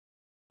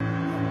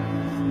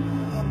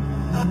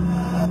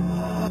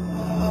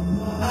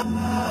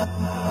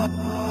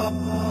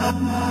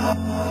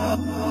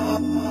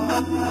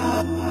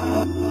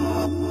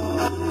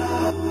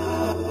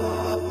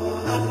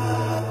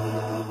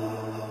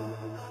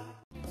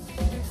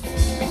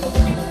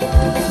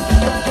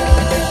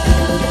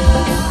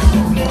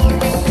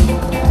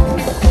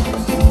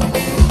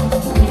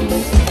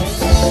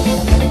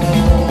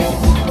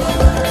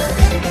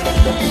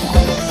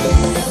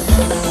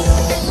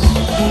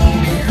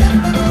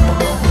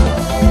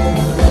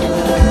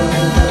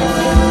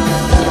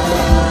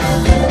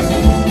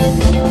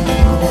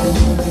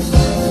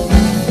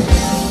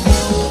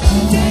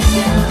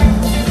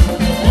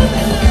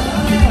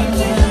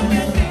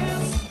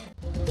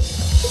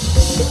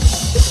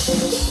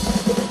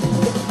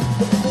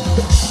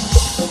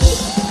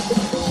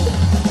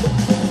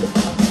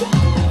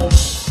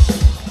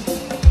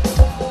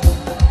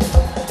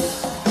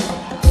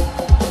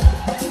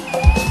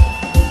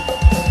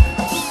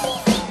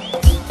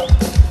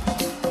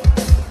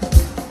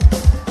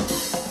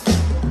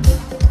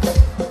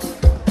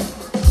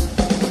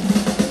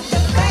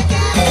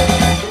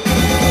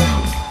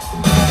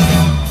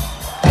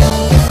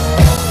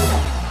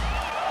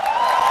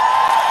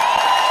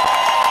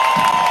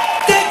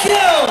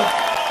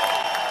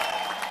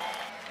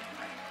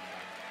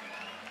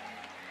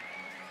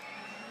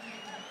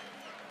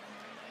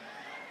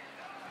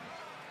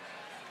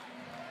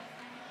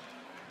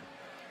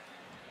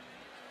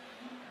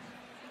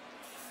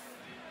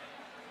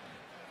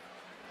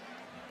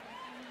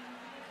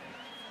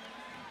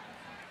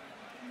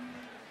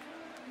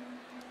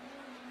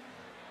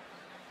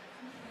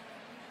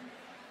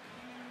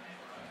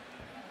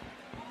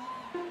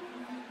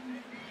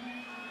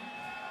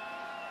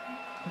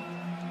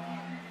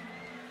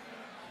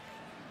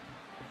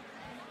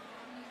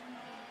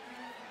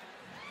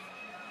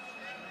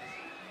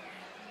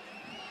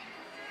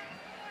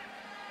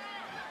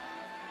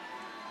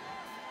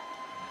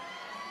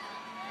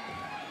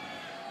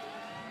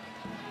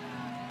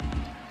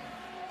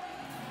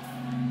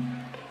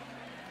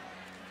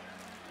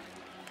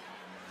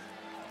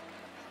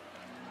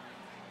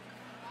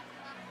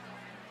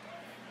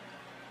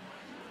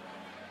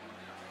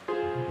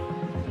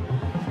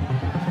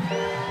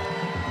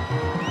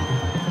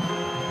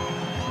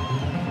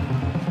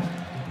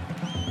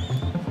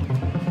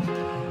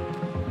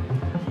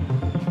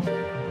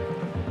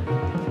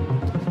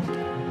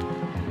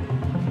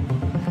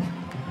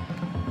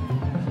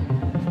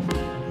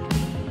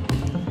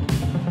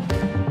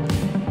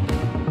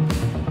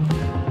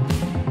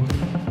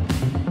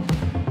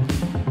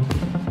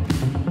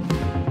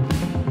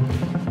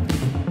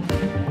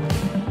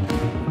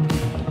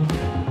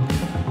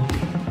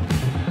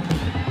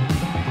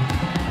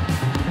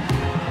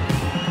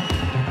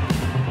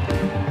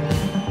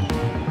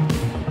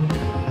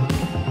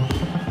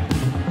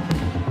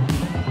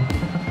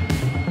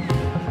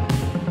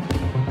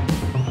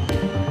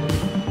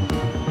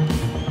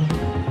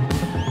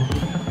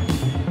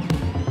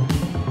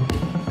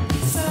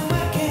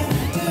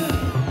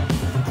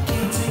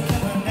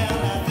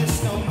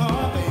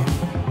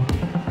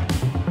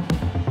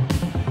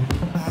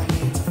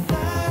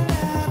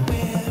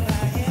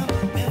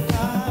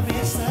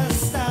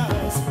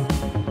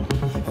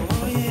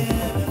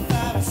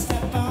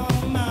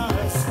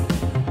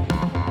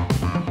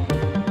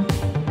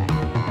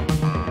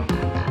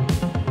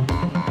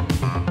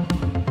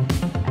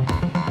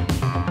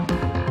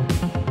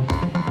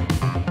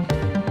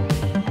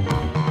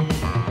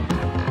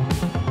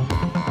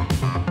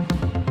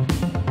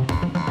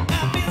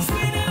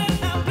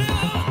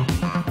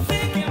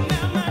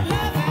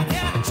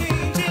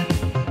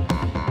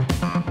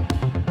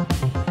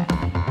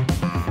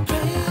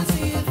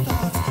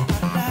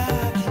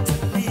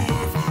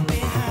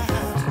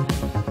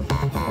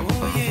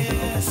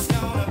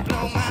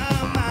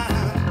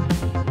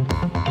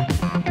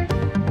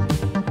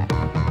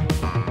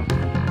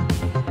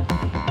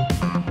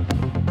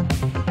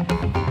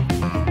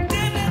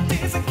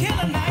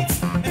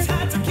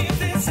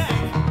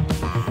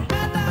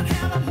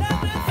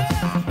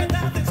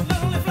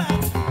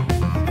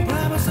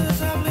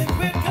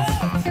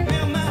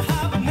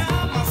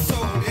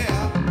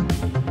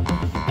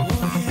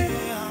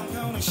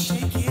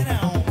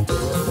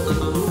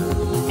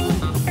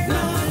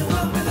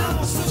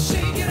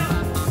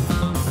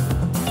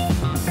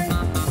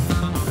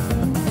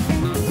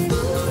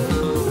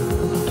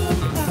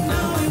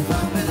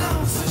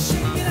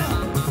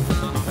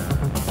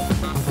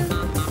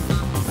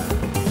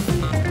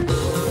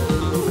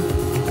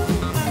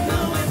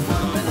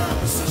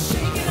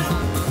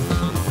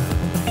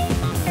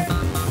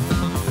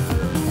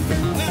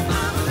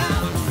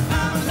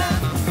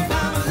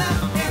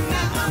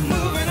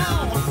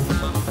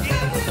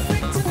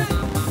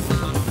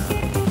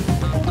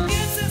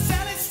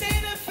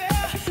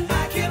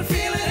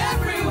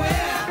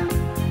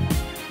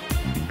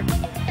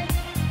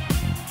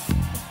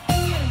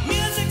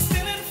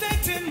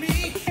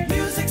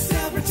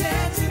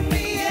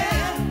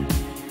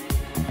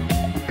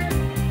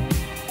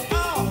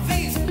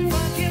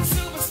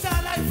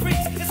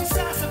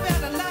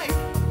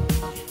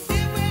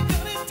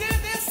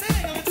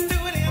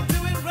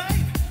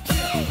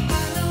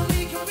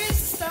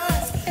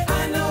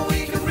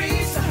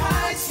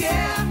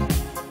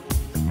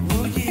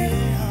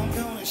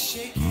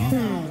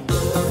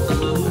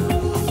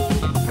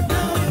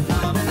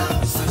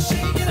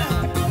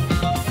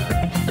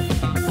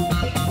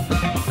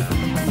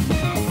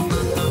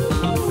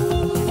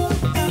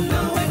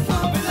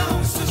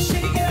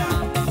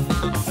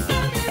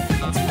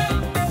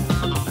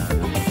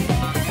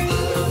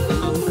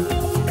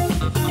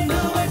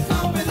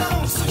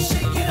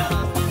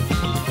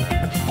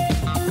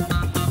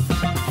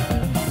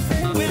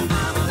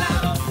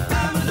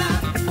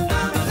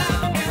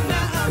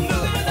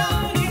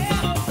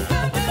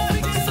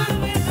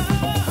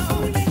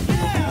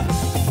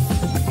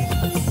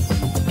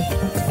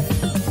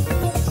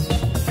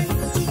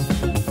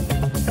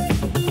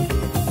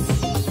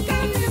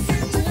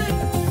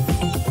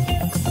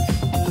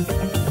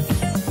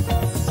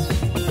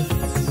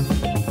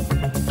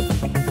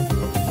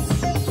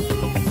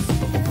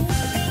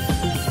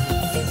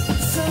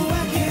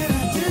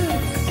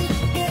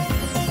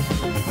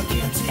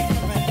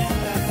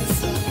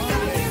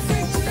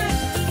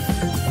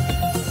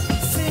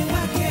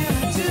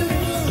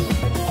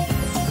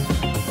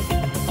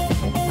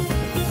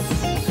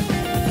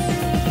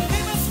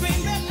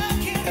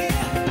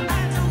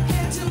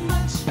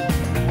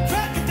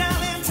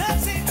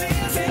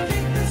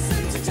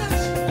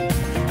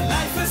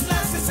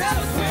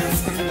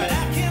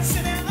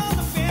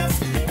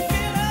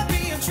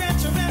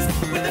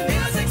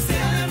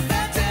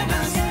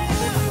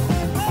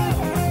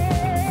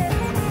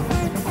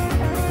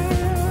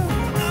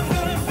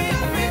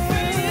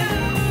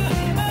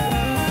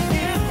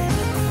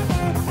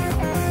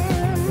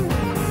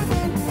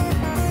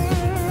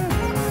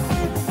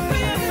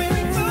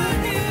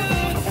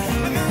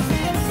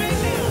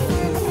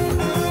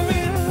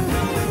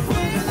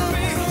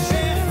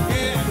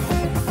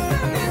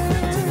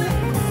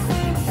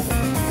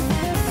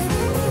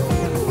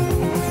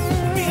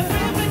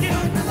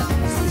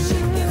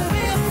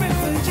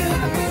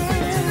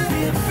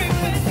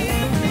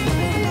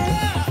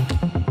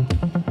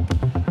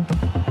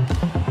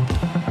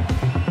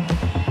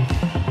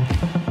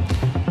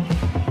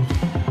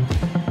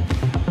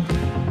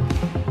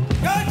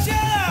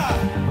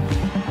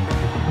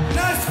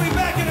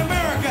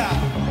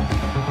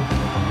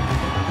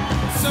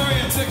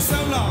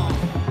long.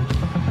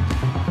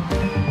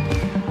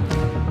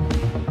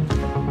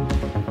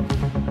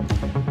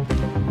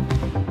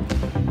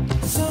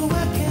 So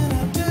what can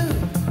I do?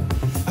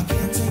 I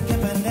can't take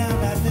up and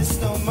down like this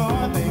no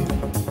more, baby.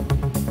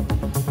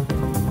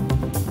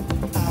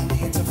 I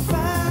need to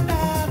find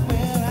out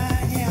where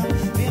I am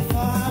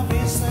before I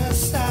reach the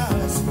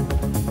stars.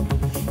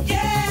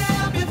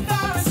 Yeah,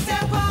 before I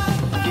step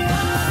on Mars.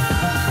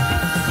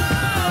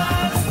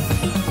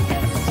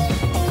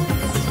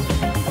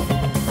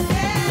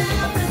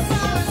 Yeah, before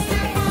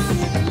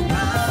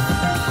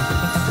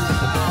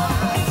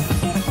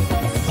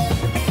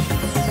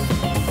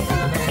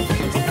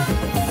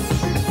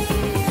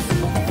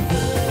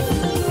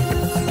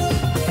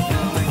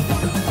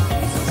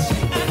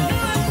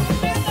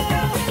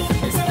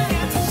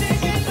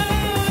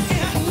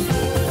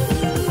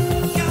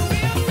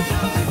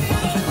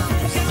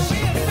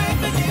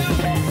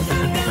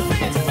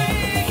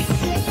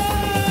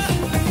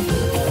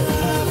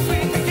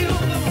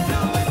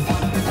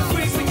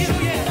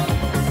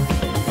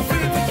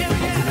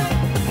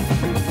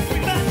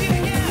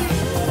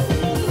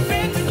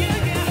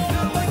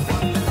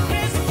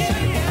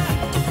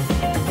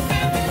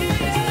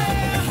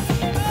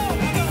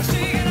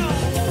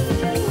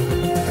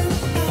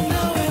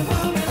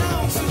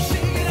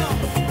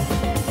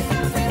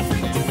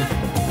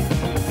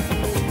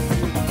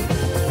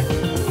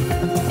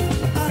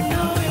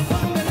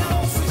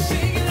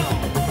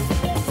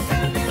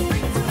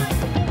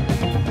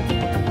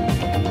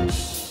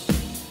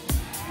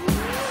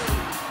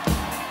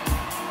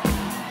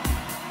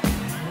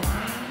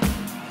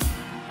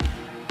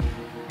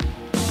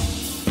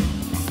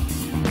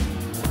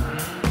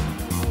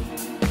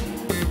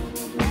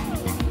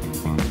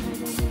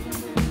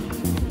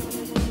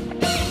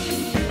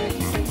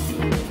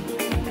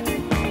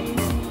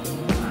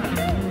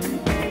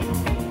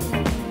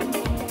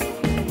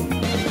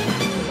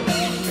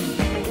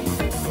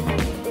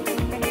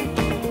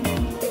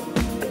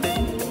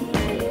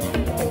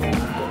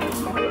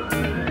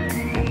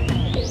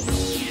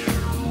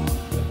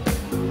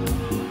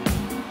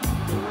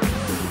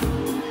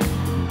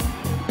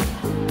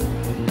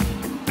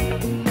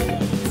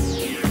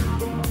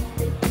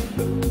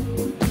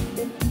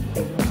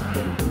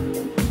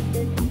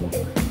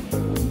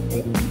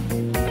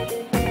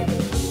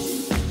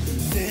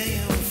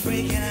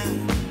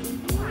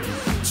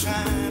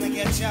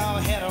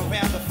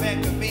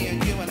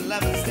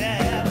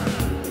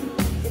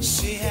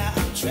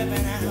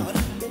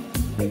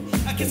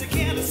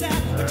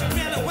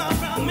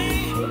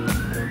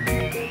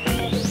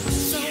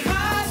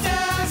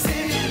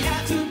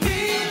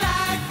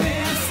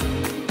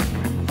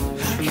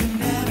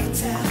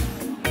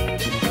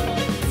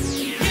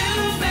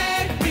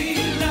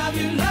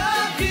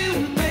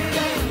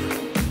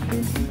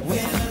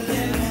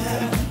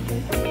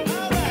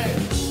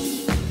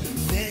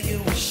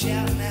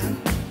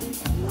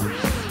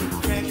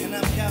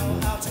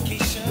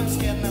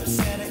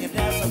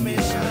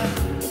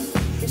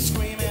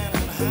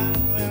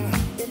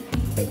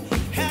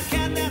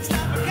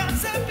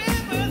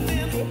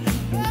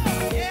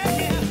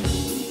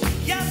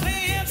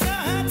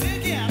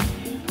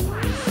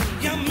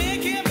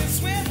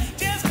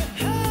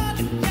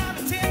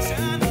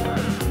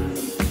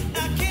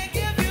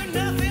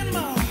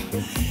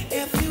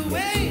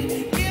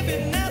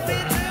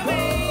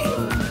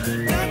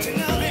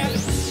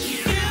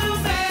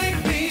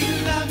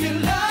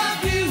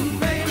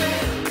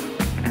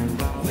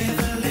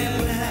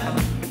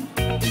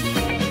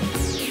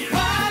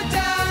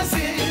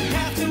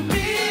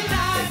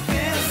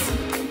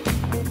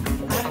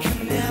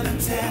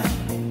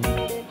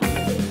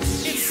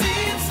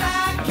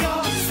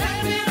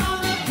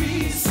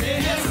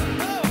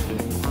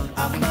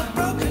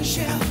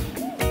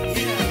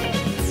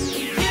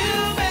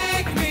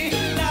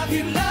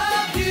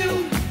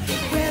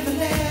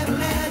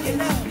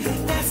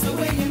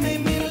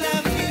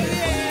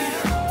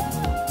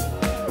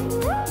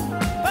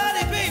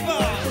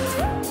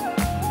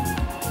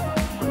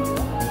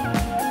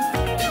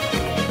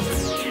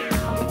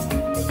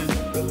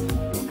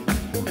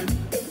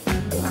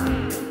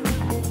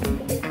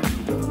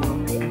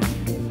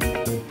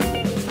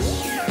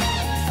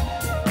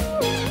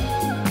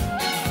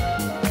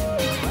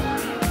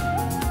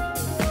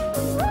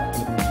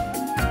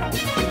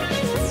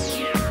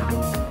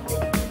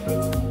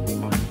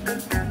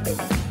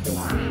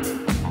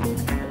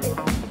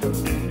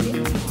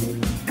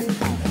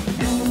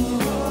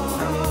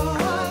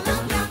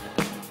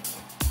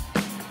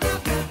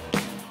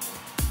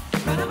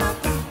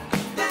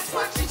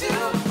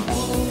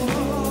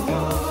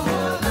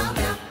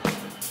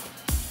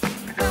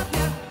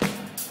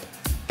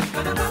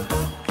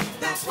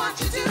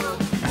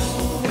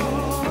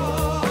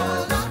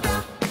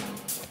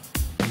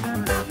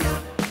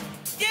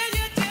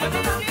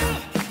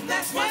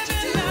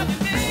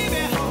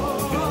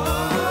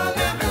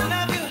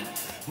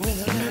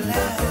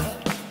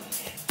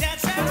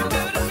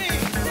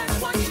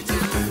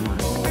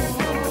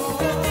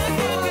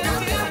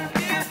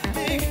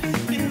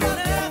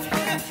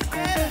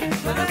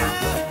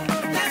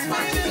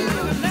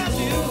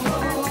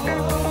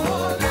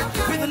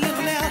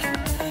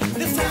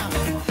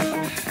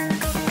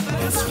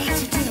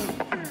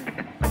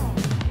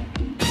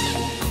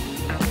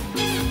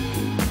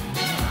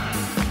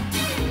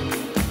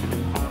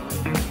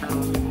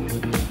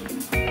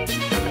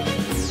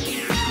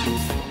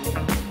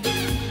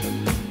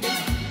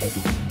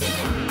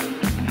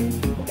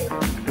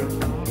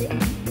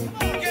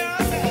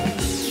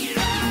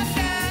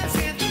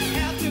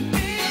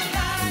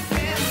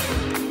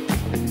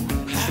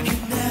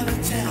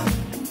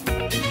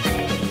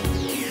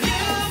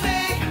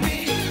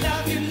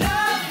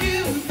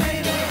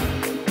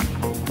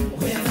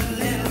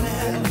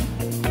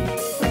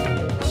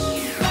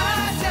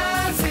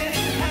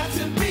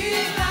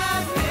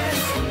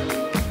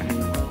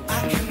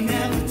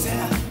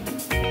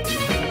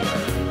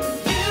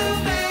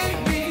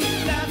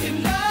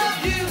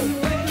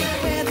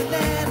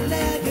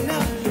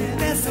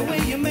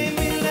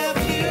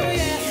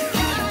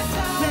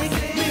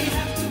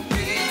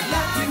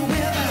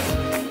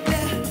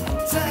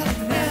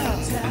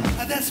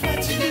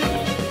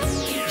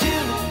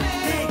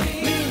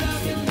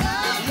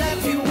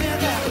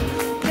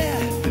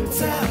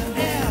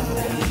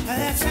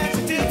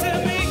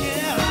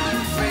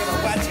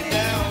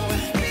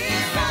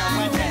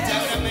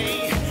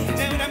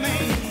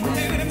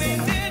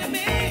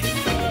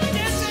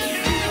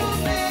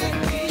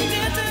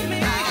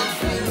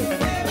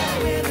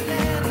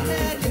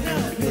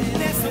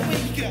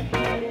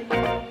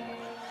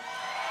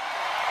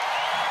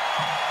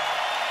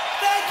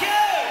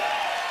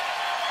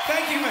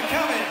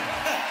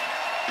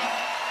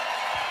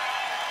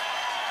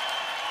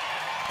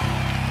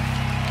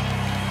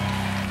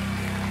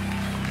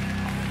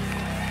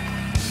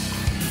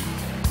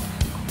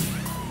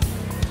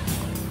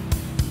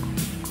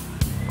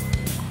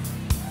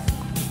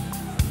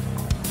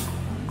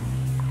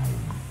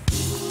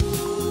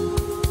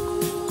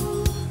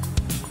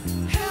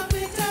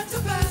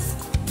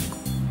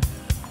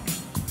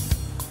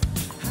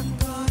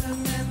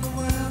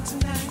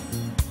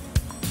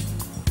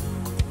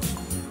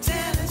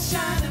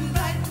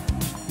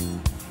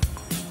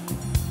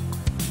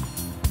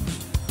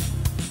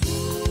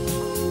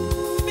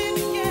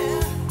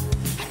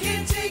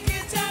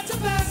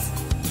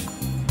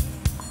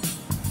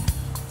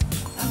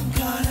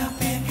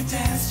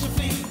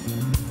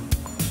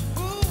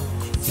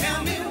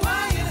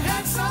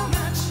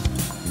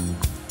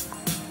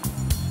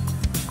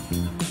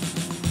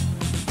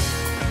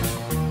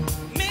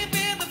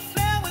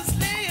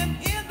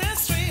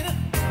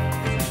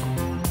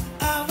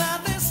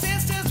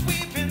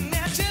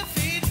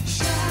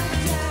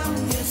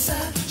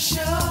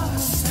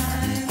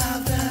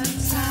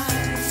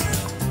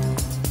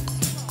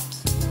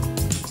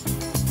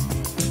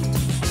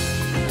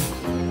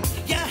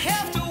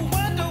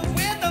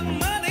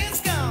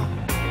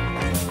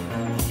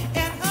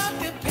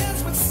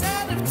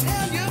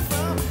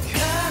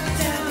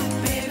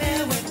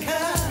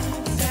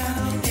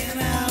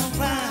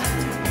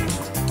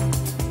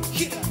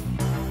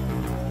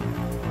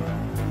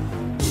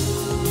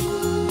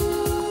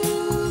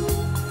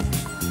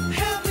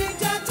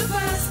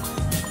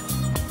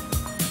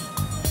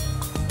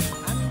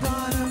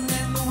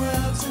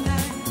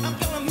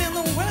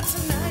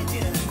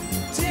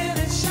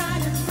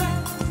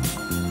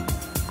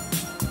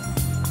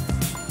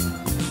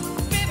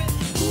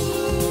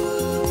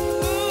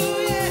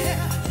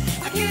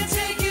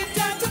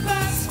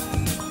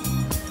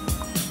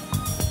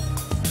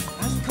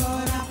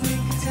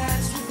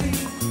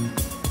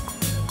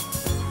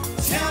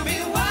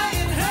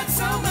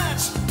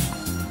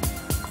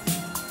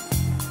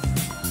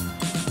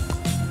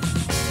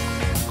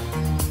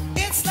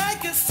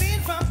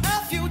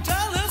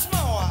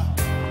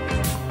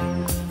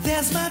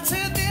smile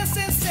to this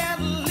and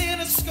settle in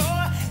a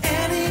score.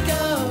 And he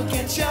go,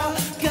 get your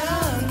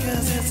gun,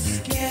 cause it's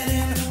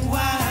getting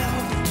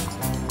wild.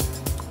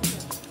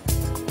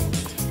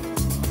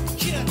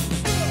 Yeah.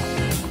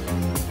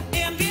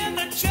 And in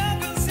the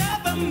jungles of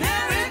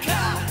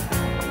America,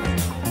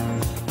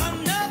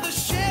 another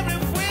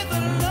sheriff with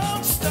a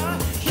lone star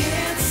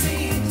can't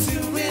seem to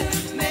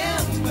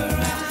remember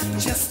I'm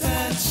just a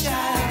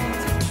child.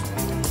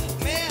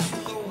 Man,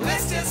 the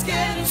West is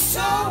getting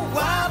so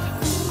wild.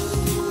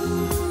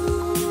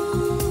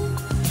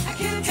 I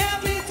can't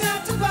help me,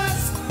 Dr.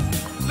 Bus.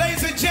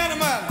 Ladies and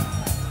gentlemen,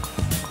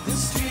 the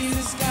street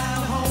has got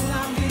a hold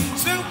on me.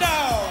 Snoop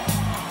Dogg.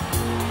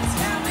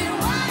 Tell me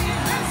why you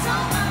hurt so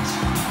much.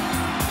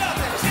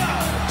 Nothing,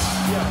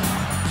 Yo,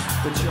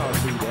 but y'all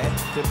do that.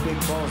 The big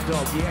balls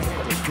dog, yeah, I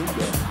had to do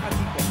that. I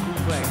keep that blue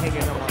flag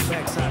hanging on my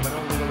backside, but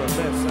only on the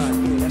left side.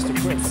 Yeah, that's the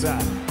correct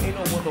side. Ain't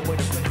no other way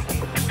to play the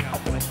game the way I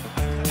play.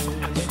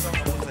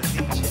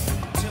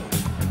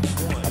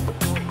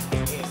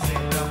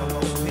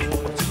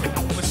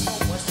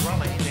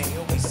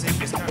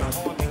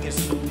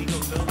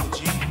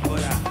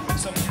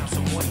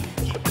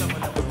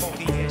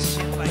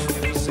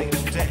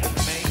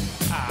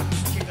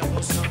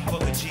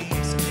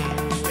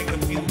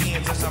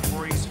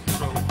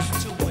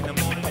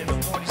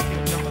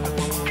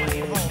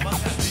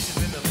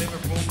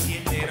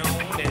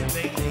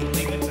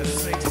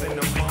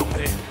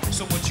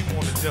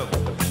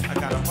 I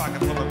got a pocket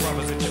full of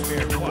rubbers at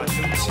Jamiroquai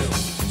Automaton.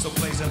 So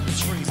blaze up the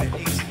trees and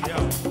easy yo.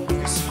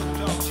 Cause Snoop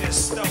Dogg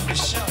just stole the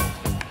show.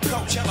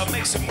 Coachella,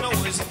 make some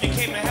noise if you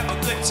came to have a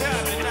good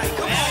time tonight.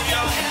 Come on,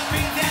 y'all.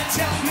 happy that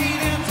y'all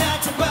meeting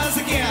Dr. Buzz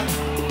again.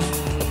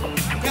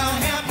 I'm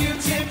gonna have you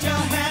tip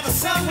your hat to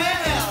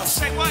somewhere else.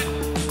 Say what?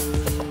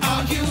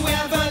 All you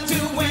ever do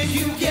when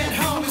you get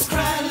home is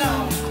cry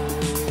alone.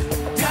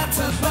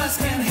 Dr. Buzz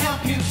can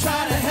help you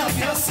try to help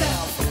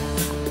yourself.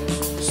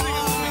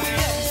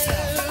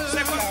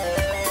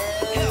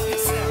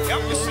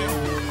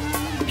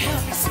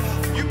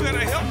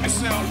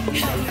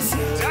 Help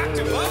yourself.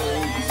 Dr. Buzz.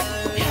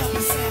 Help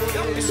yourself.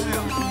 Help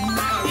yourself.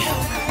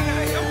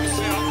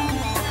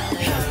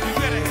 Help yourself. You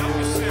better help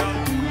yourself.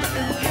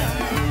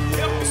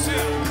 Help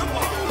yourself. Come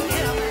on.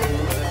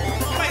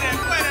 Play that,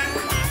 play that.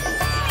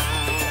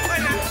 Play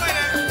that, play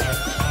that.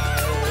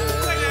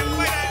 Play that,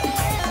 play that.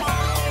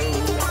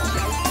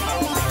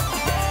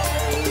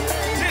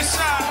 This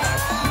side.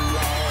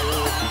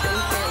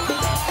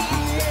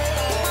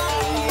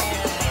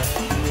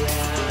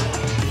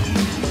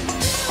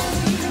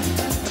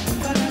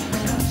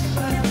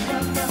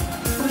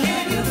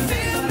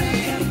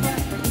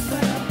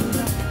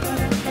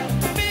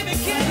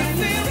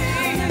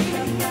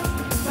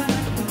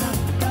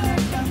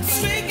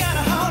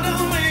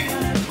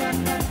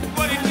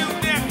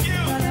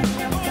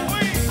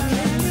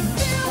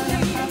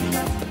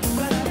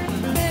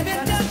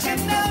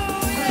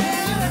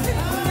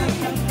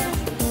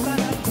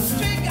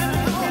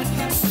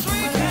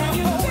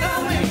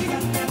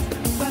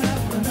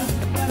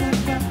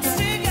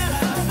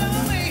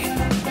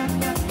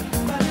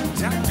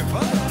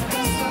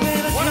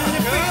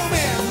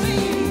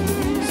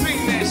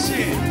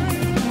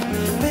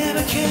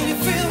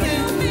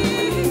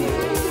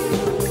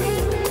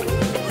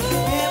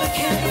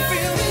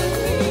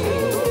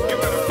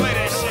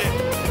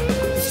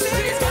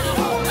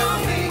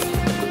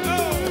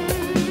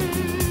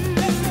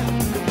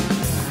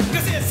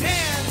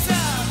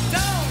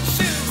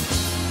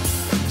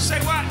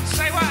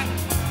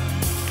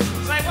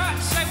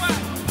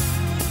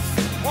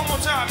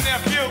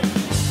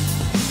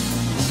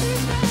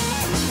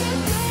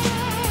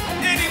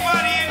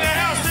 Anybody in the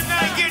house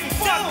tonight getting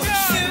fucked up?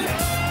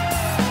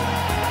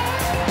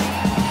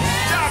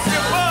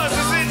 Dr. Buzz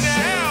is in the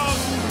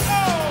house.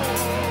 Oh,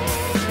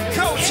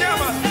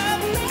 Coachella.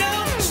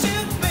 Don't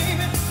shoot,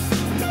 baby.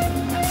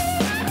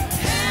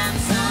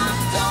 Hands up,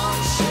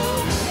 don't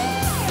shoot.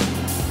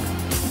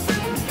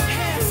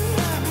 Hands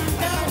up,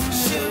 don't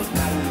shoot.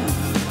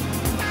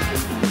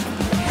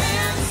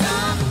 Hands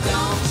up,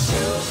 don't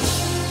shoot.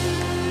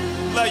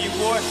 Love you,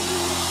 boy.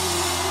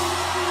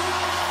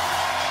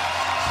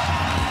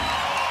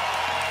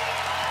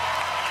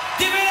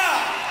 Give it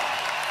up!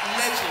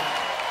 Legend.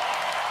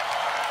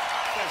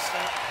 Thanks,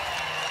 man.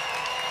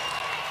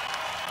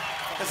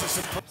 That's a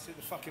surprise. See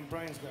the fucking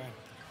brains going.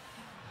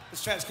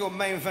 This track's called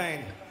Main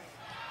Vein.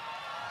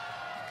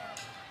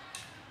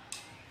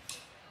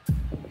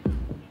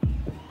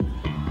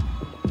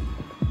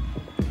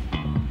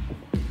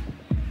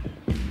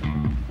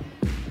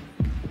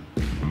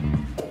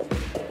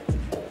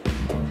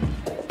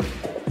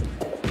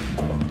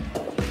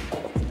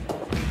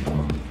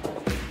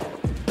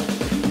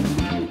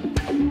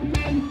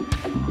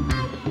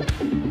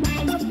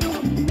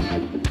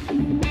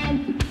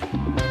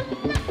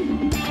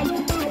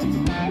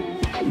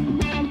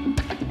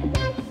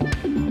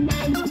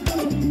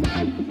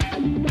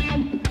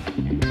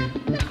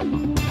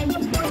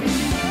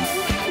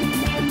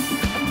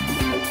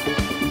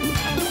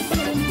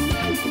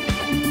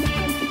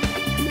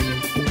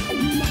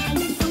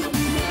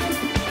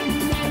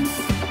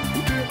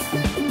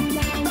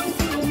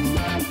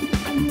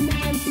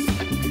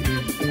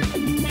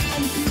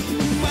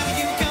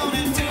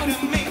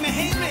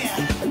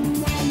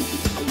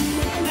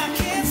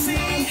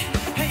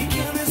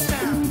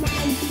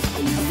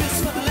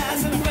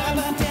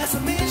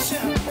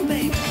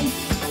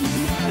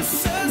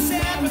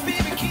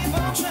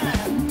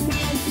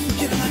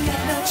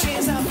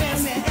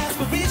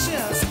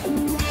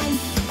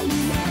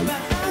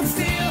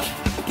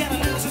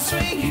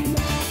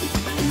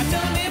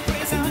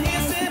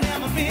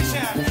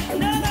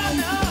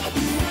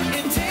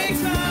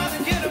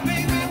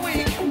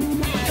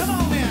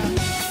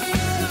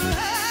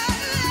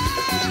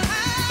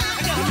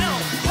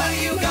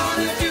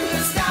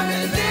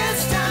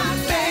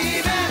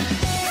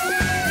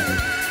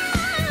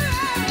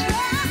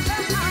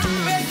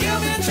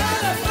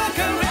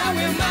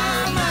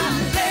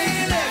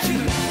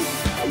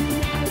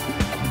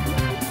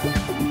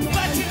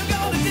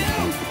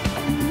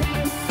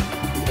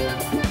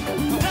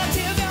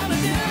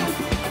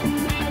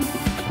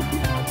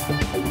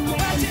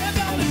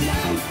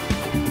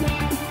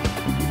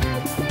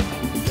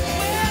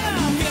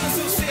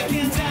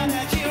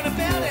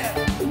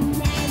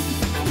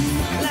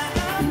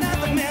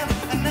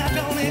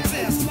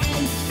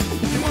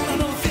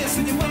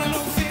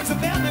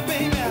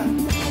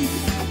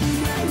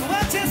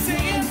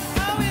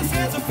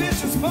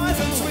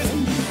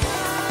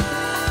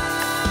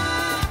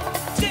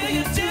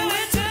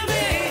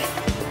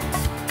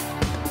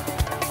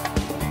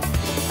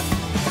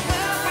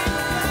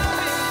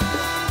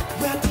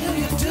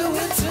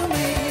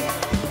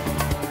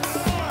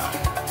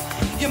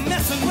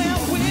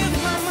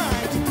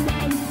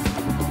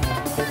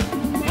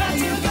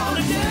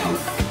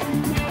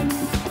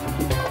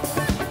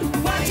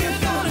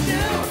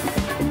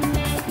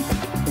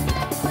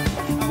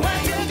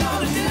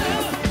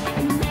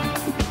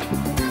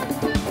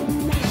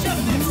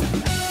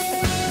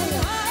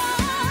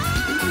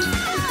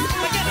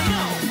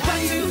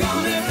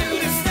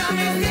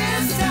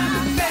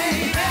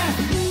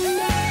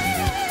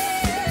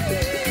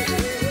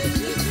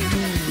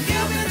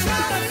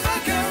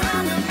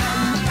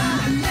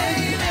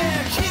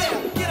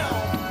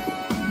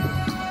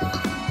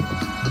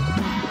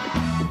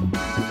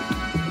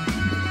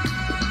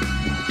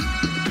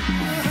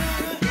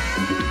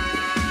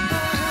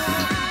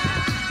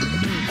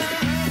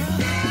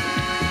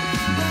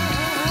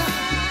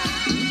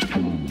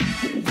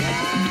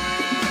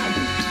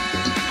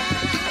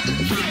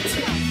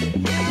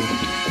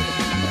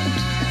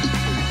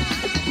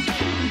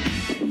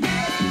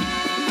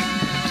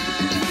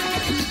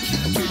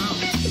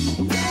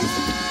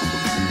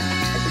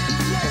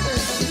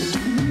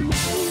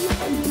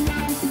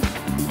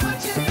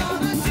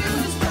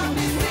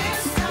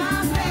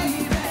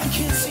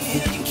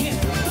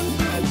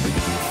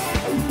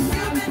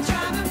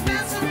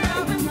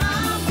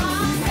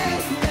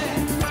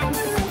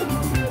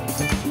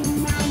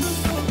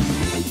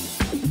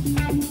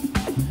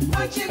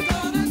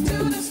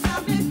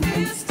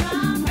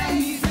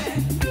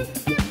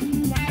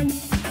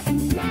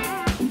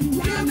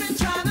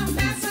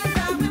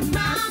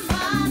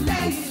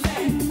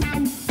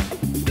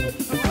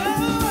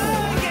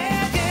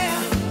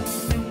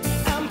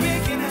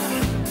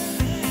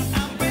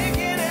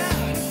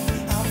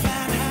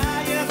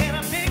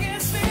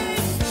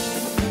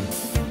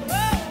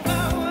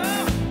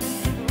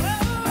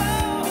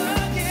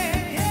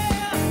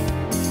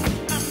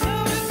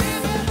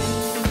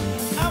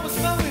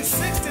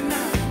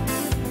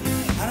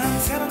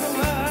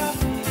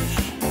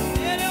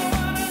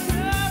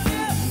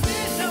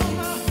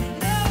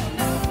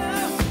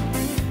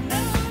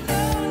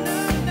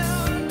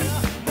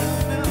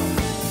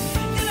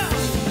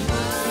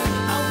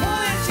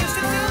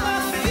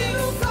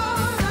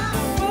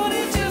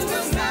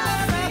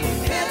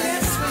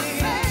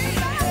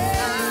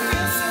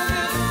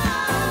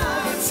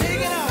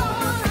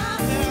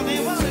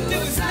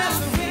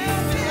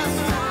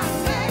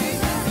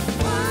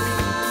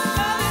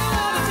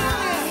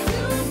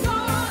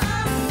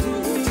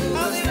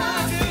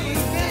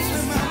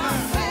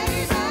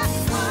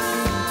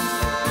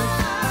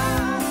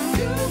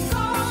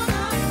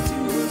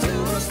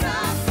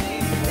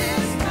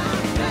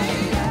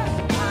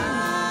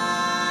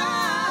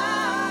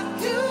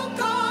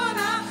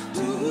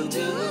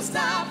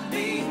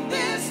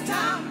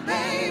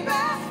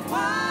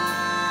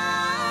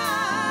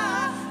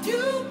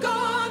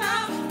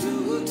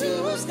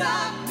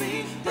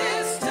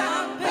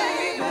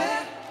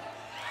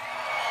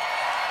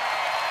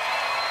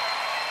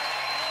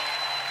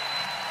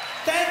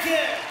 Thank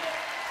you.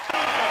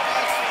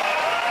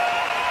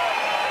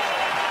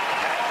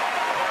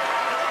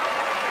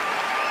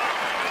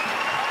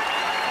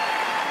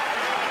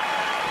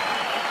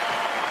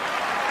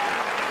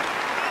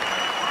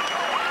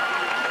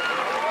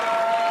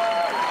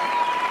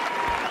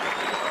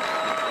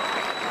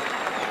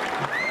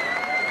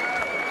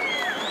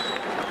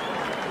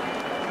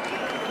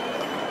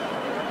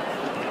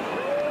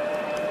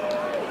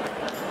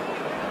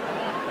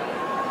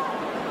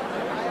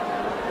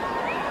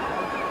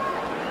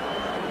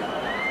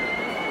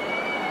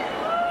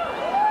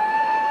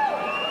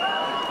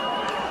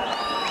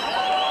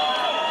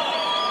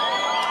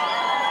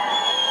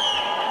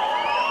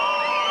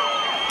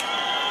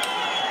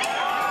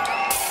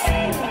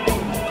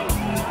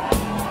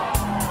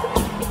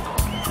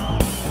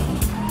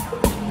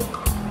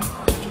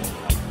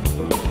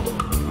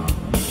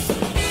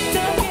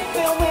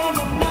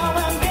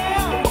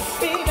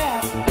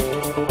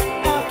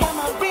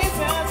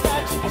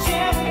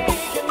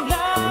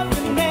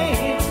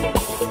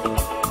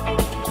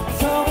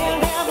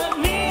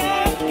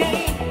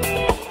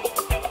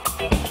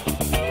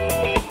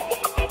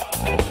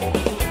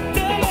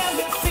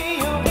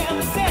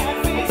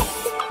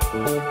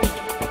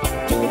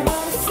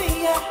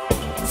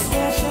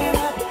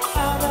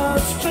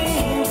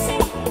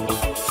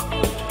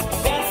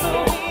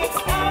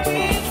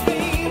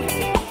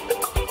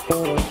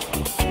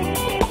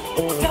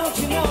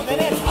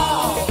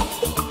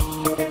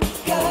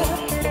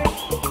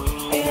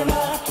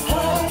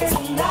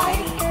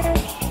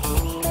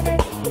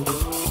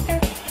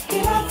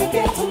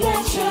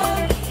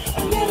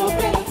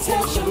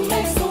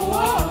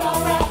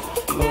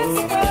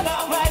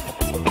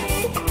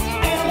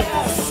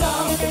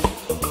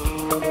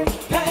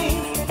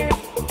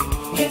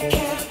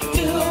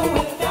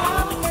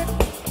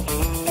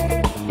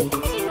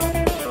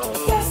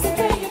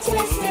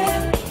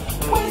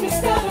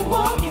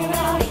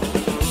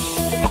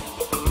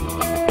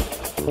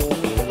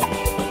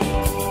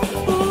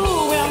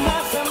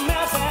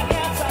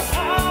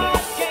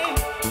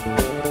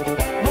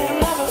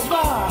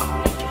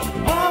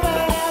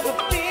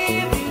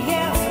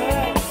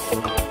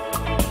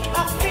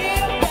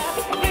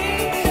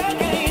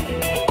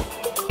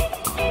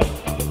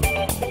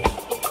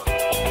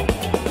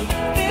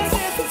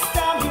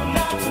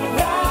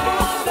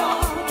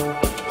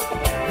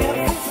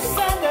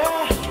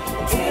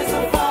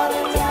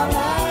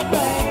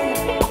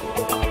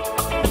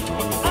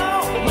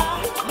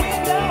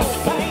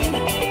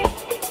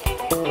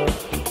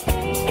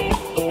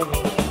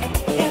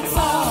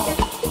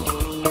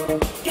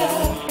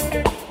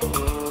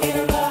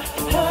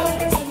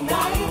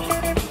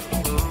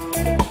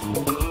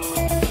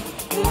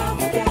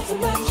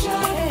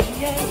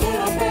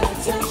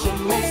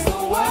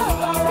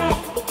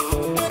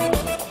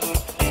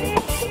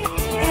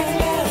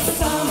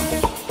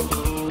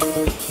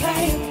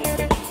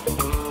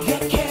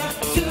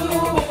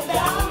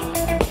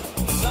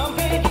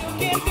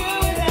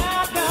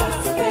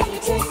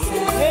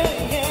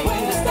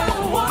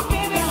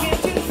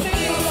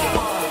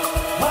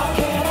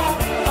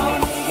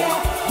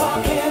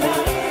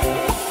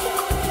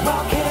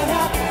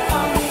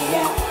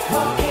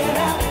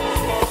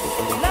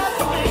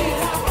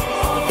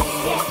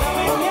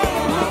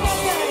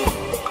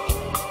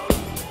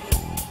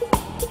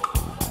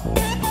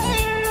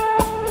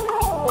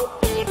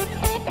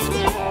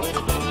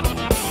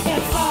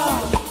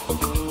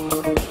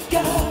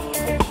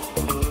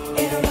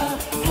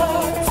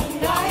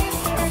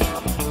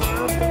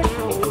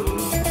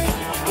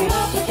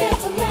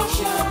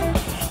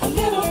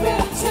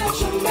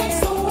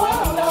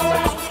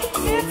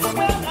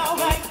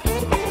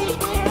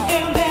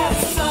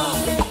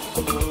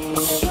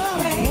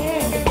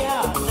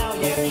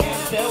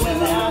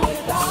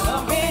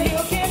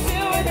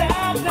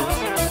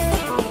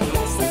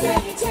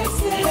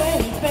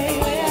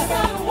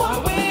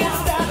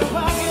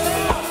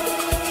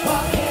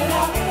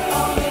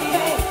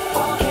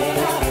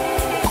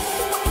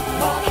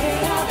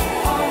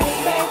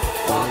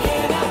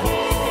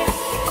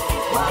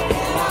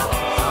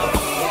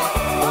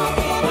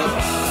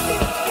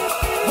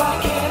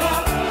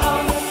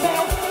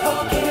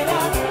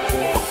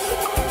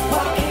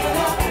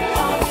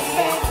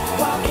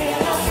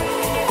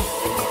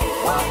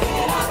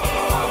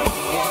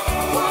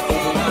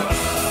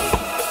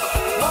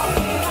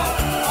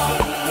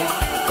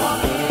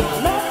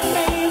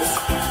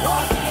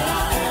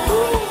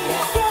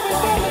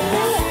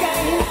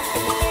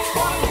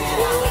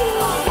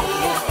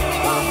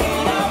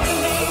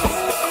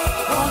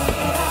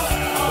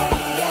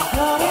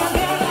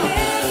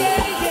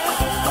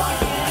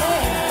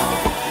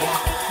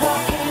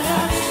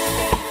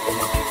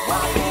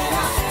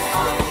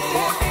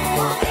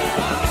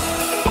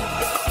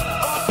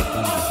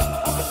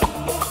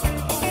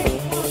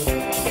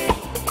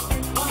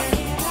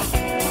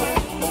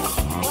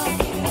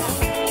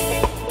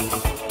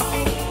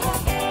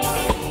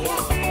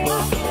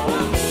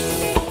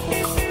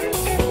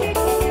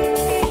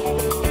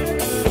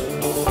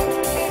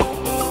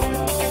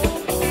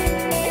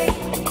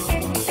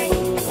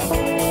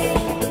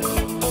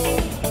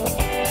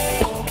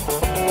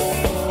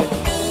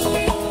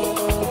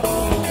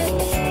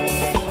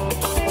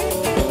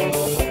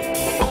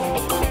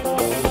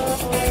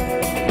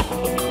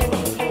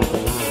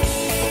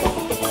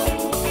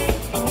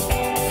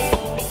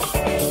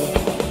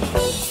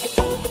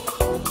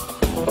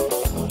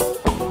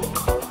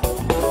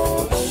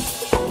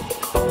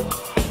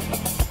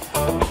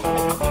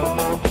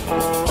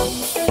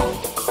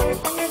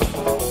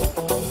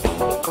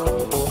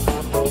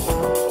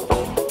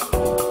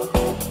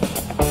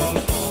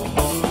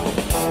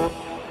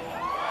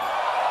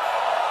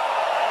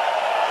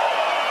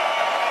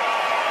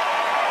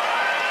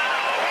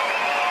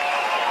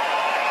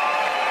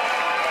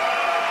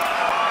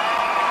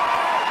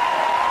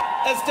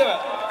 Let's do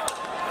it.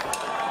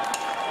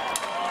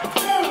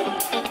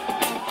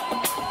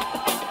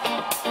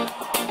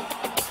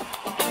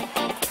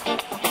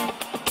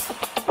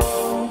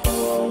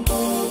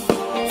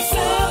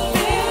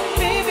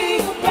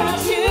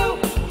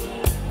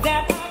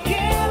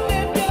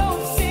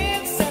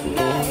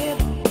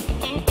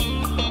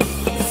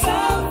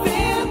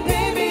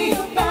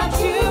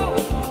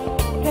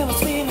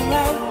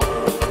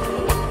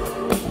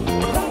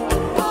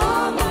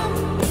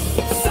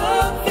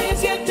 Some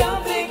things you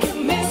don't think you're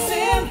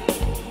missing.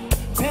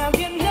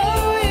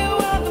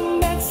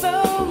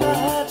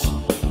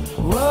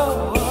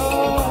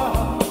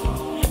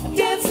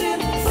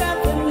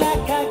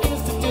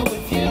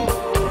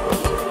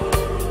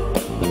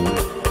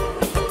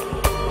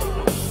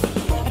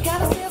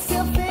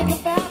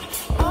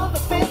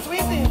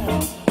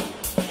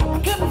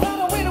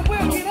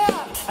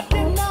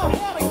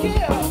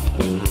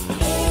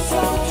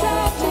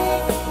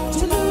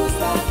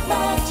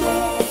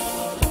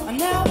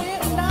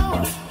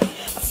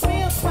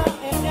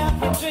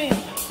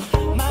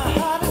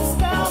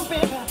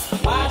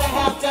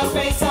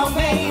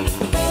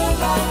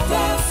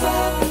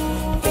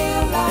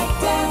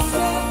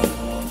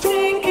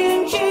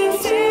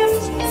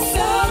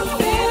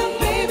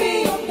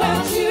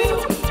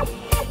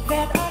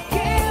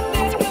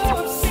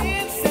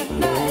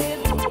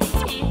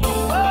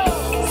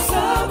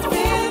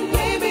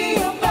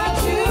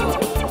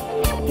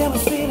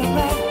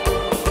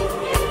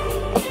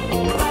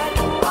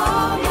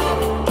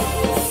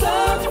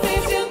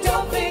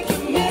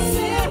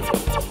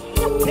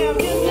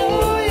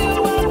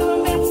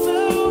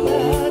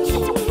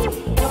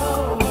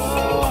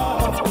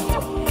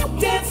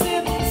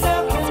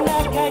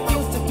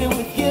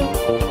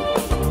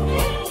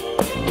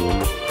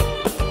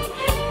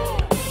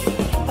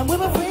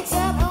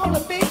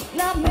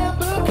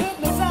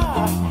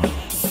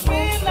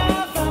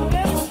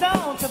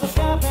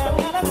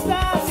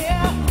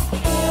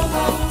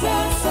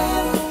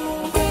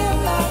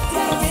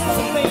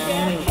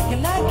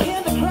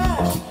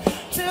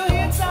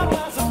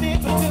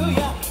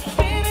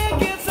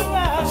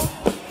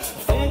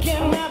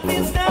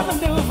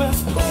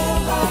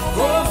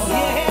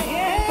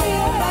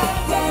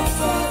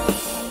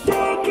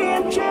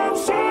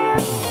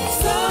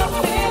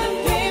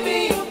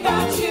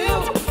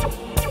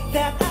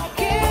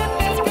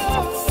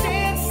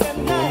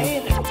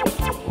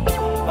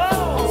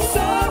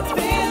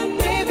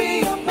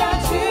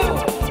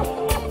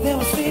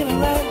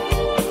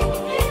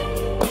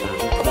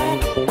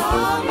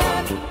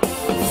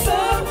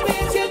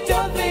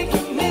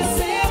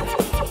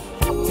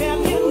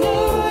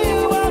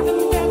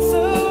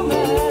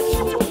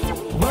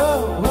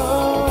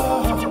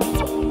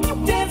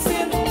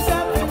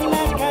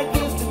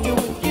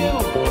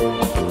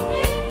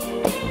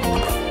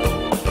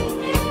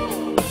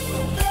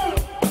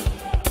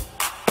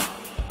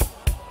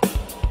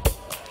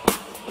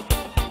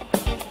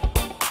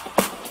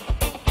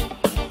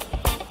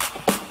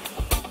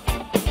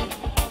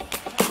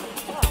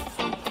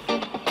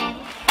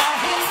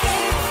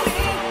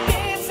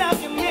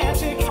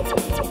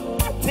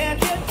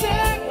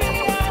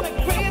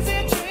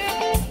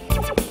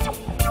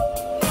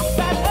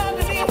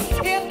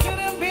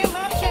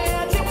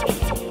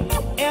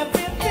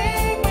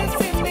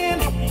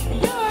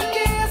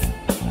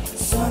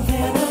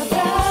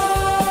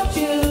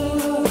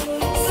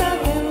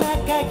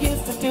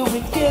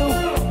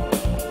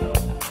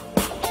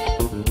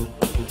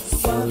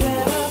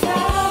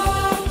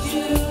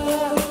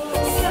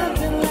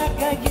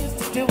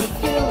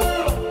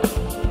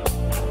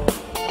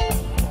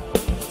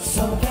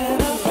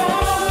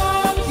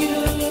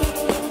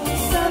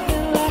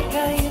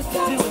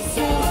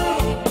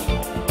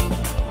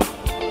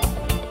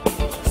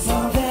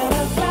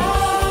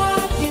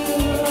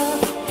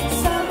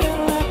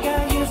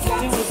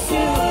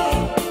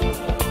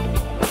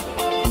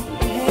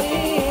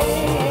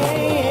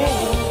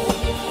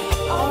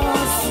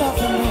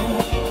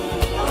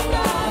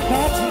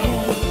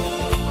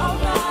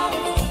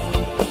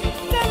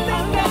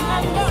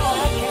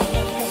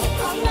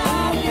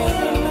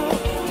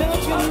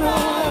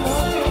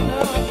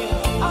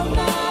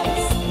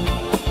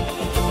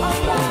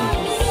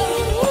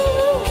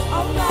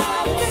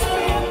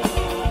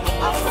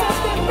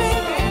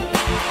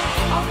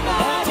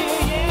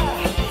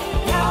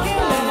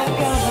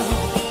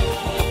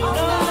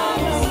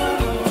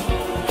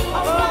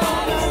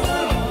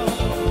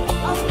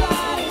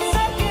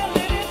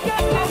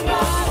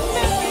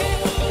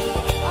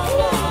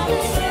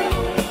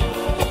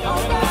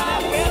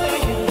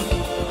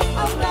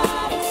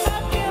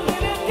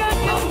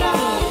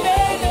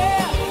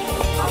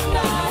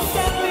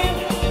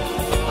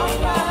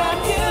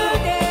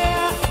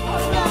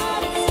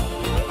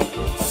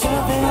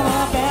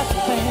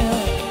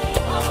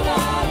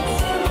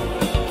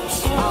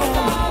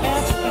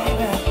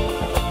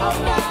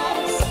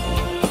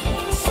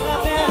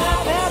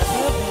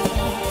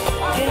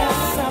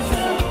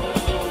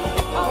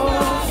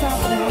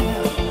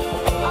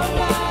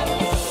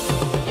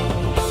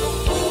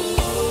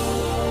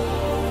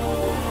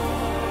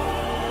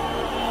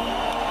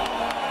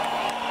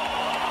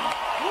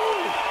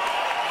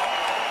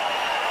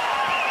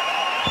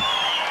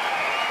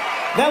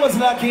 That was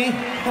lucky.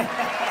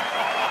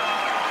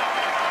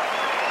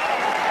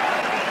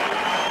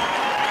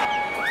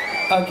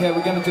 Okay,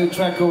 we're gonna do a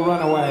track called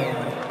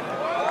Runaway.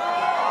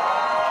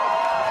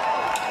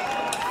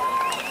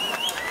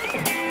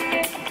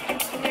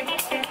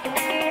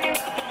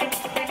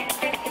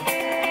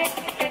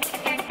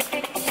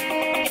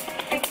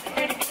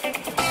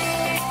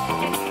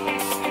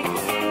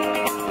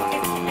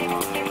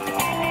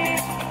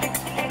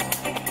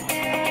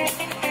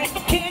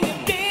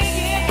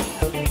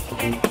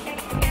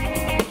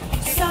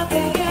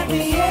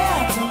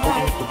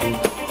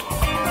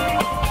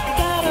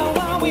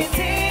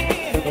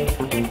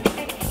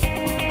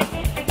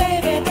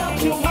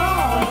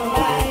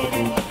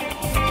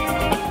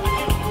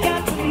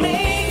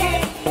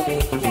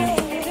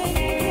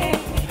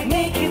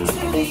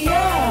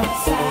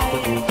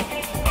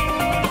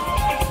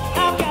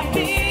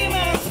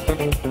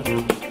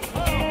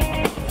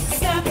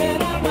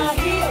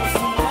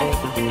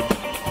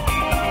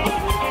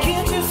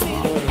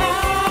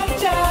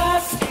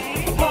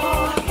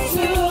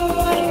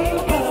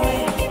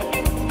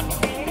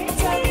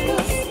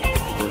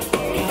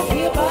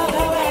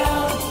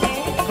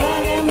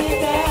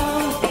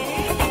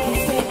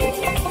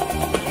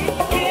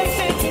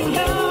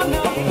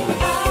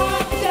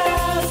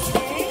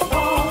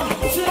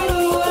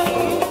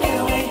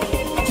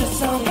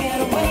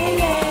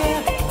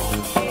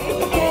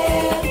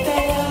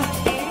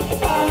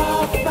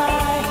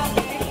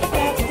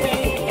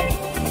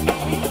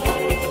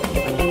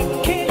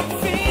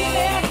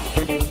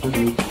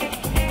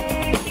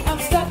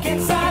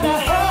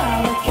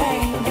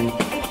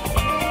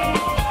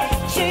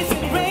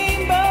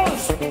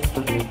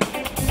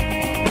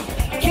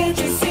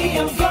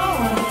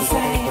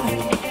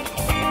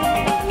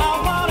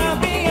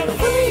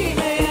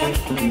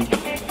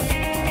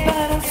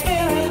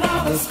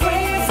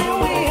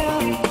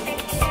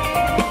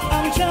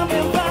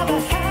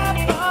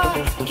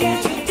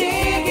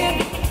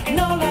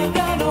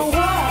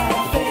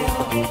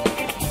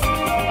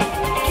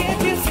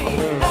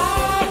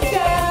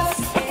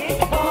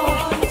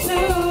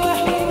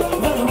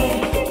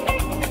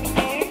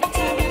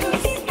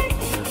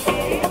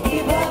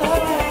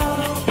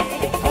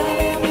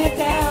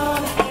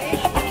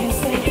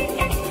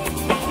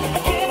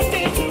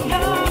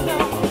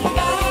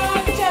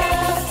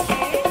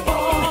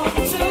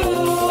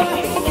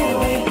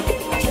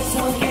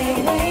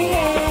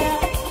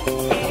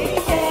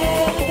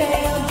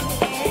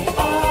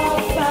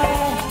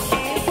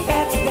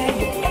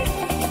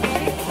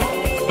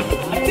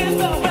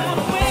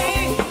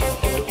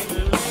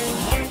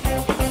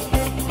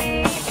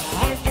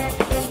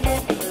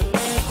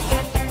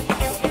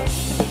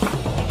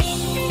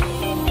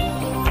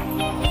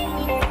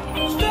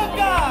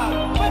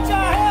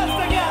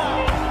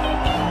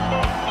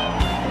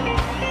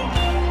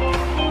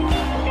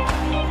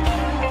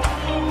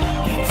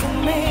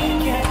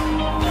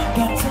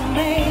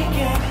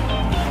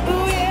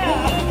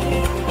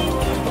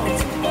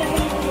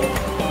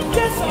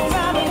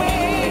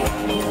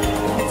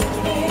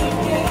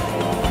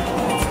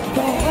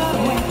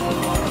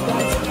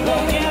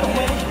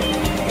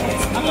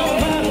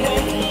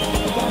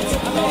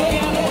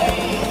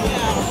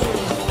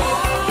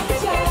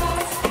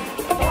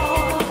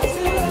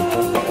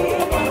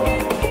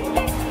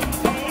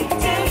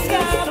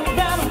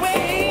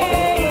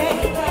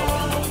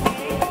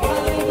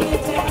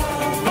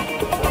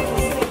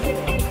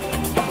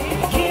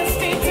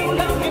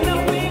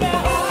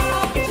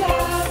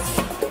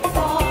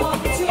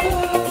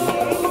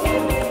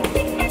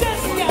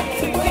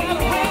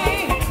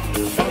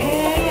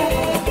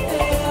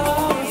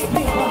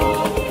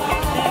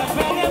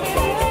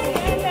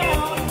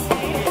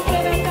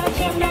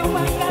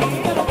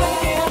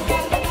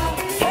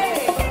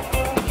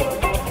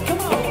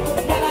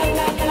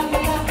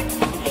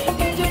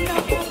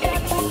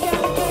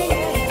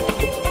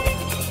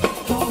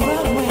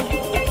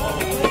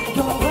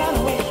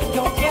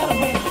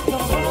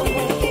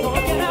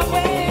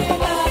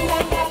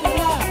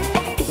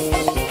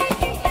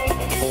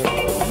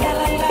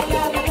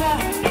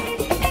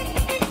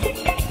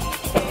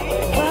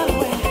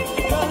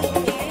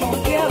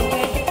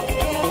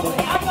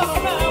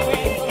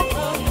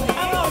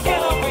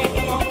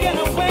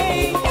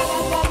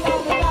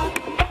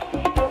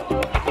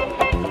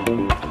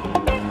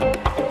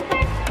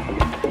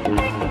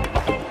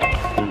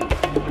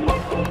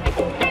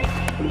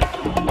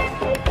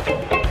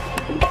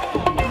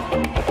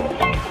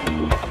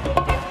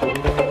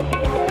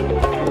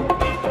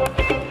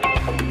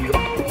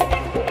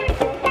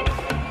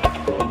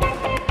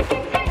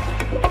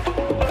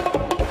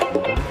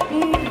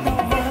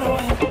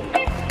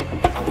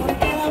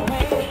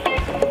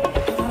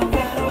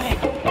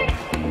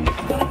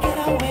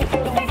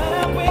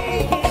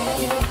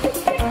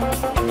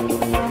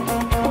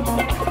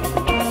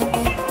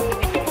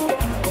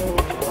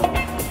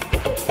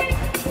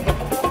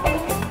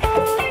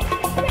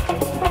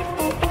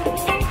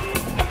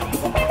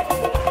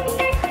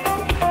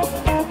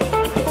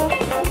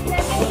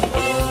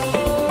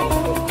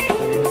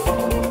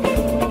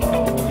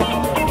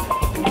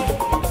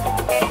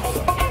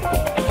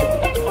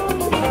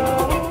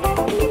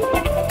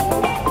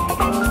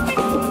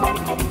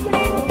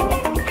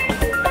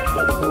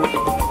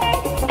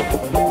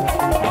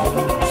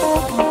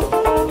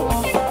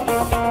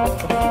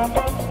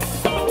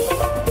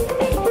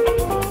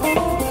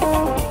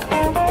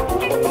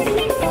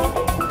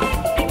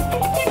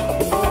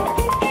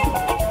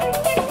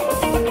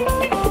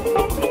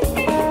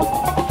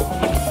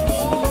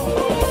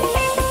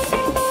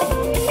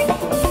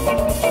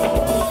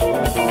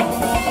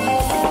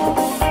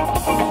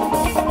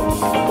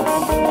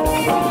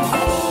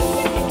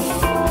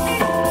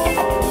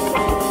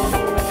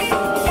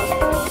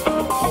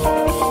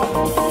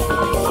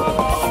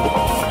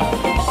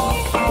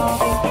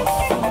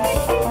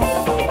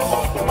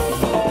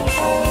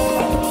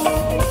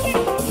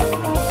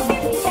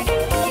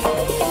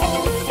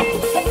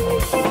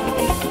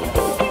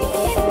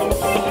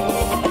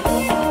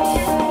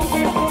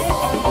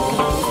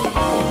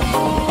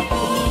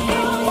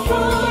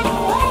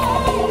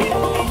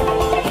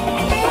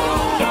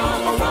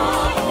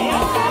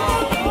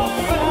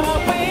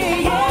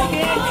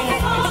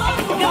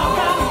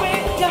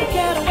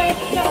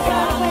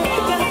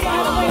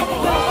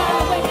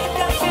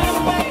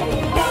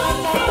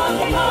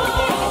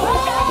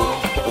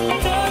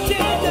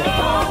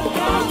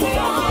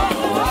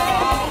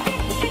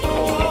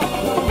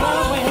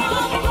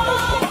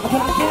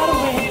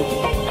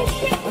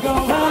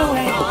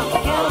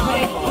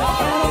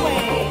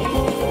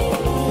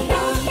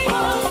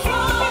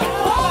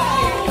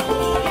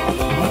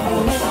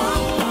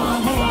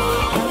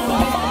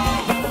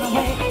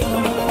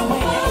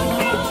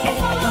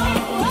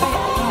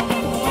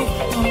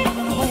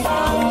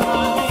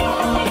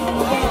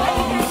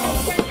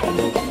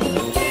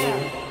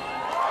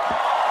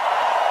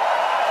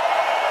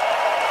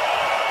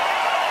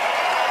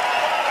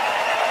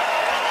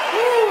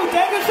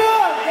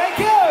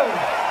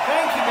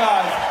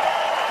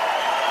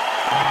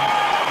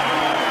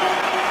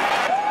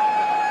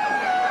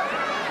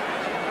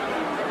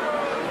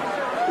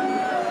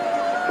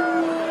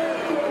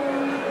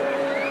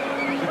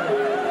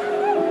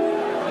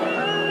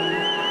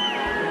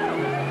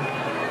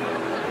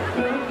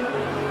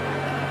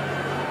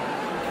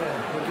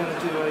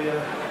 do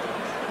a...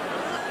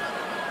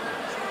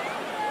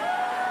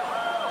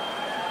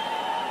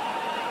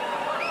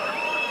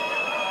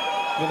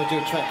 I'm going to do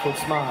a track called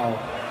Smile,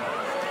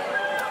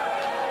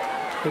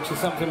 which is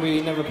something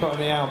we never put on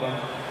the album,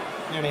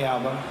 any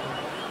album,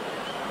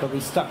 but we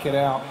stuck it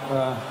out.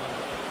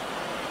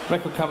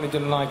 Record company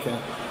didn't like it,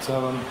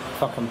 so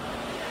fuck them.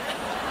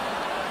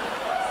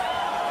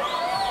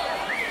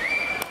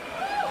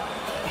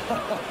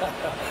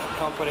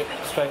 Can't put it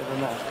straighter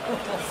than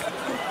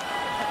that.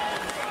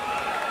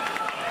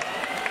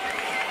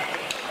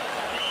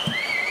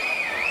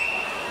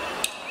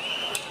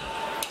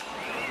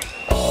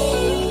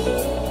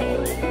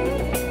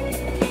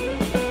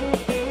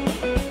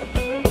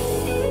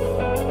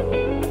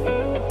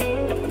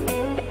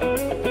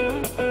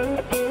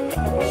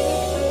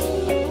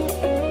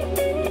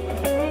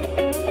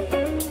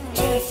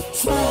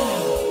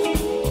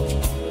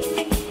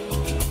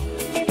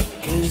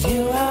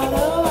 You are the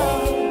one.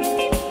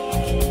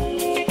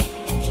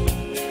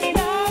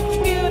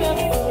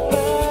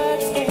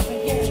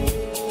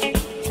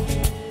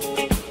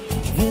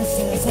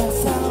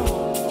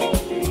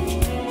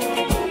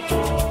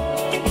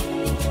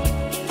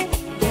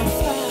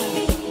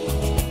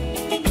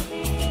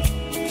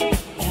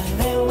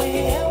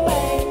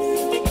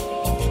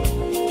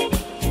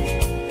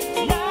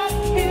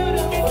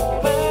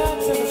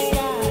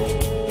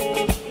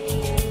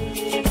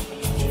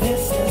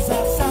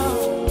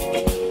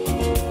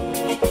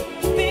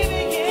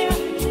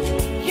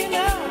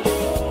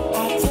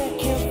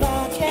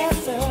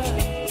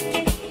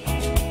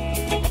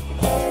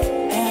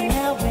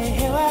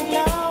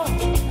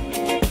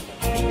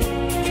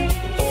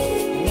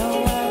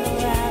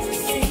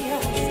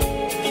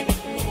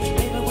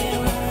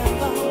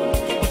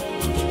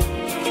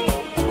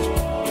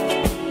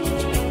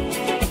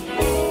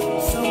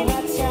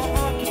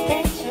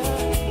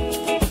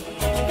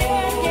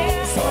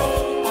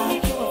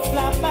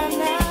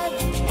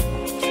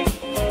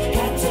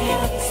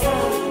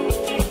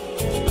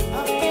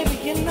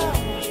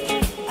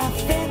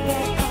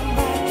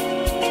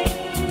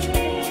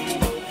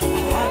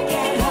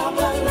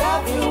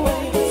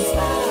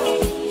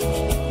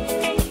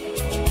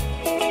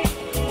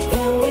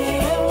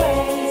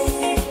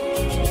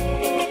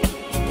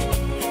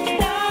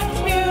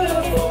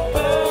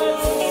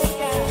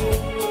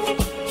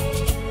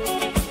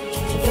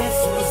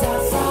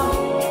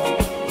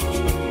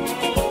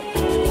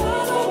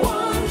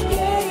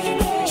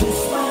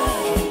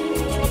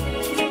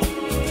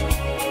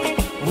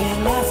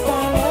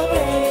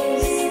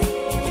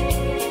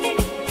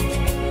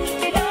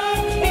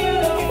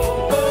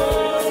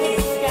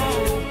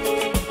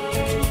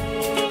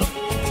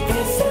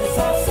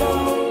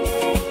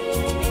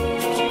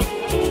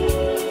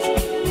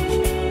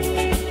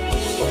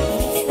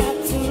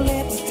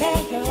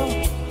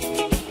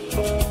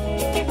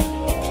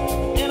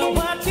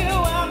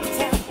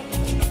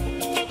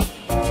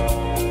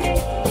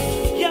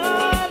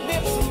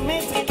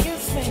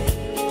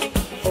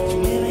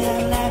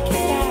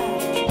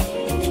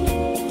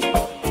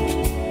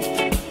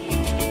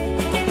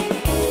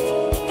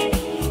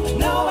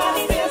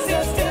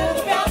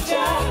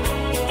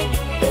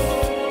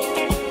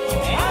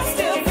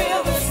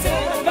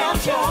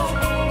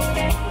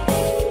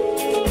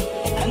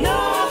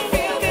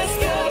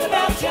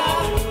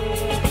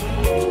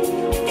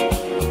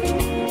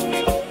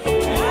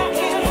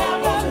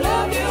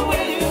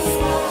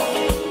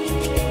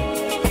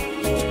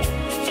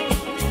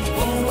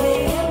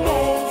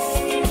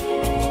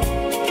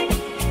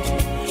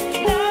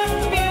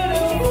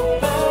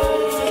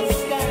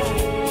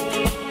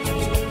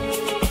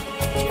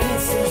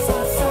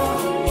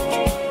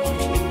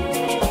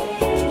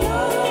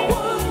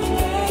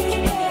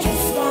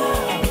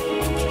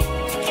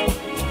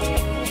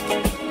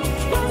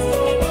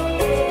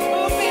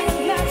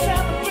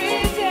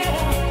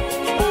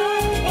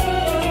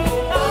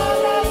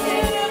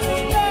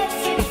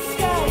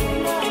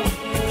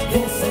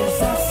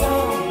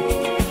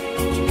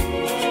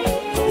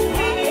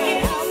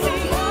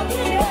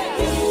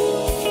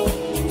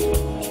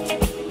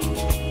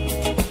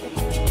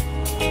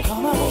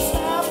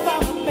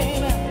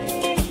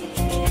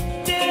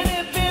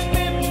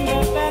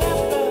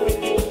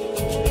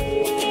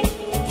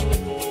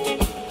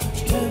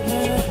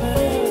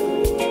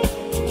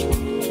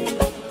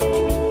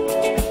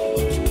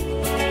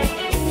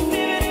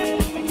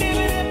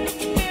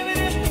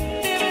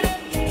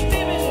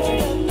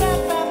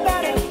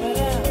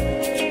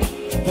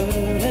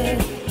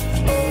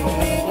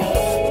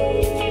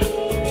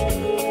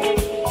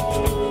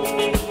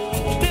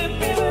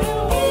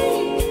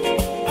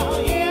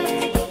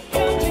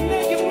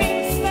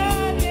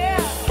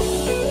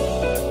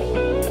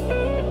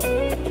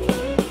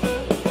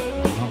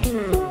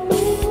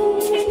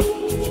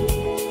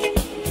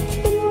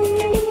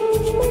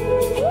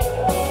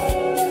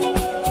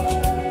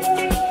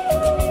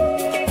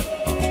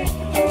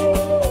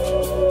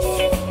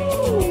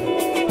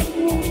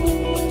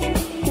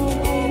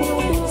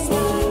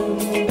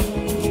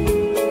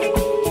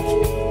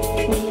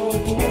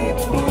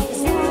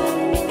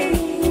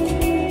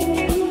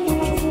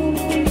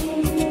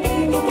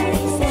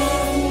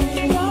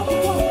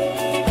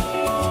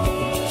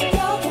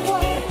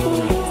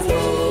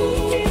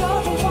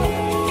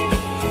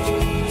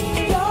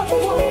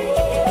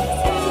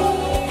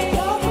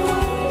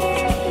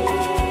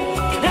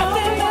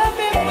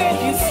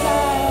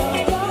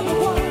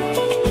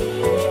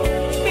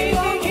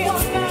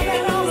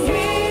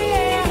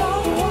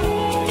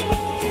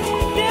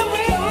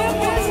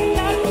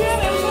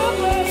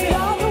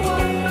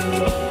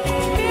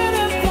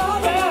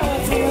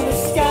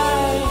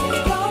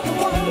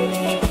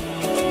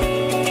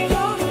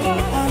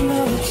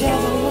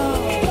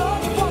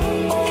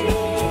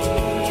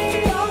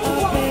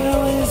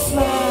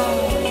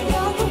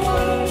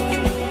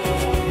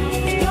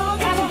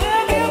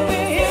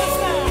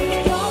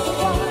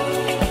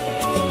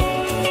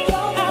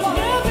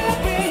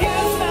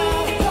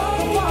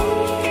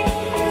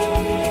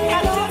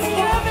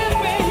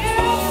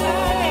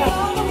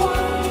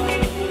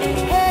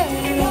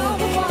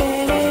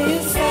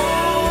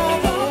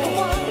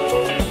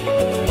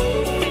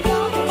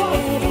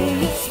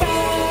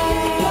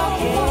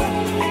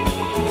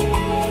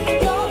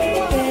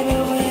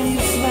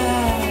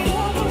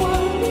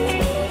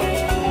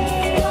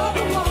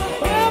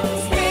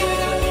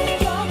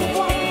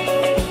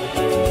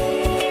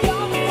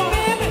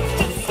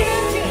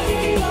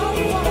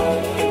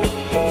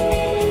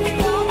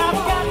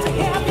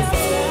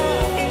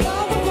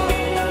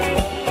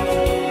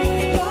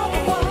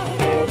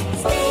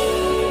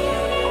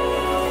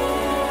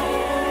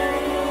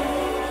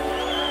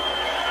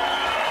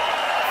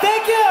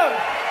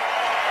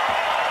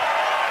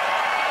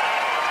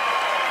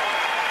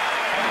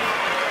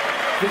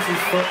 this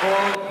is for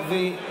all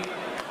the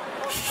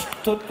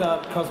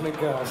Stuttgart Cosmic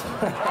Girls.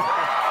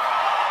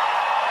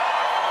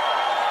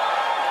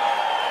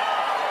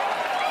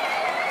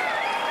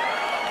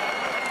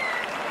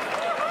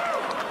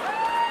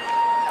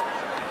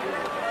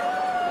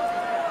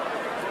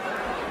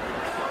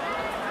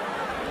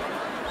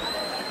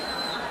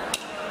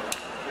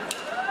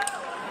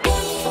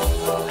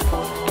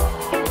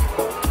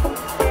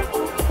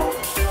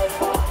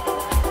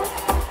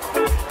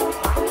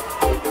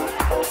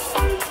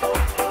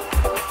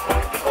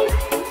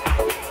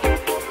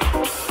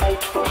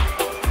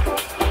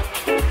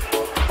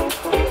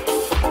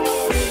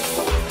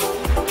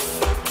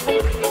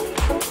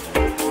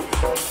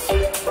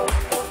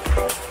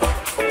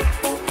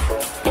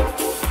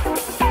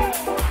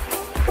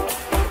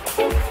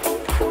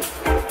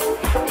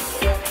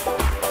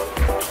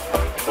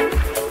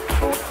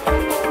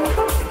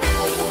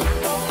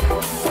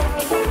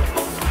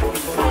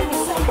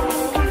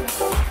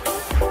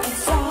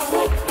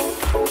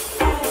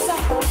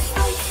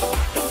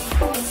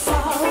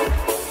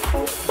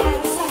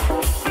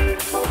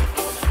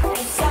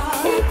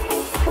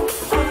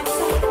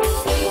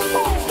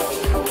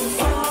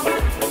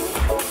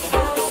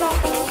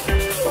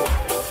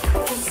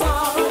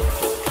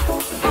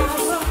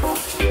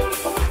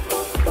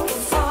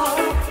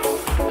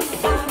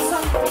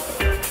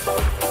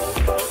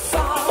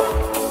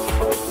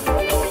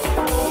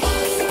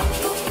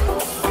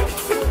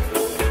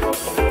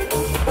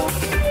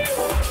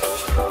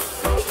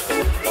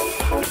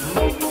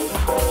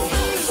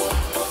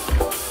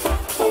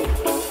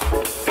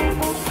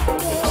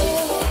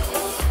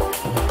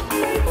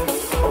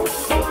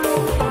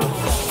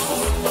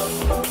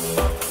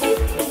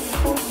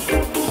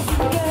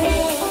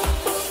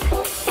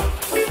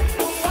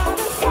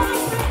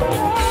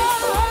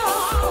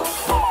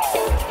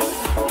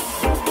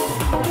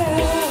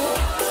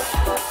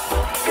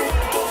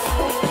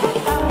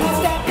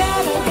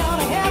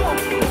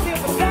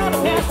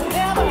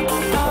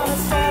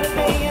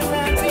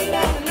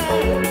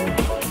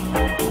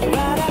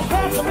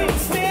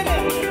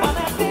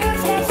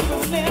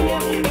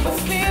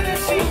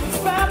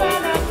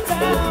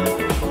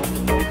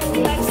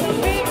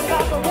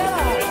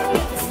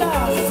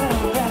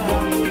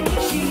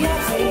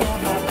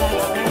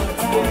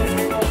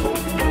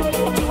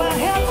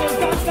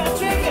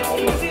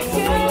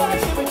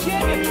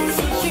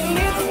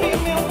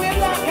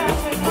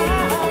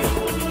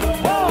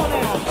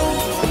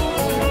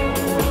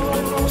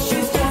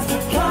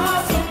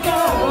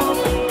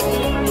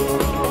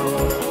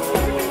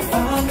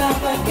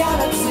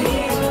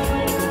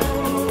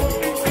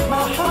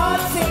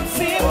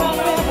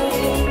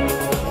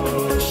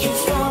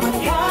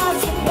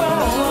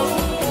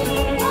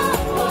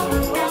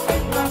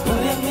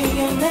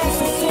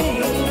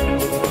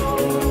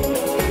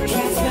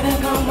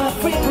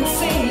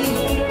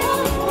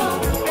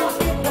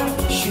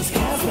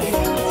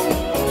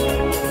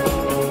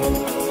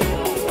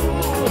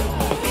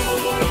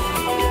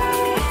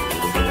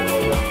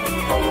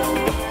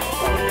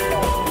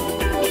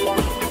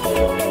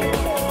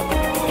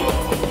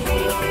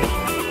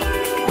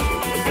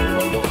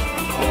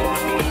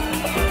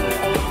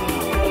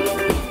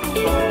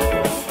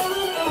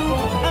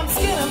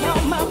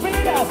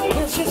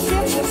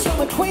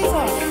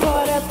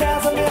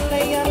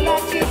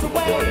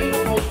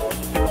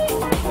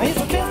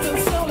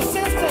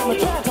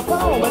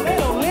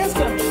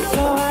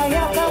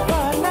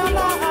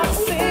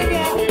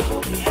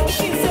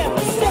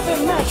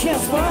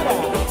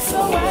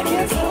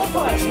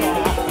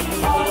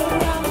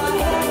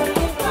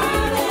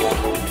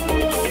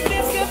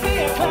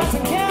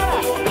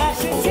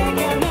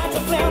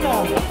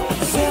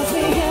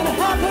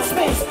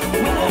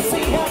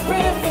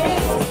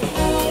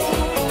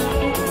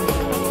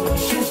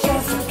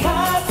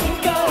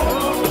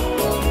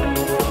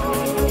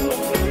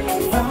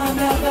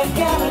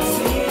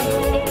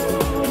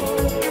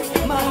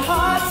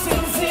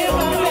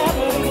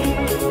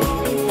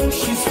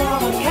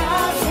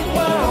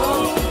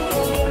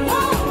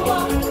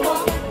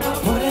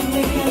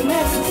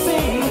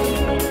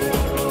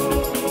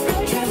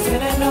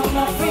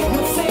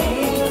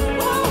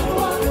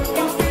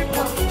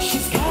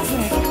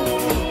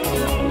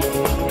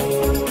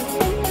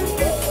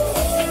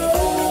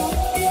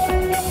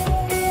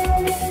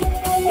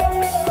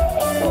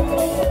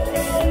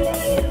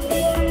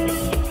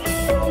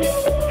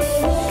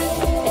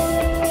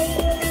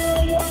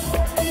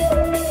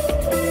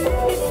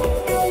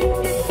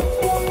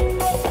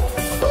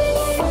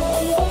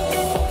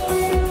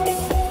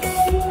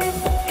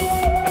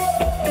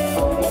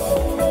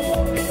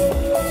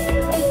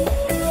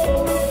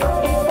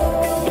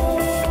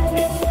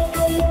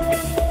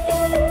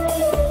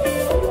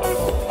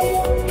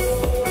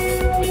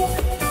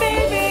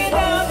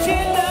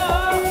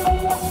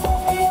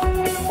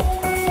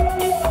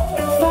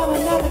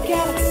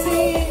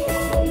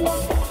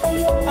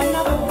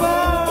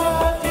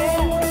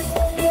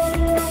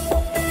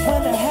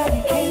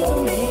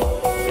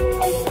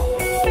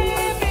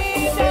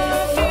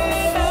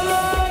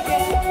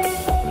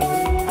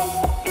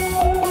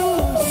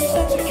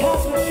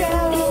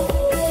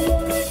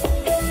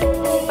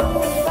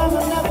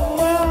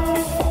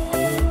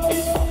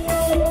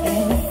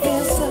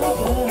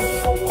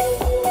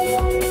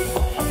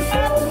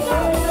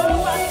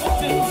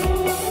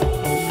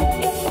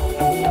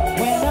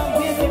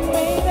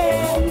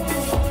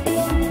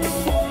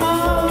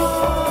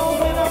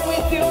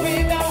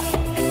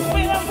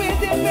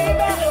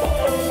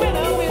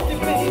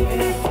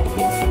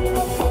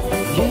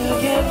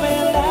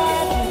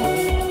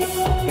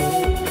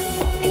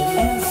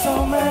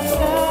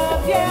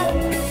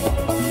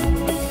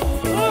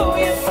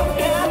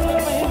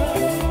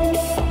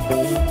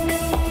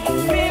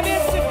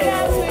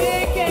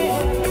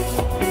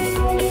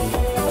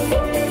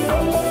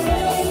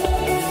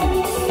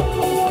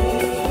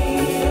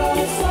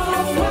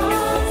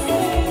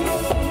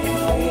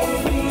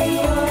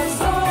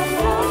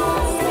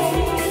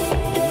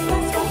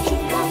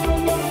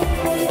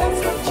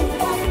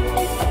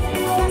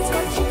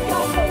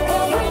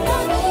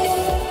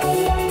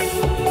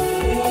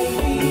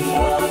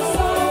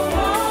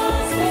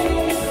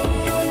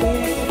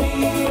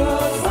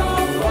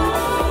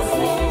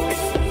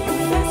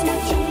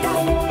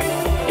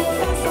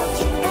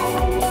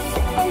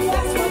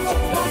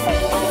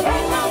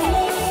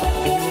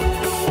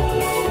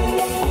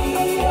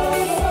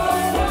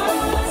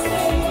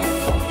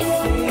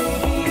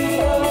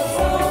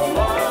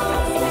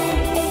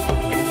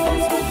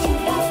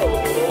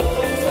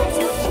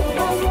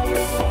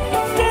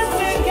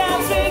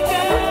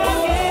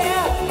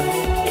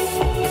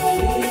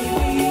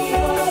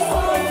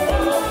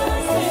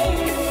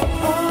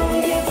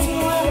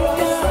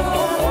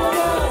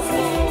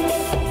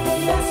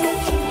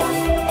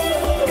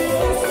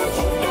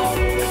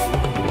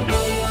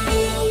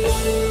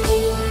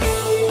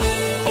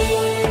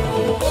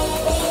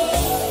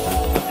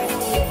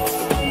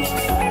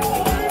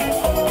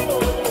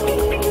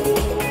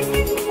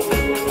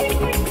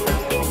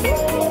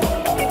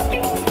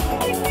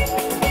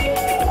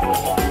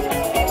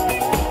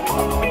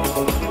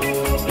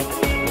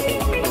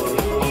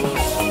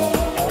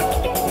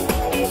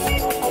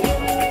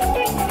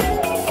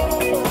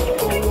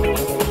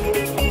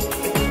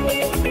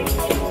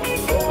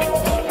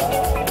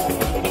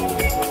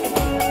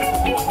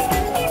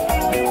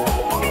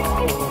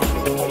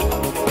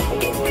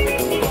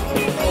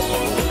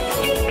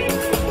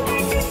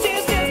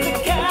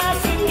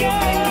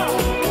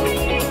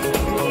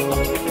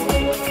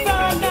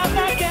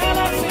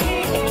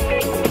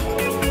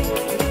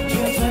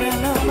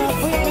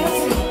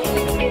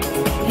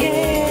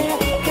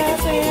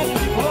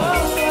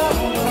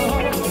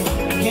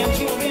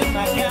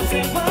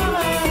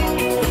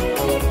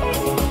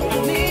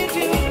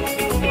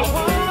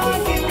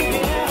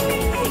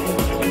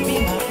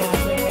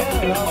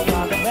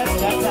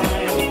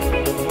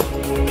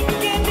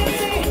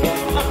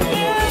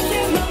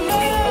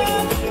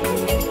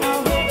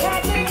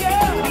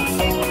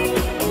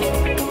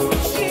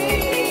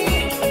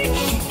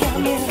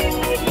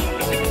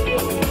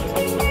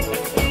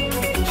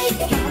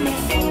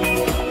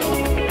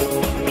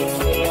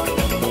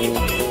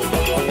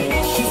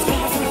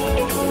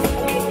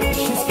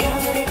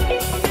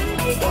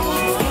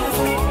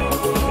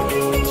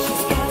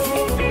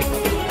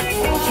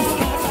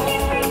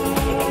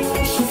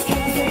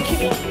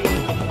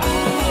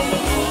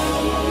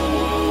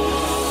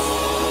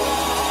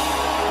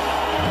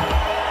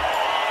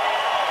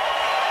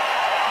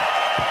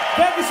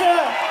 Thank you,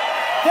 sir.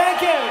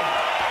 Thank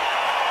you.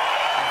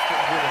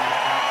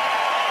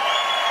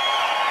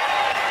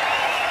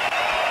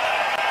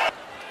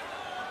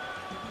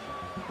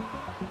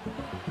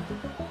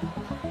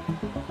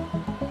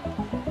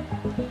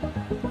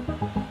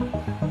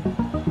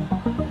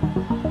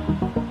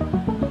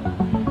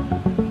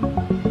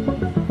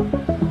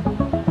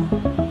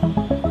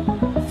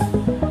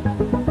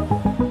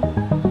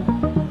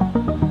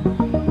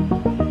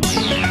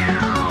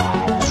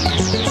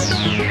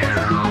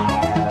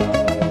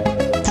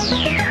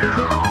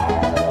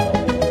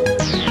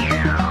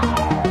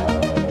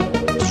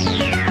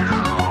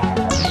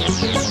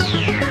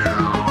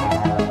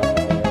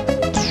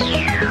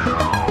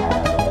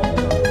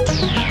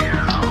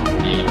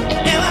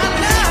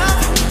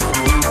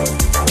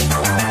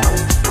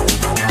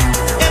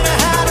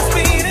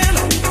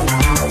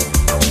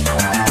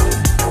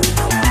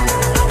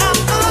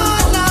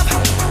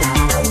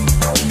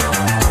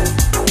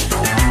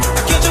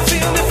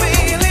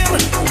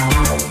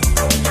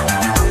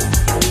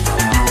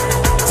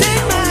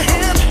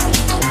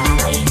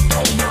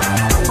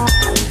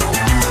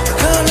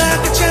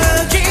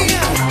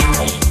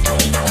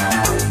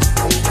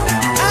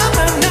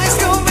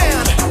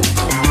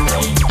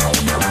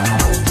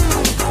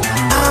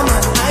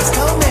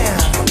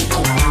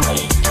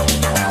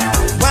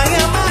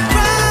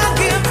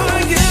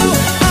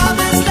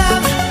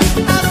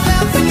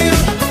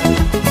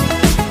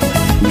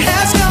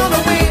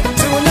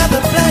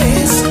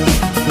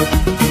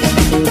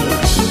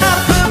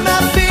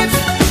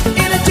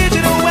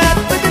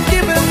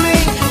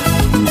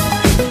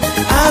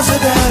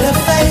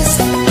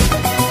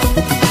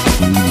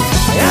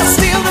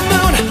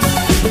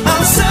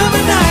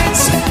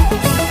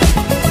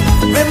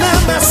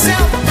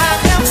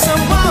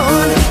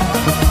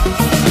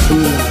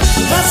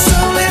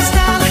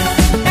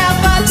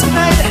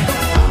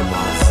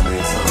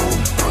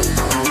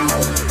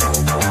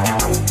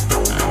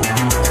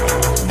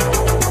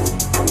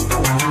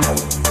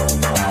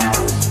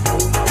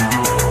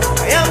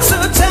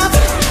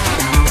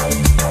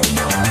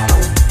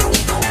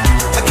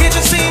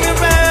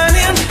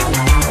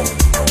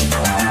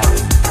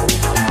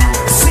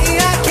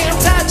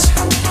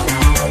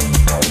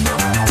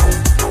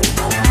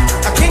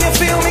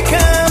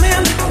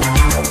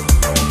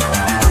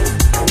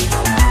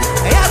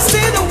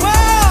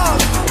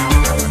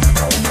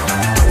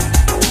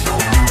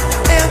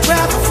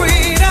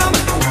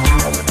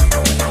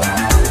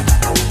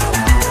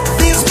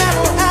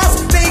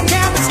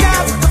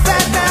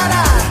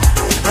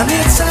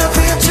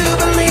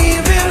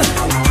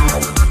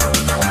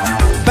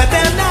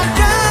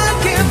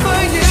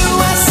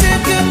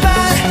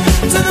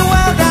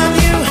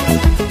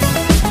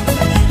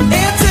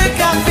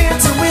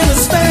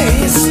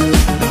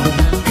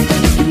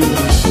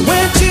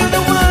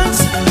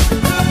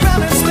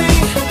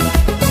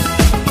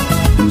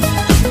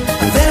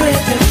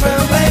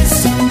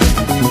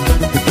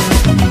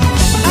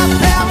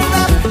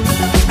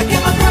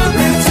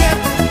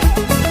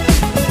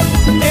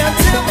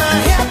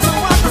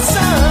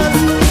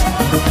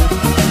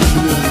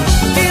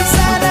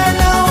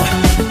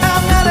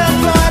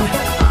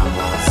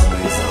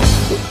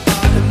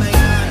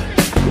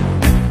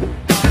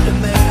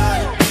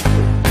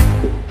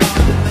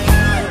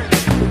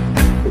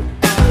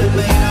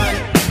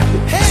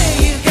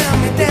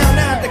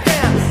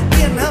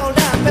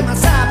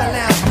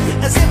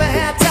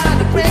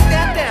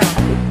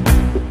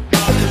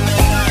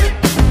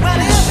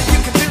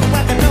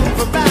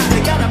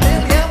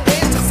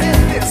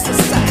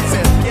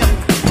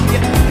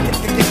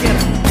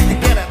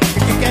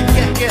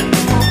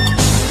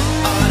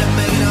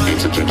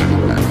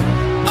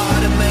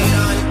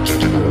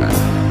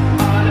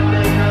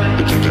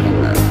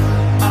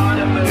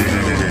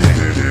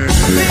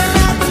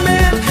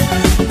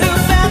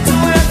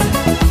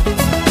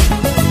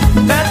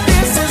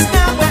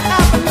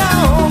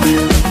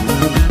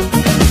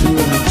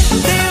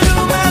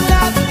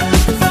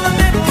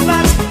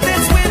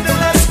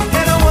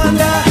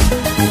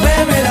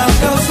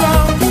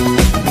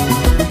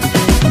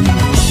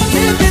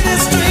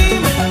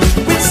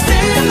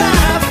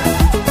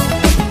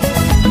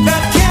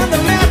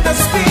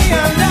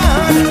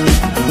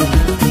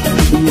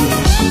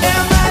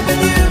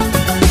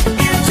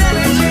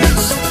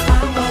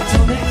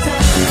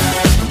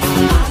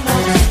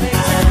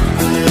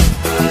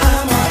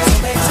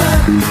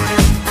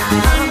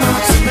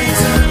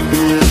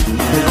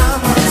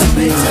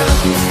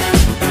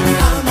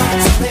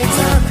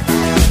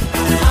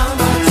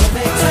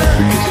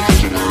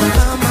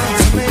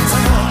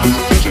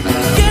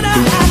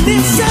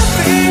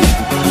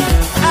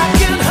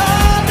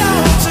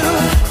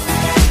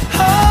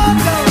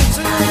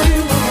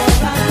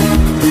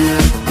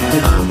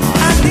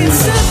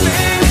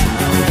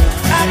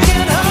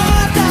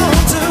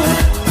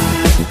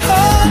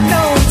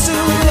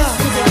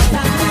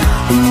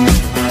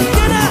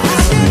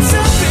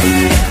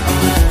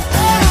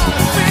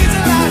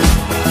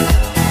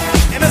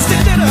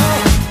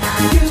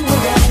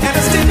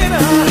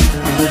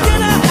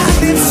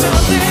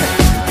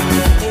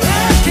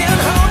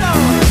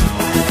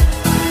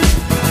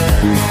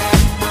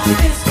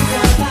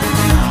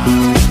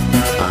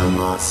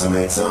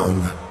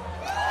 Automaton.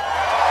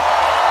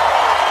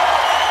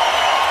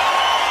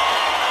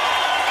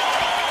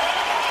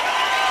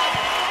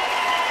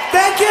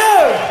 Thank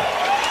you!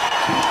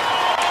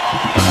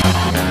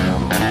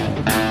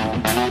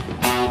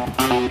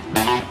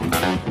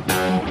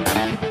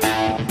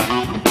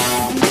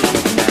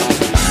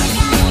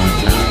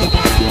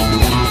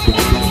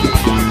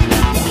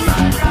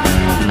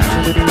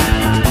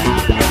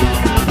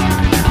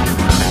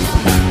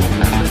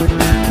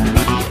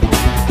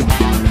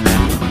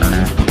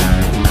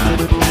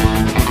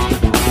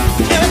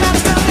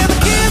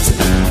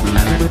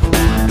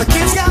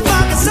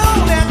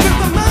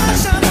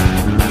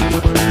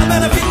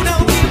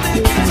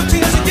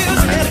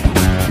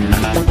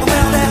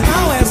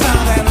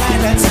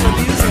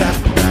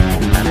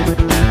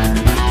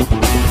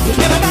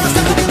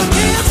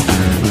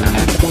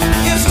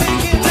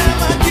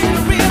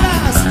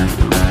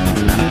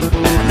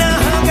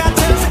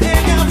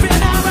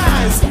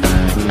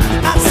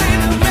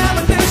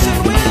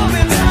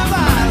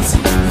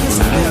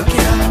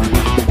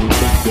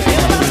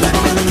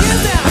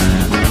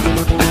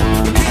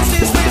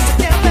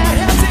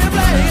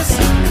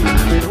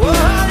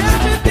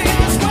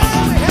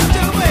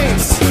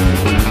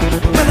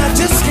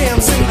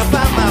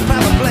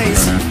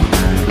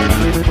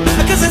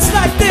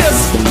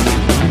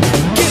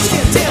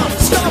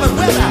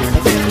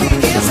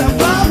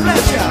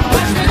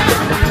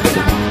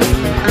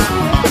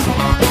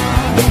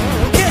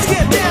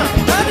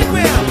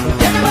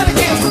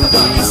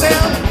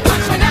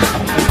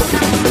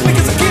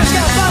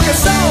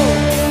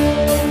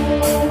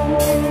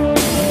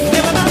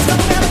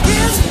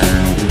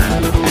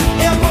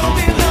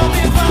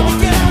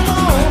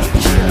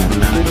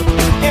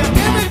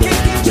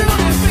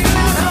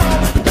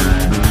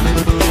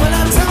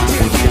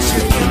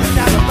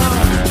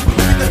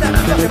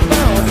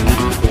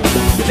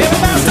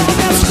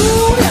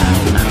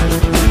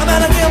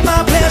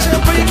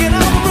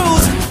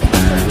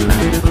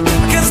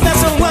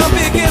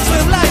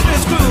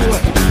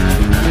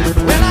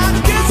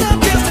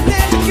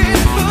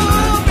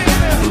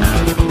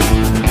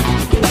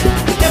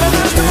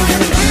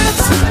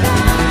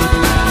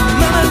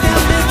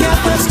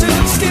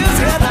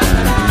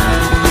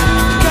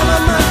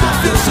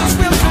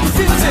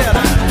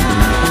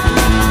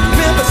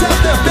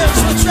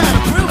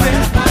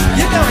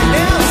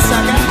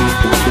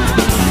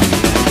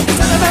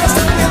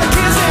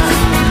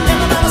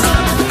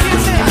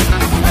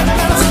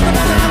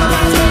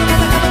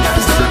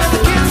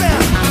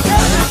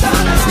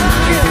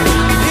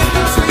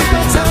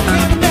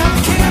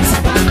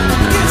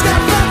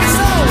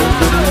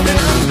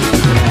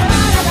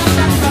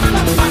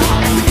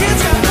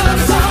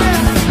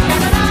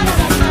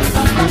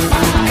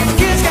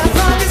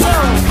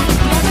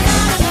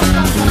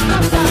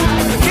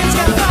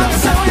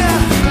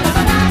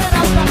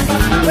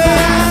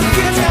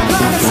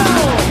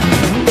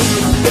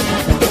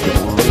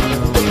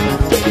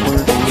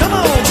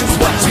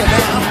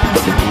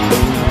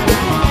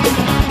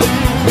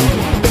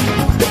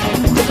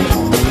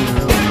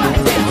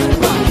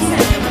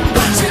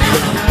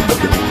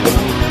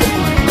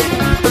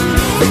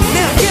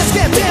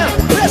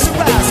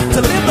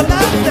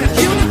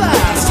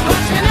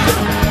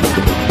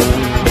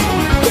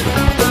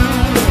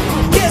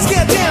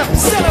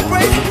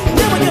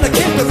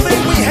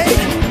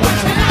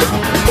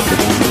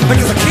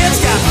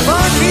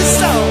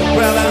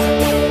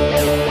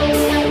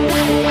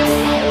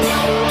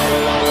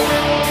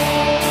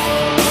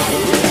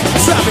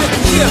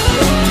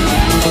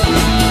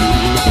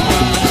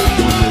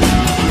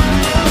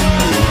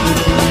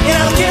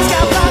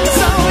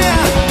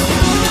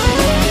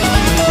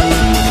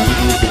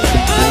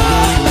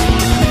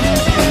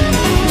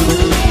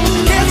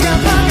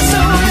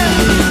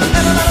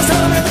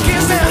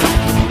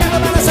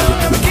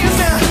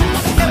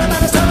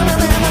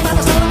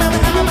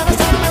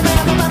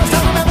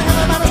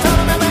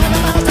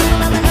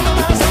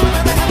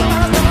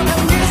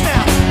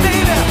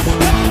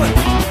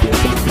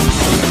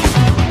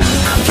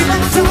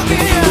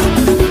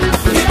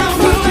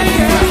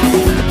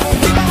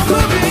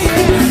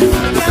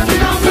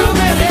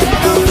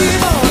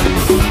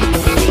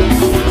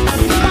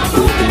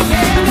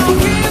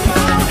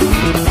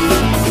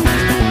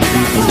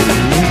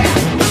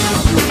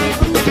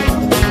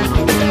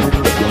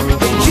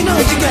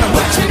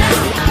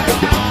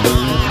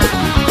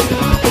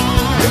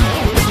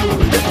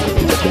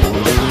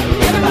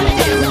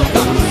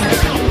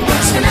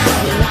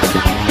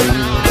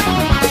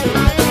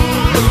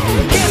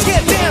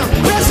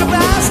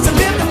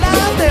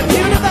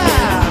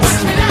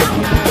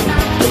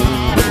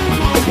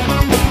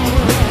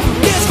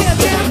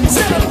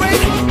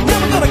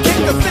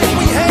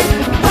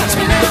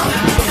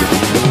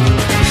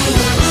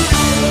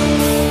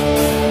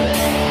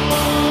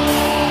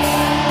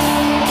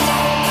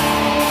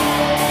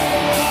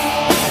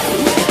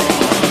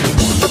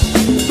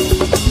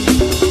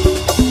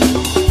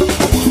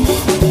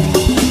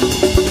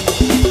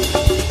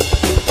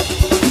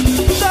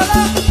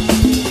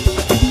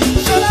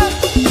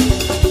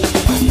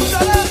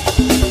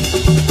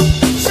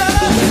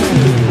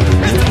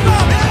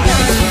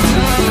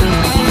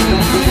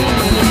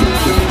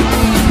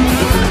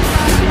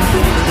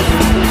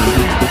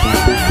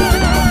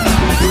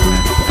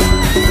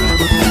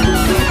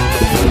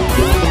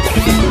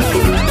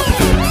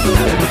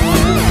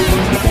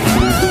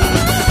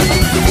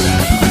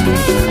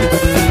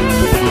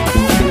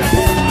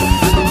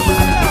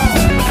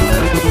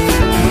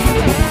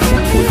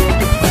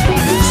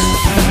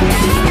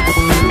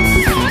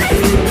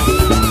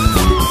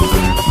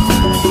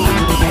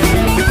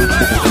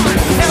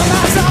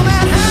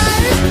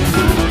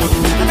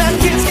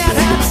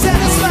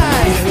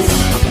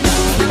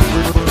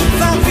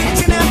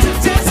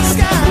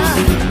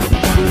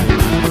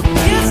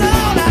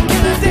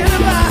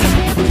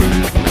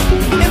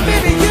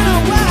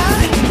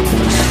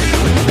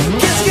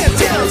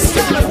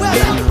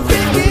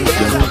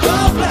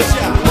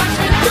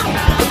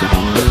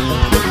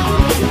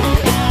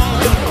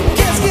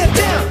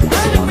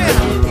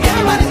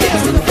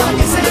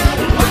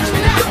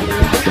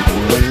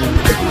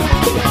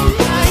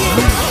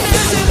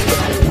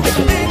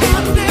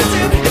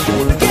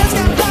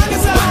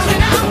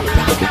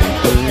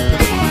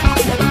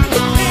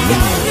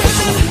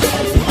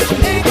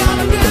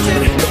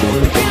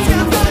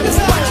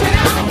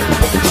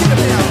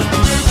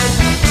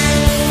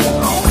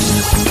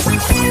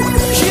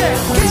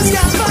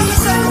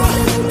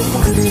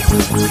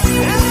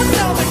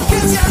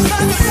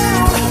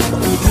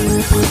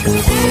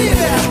 This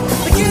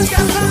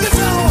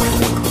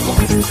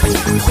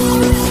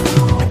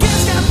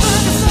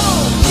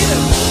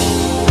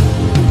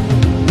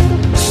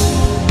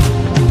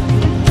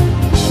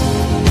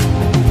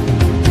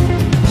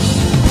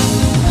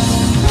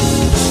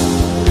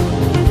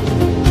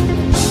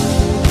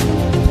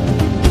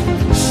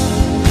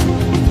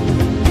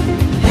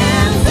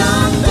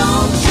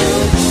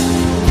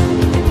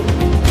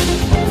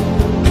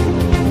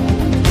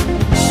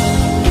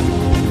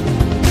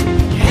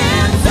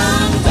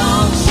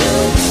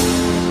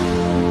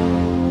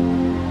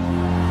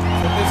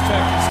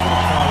track is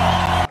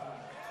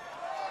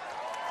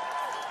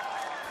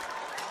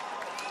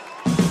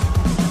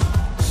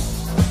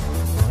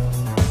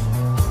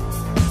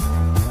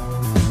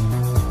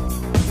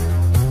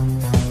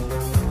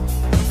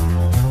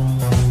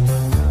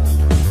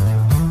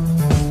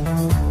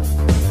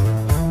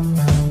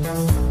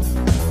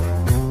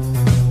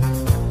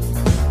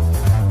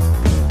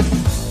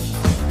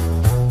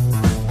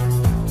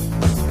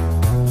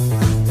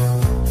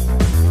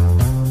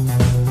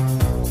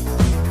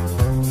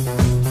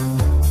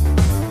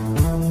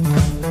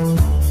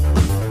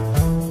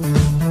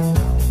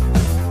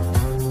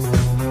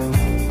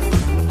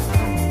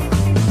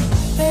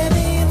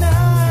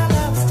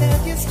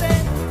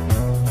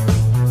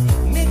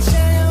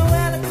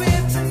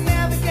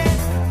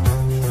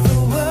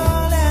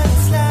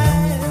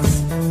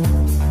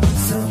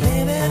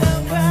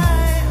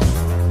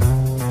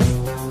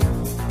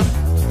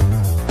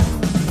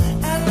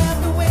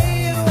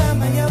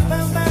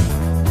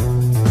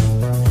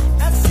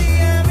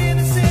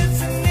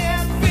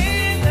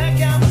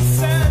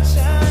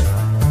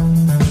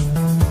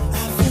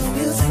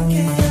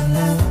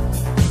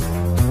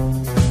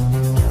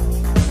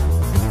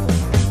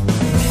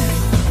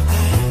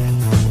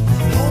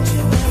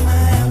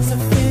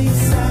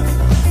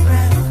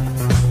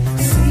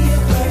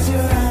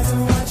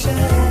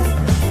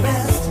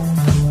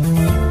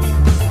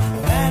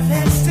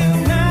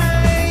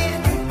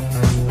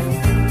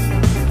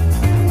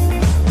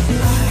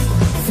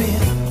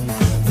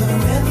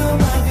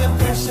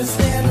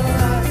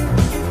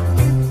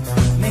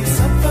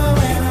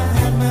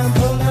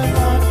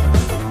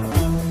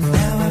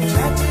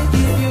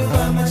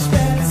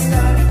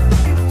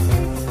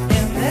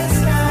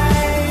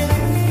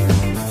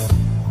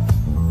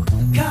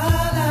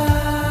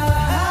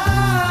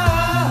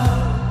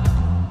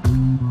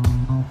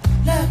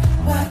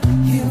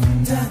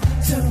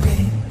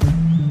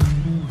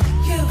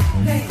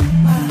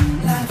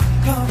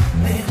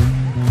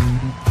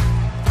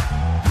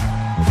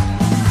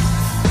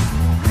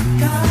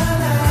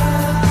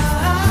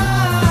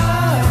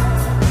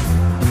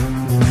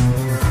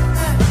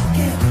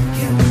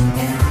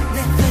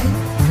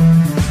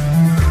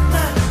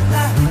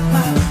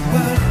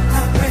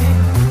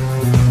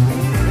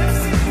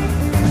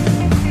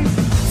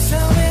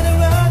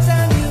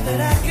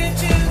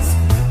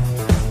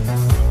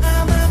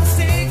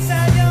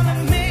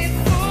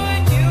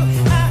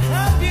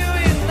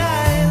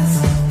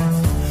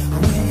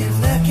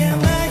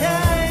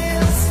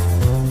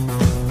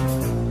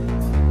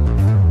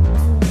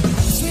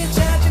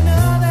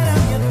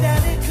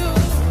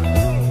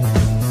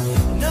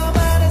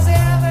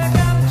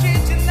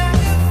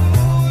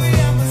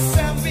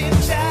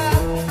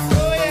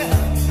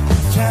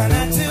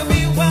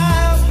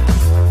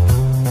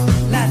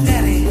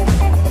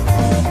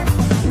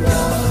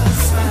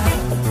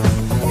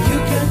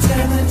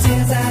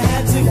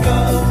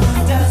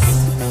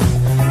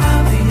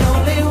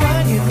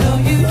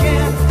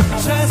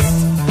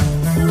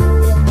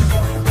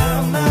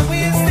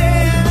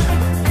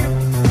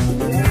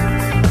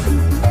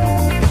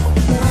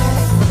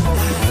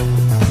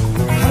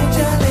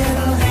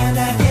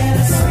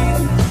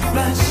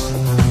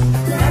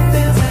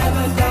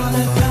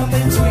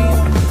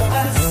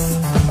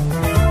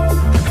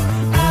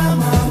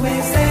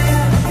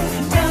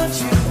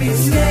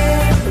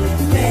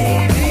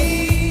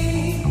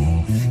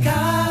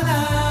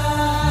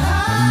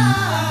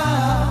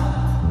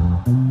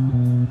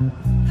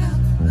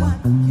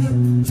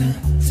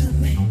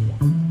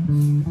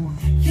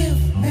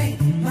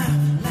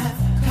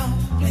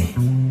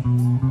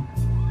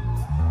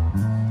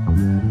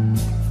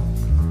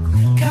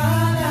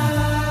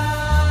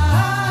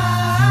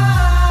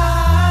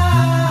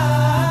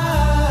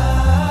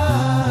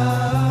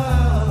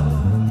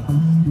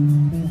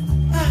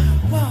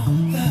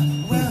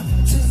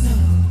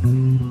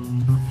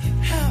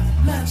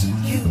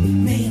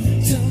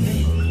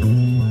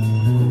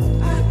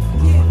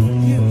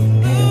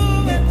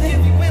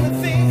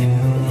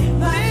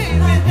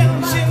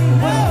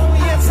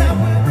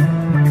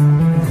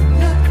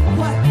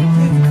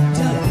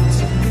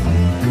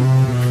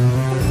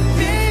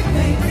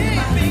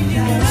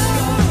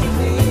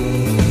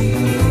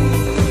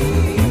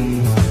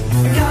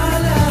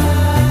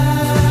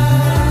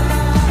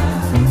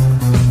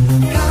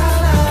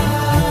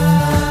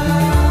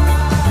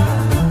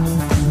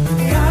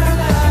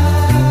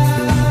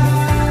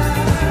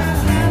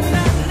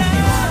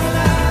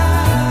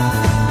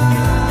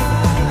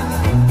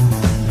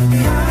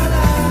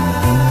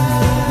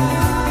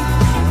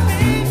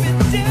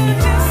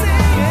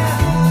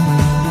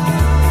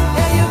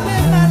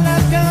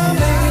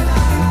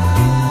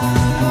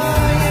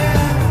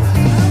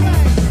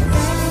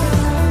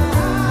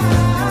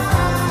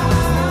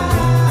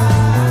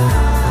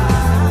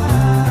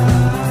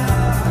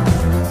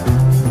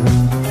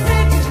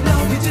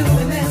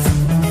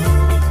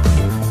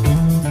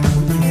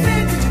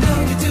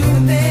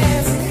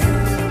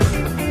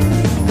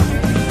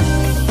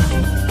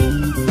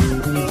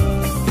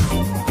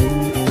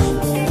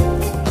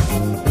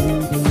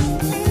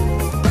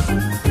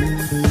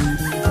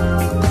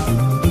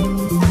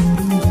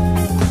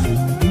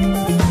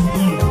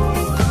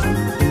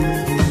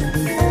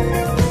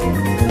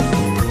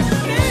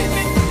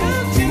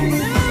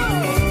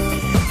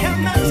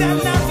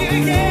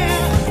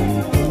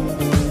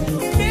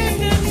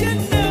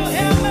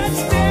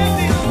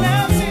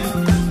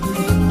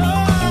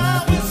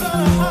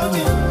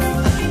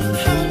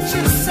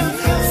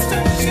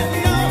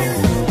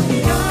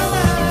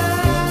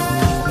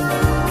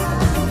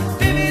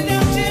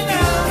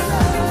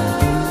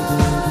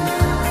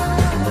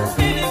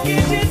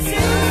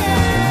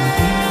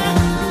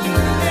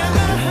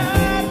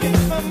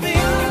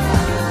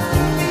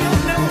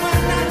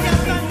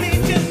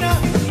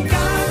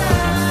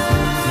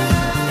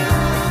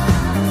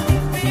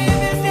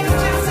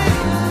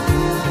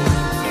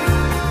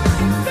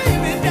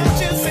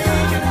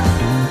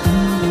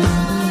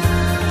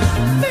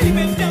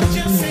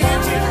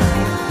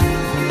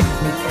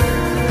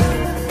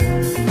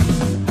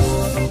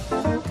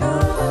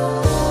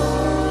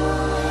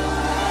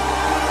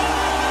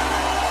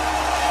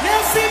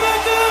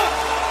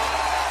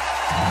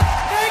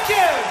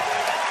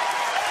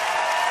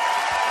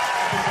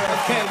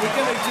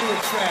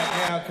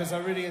because I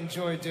really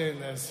enjoy doing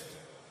this.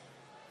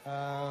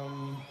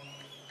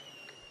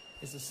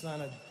 It's a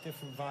slightly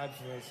different vibe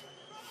for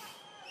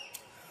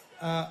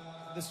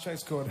us. This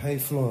track's called Hey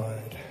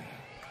Floyd.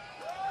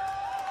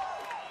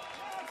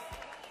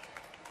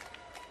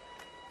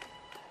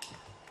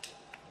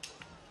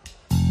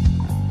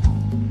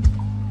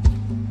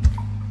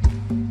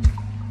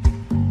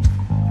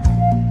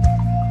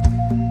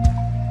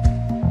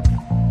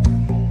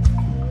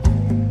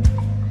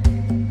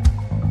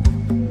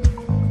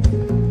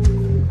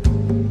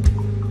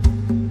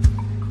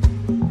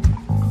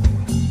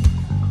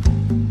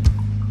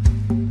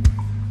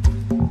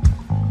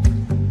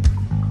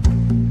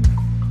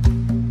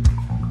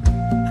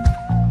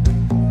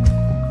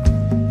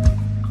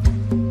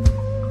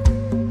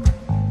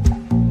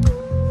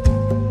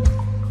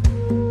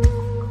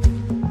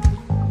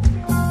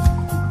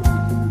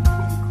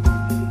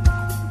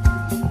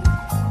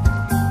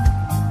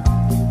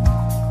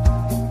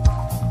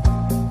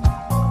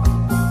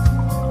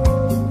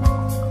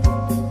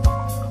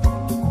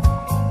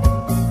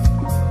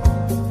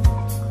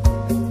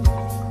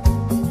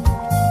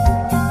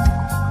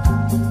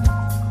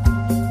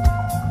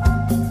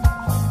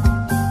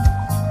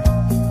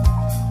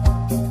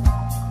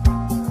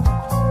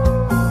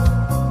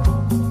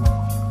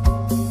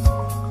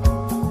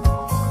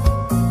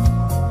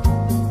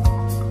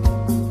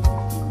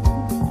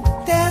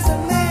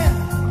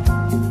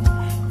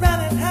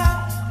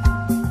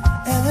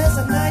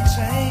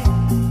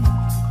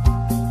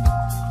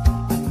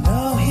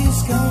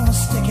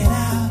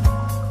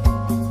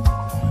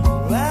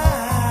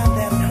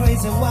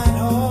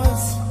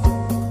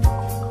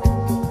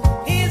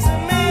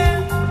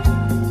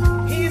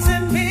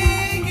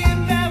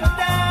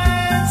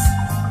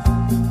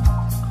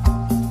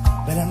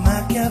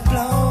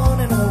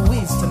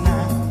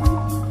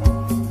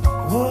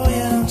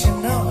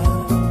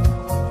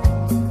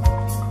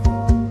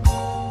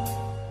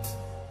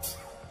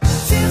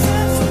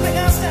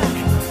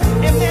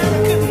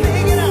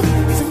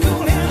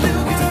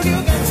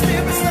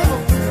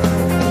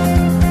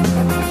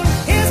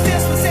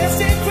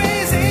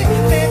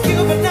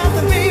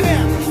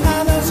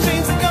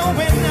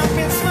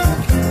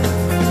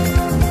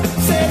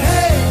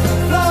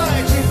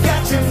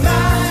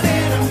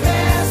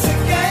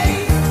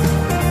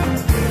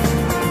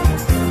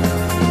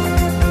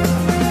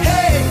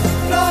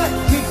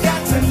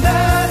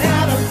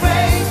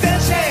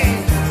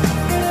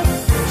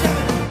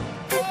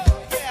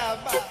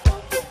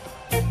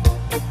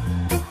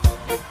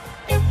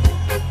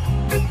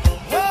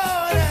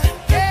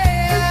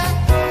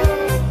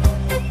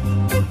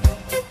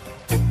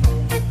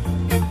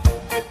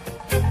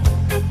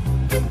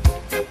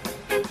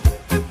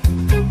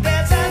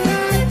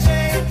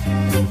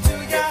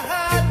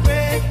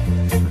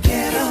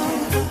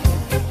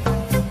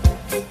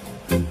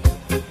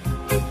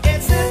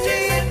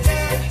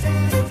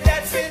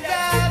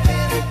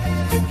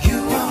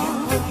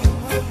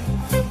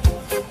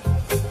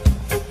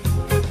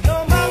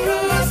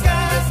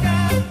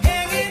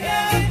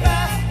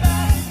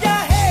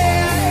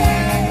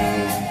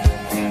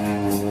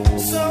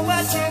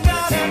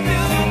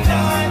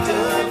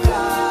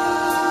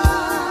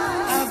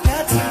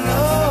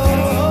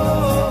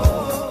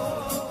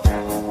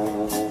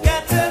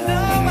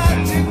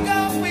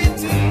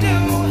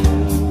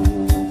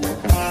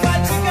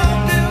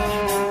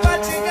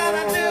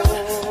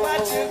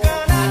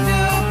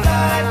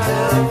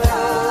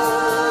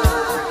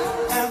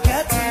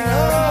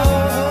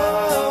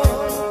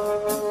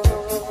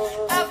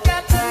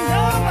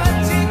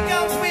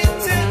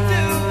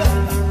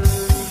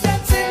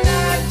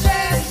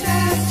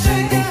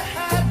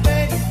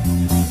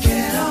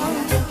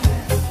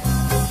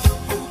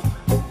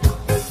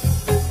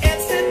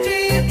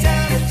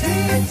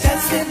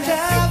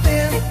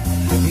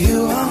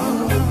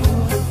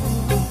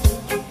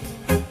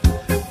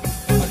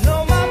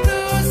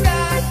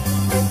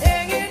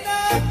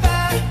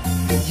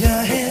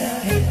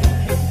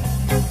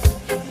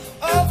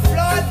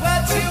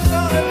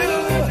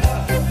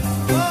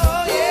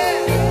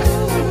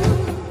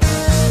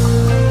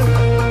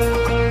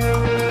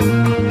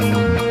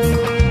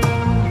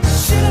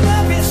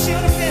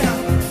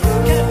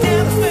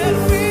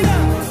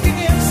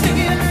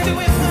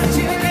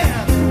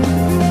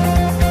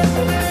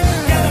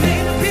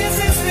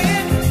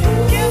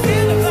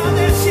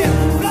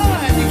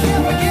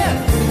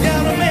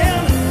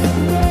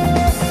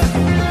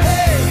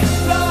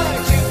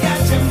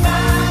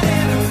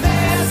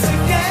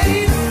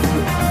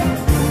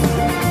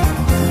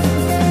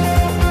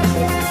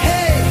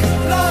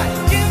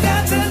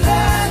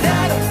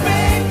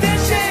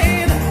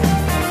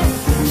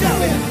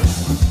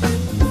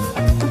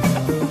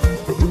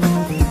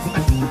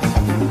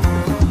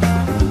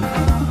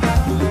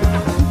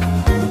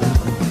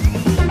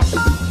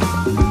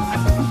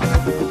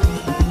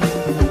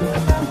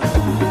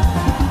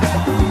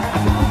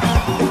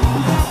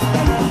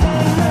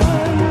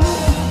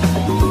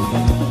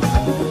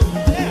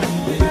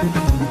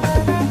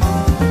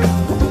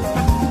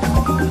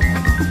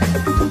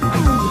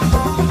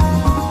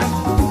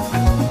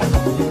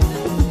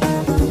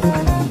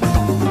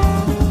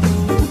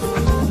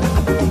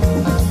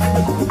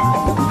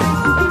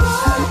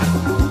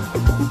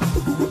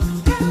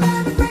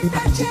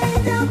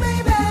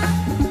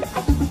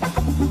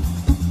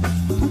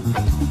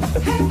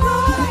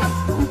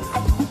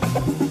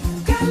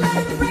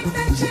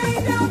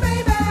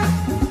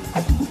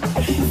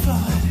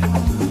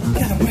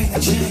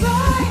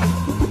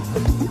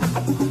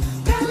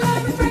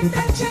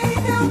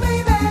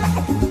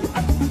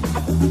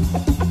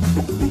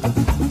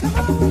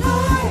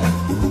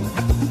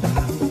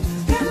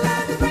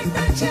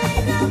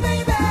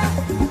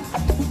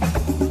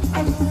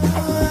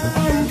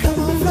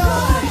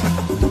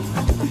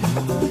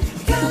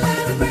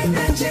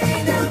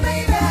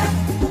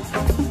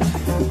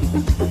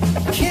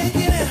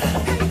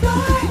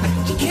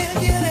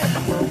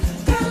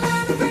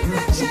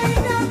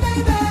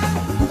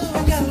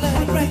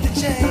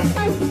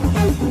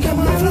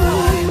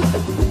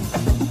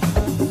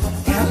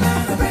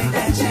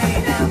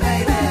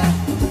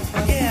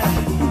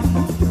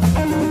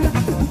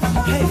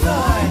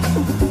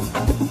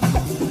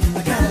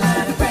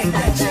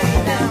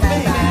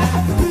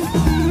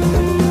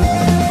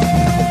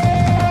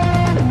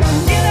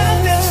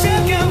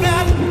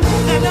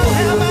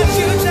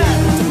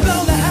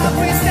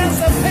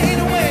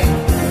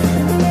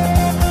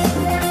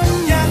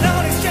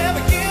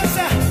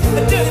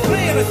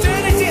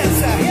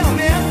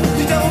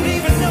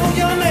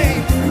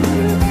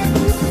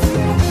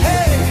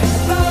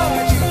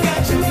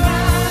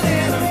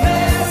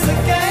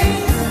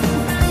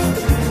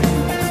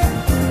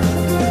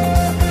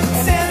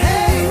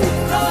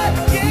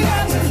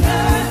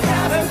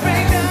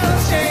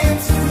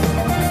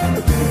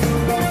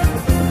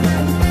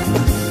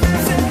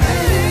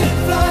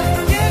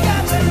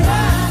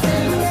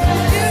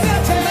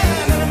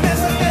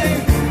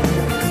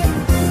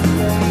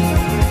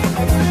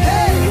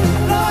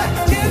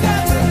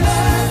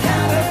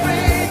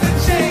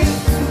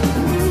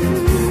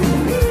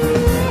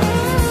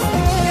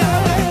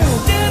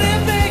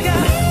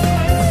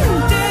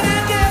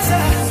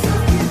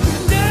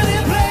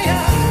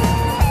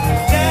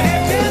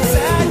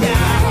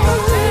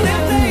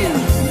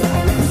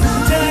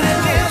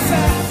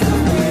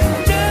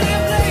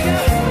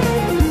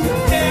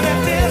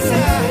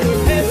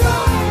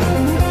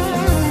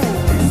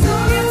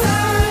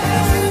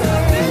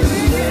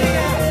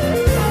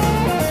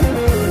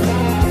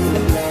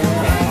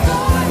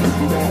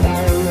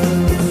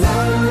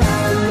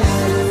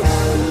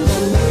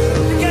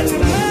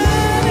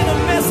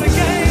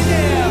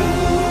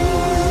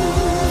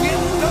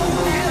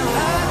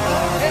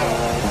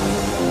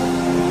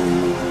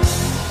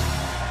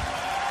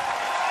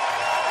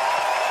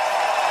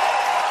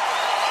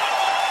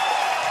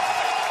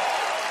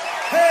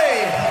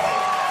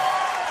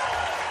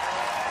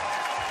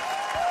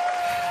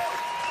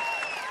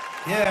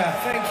 Yeah,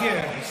 thank you.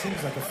 It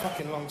seems like a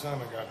fucking long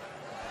time ago.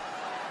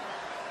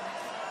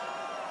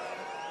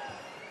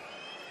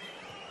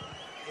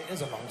 It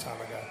is a long time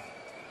ago.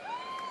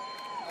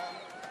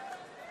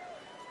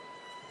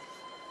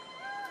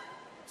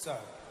 So,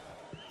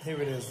 here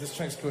it is. This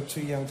track's called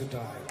Too Young to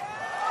Die.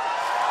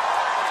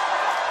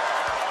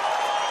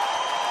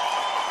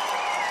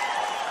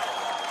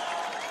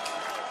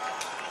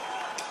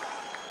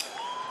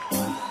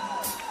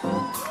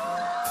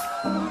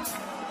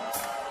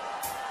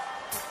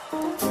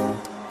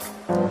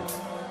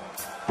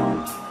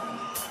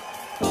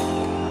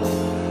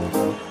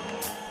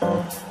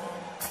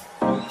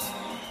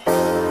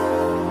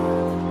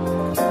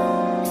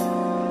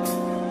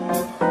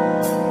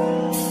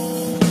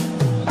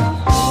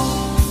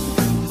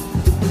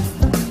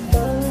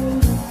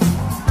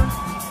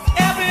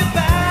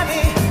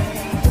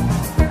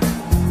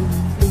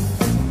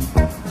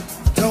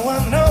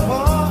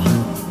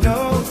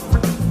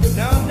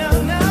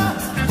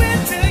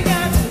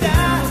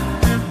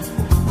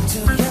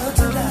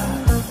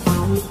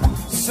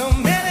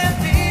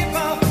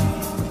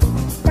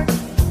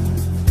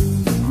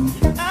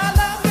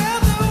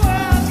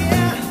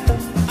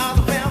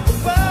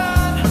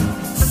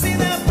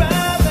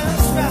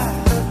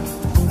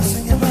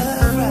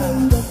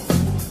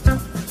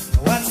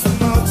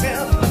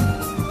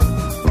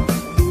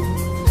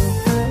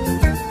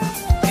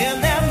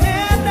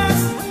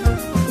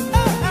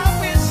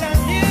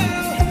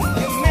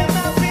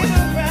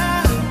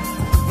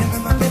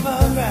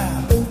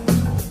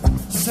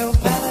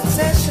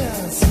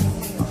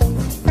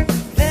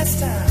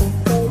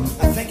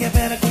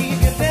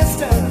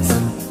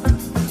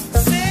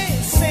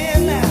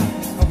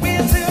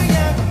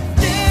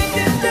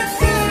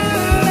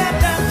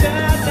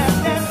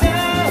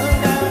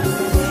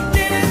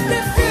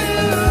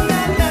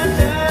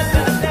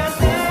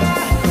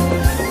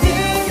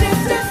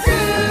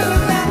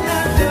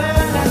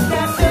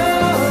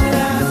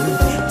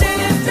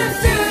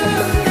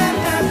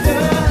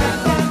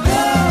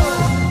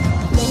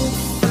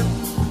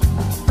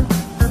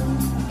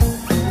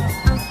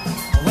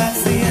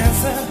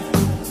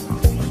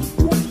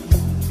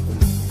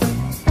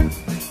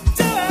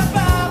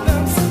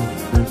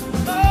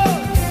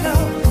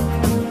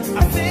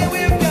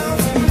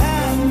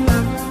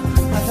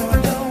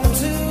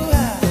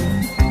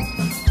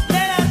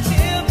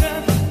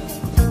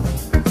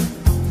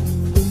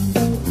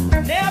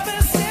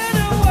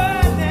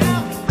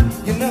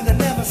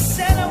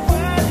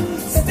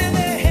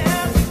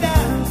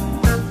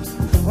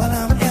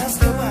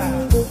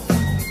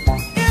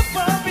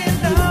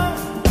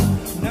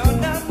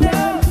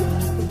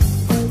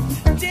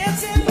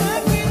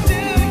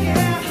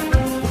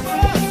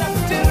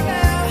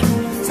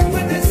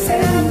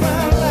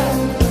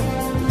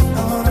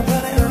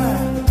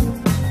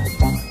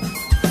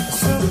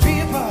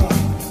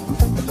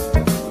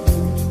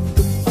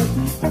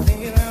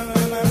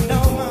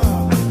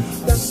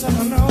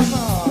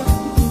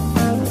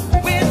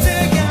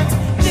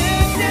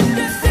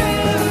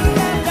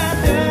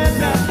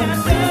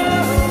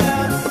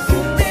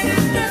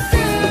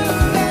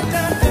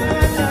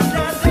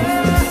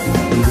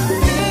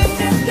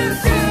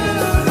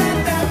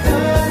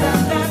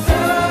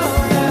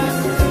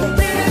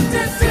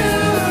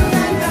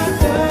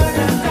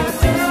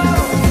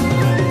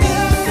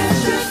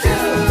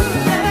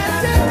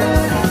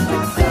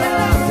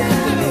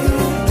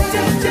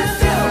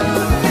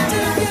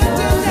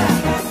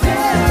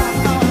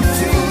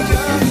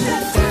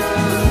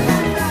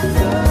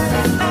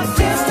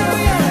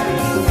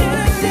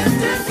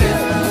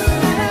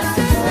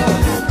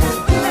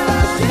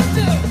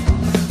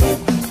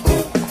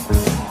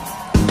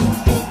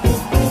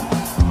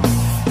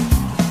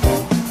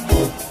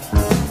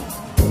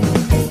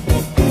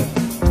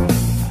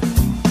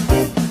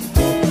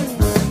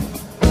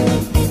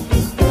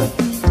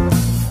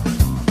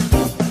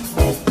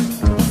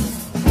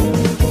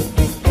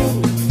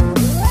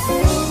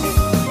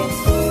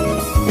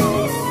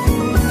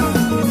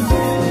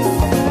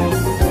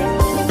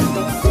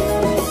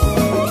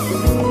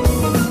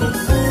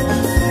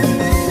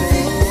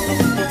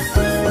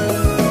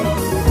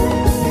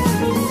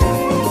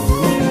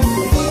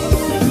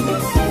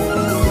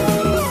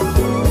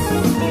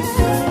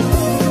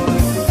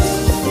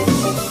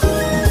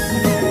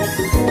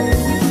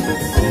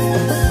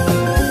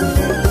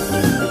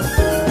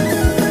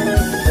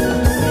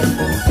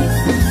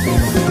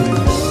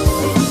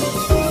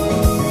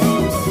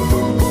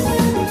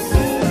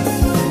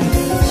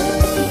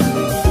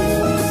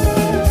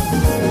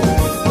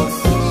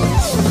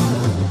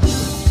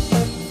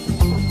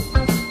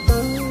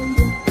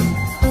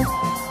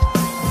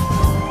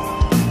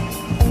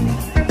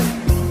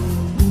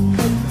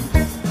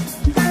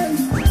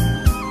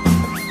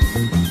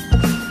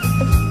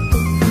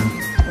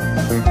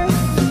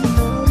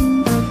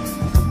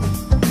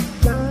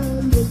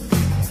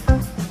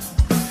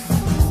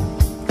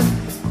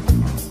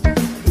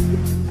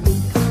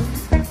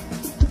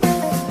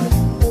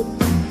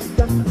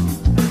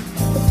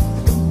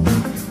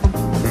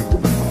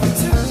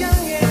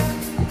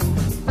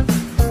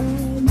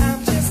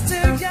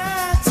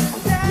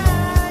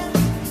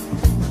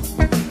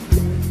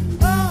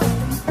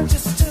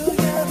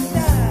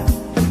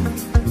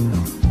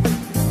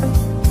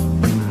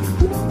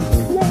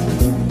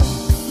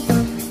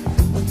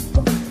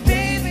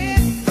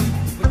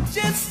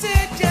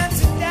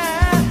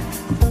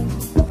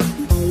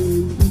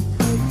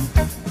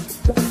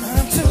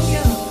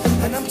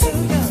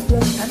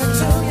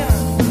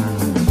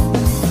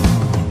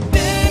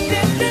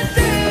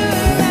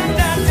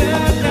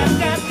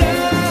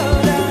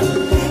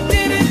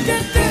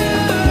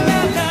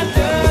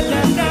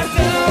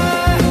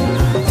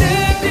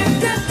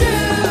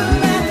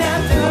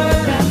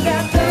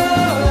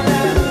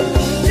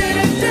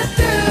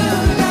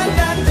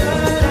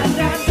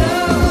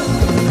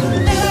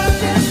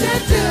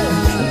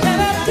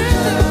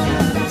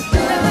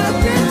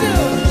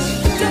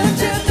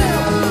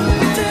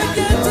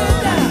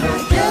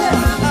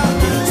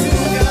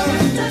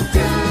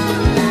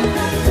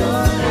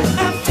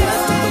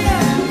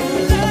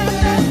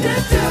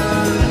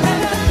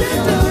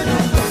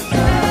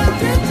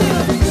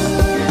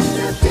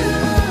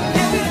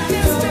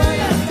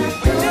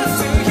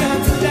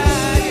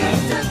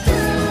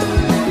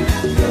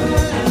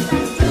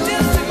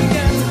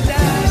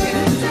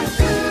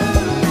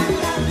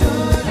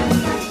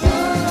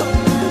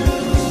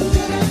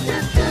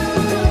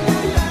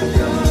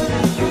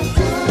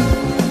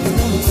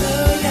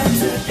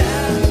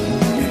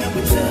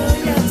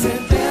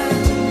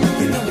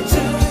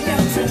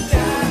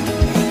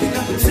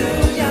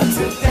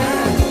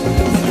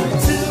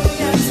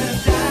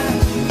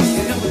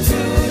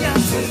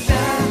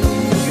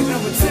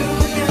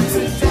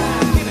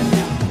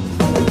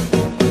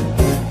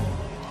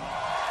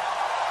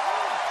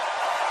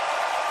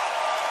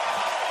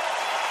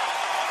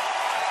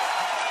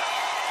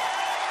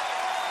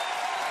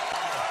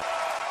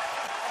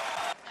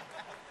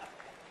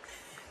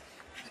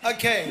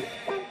 Okay,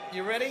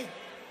 you ready?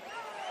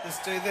 Let's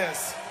do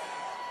this.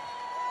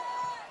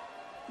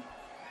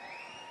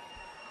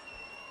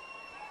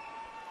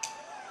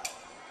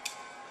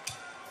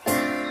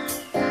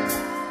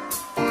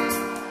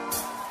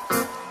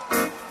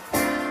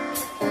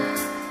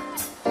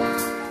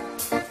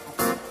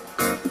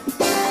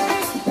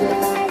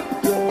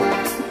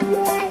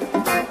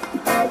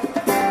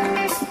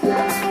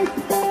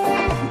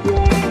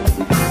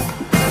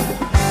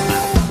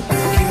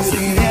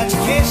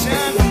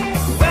 Education,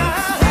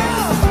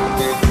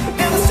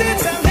 and the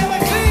streets are never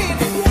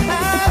clean.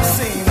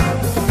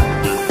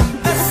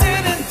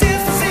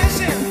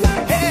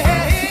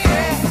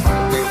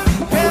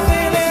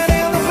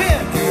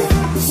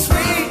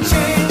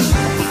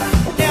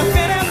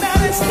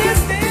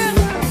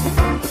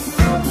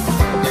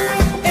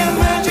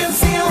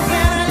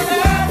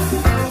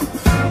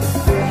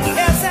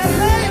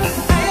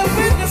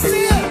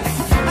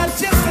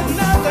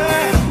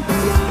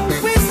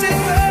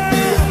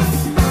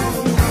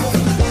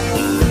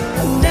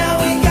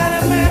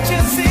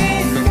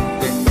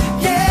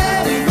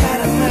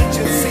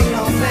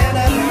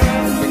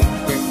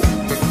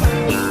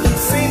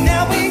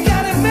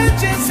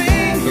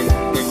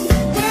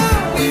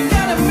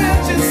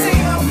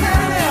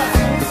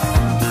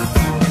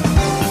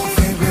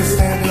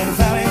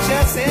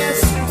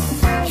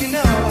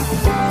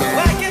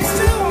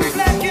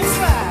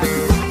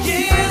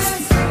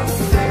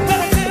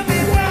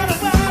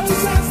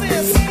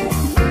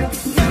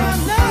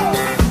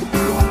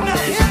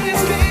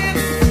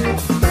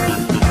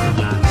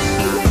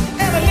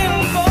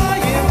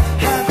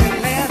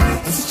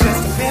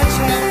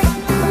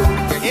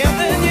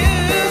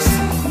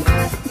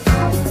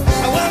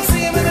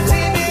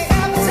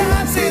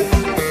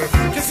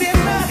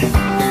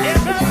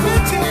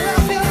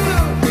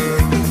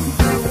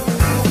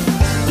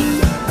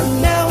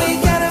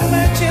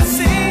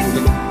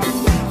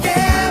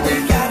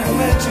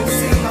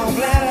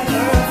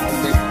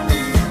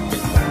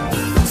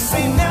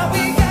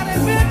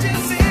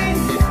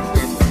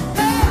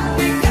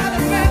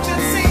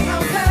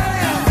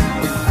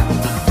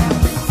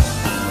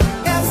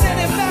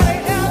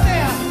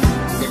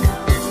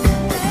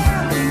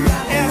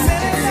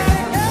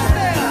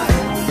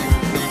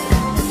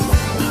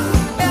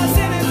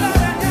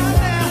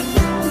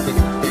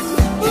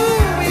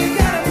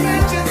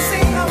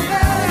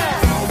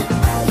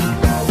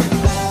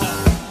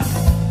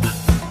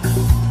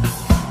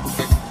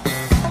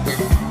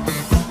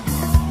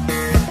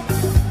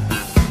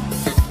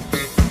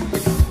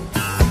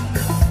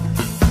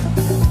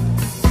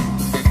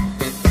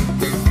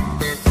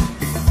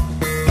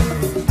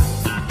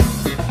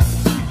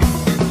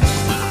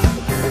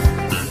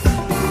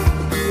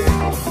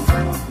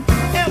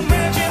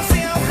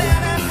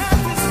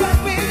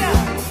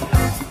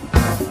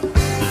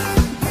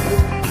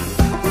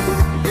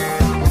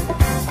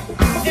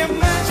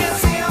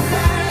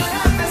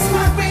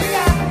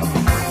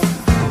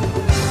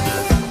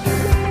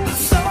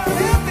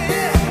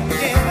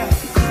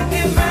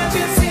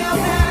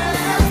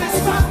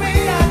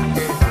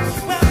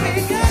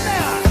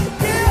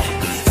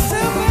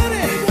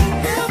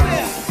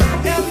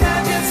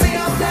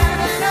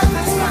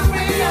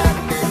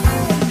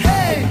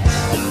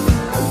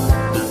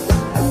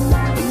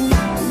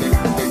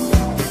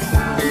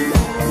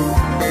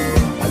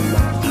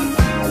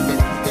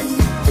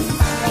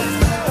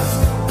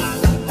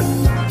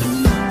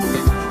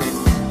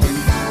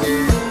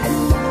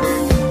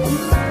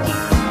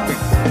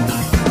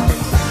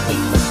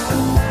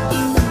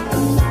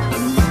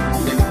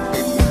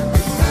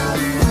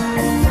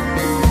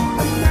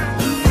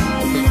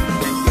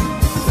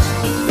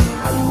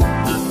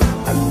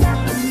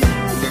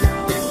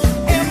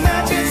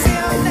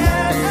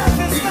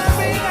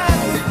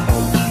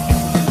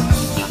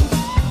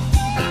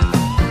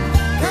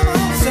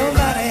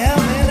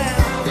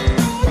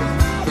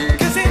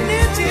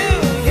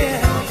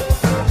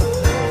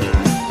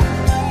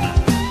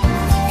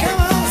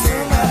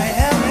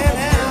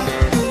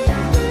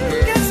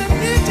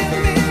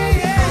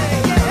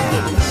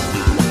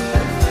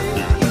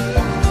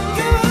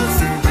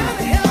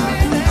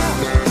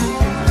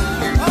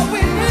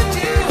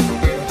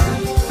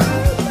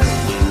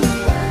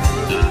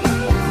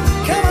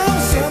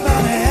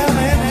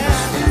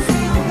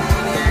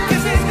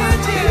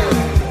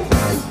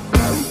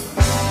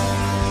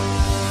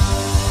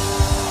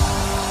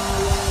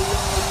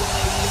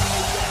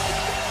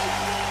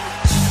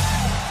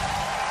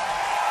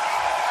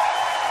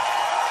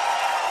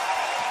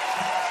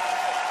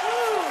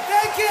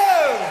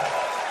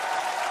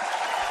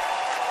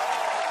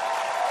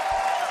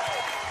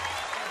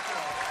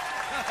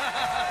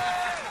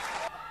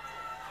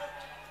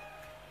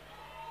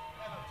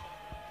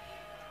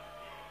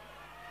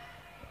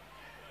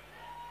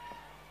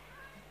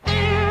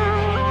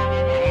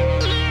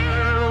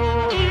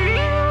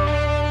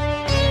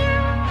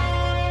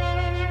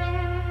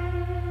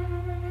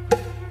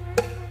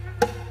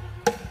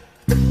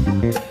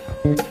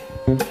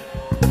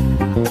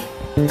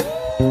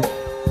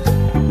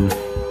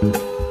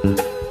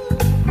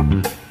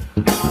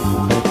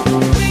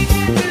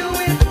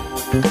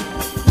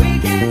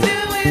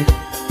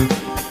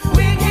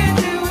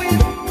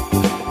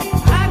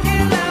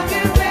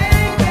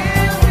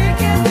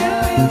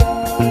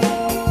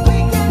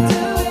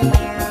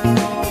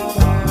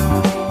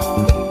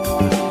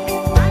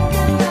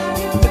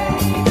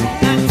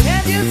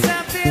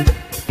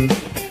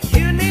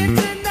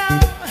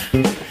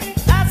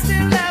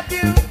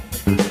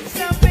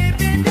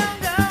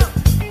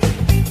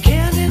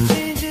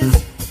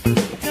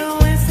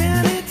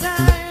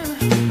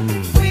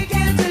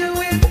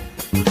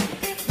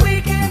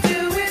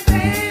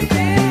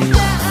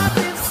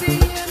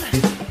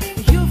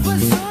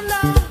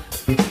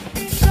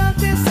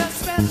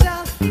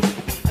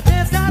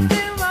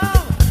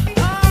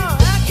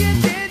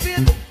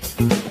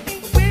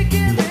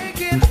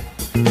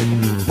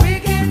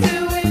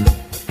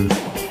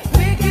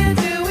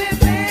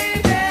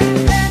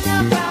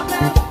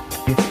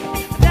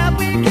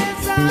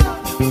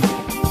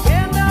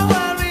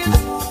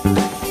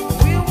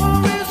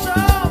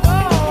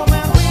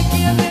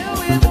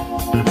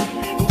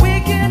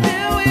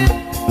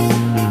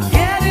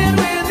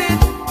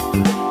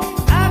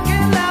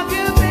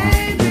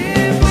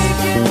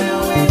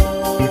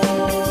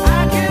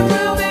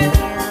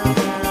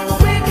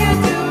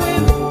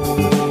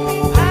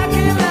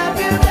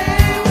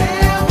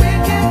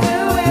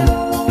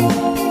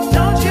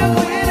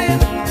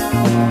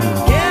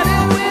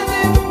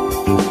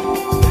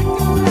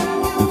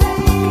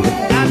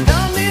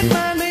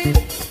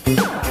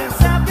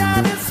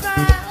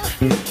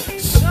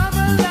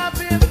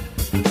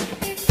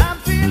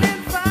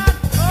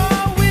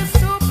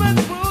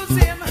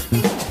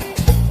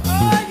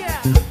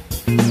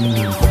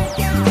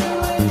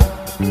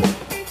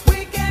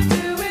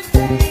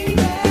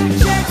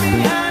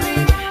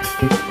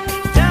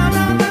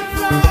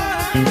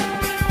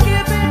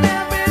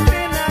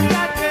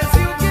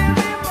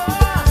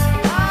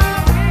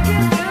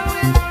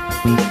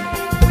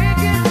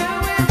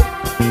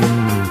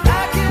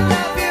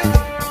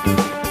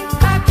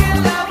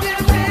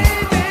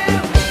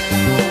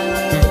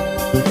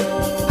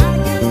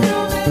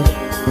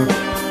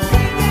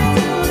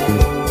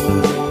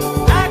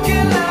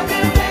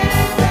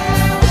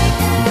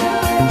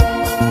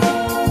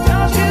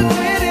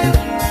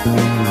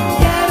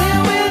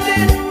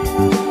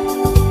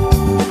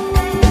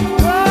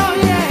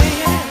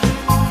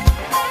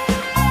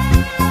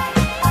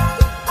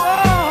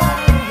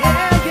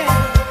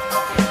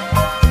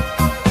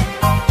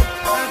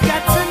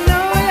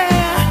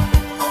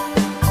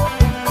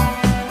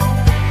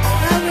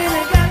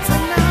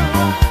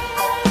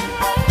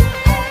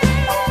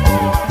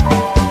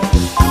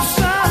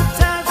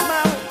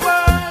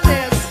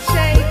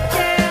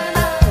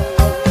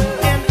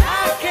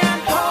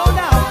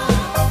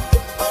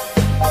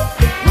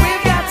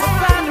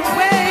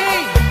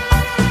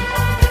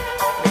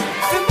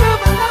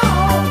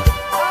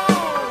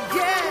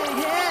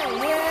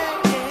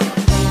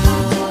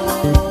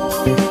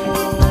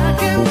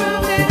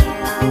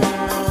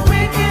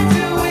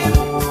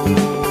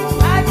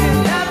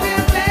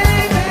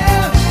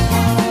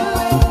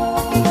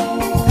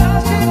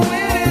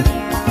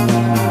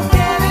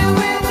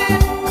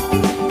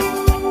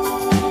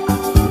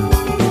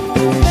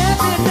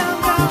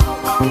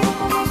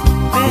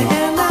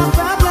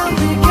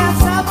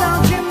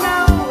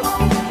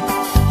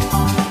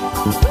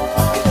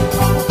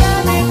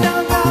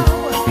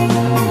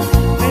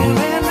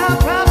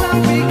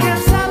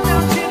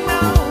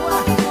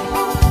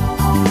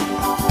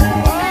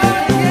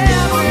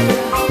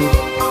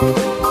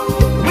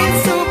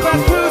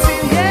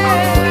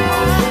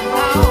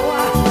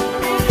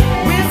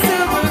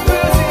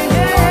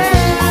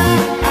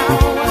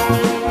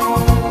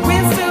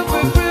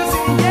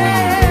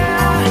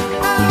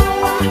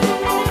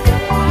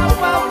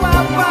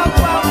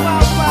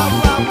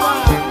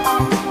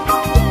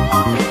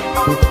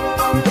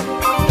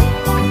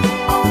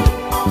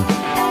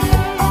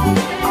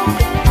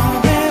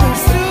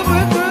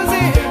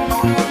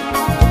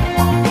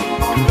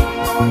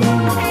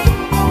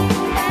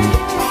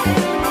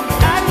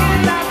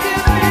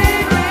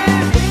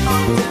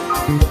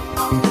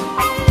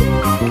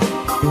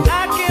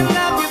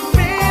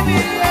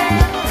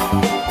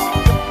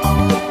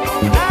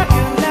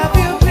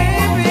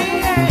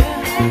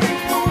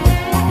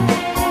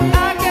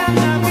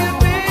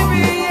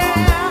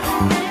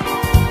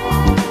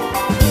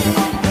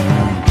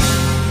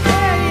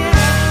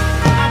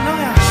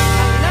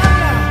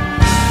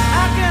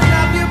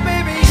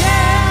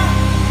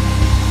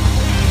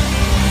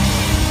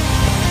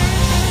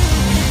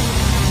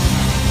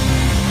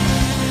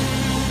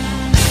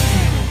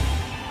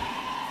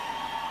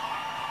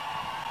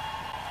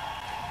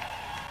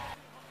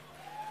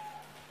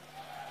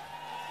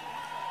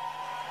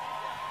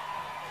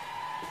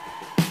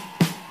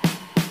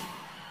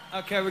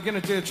 Okay, we're gonna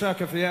do a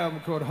track off the album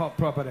called Hot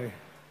Property.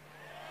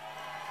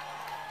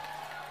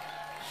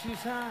 She's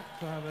hot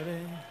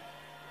property.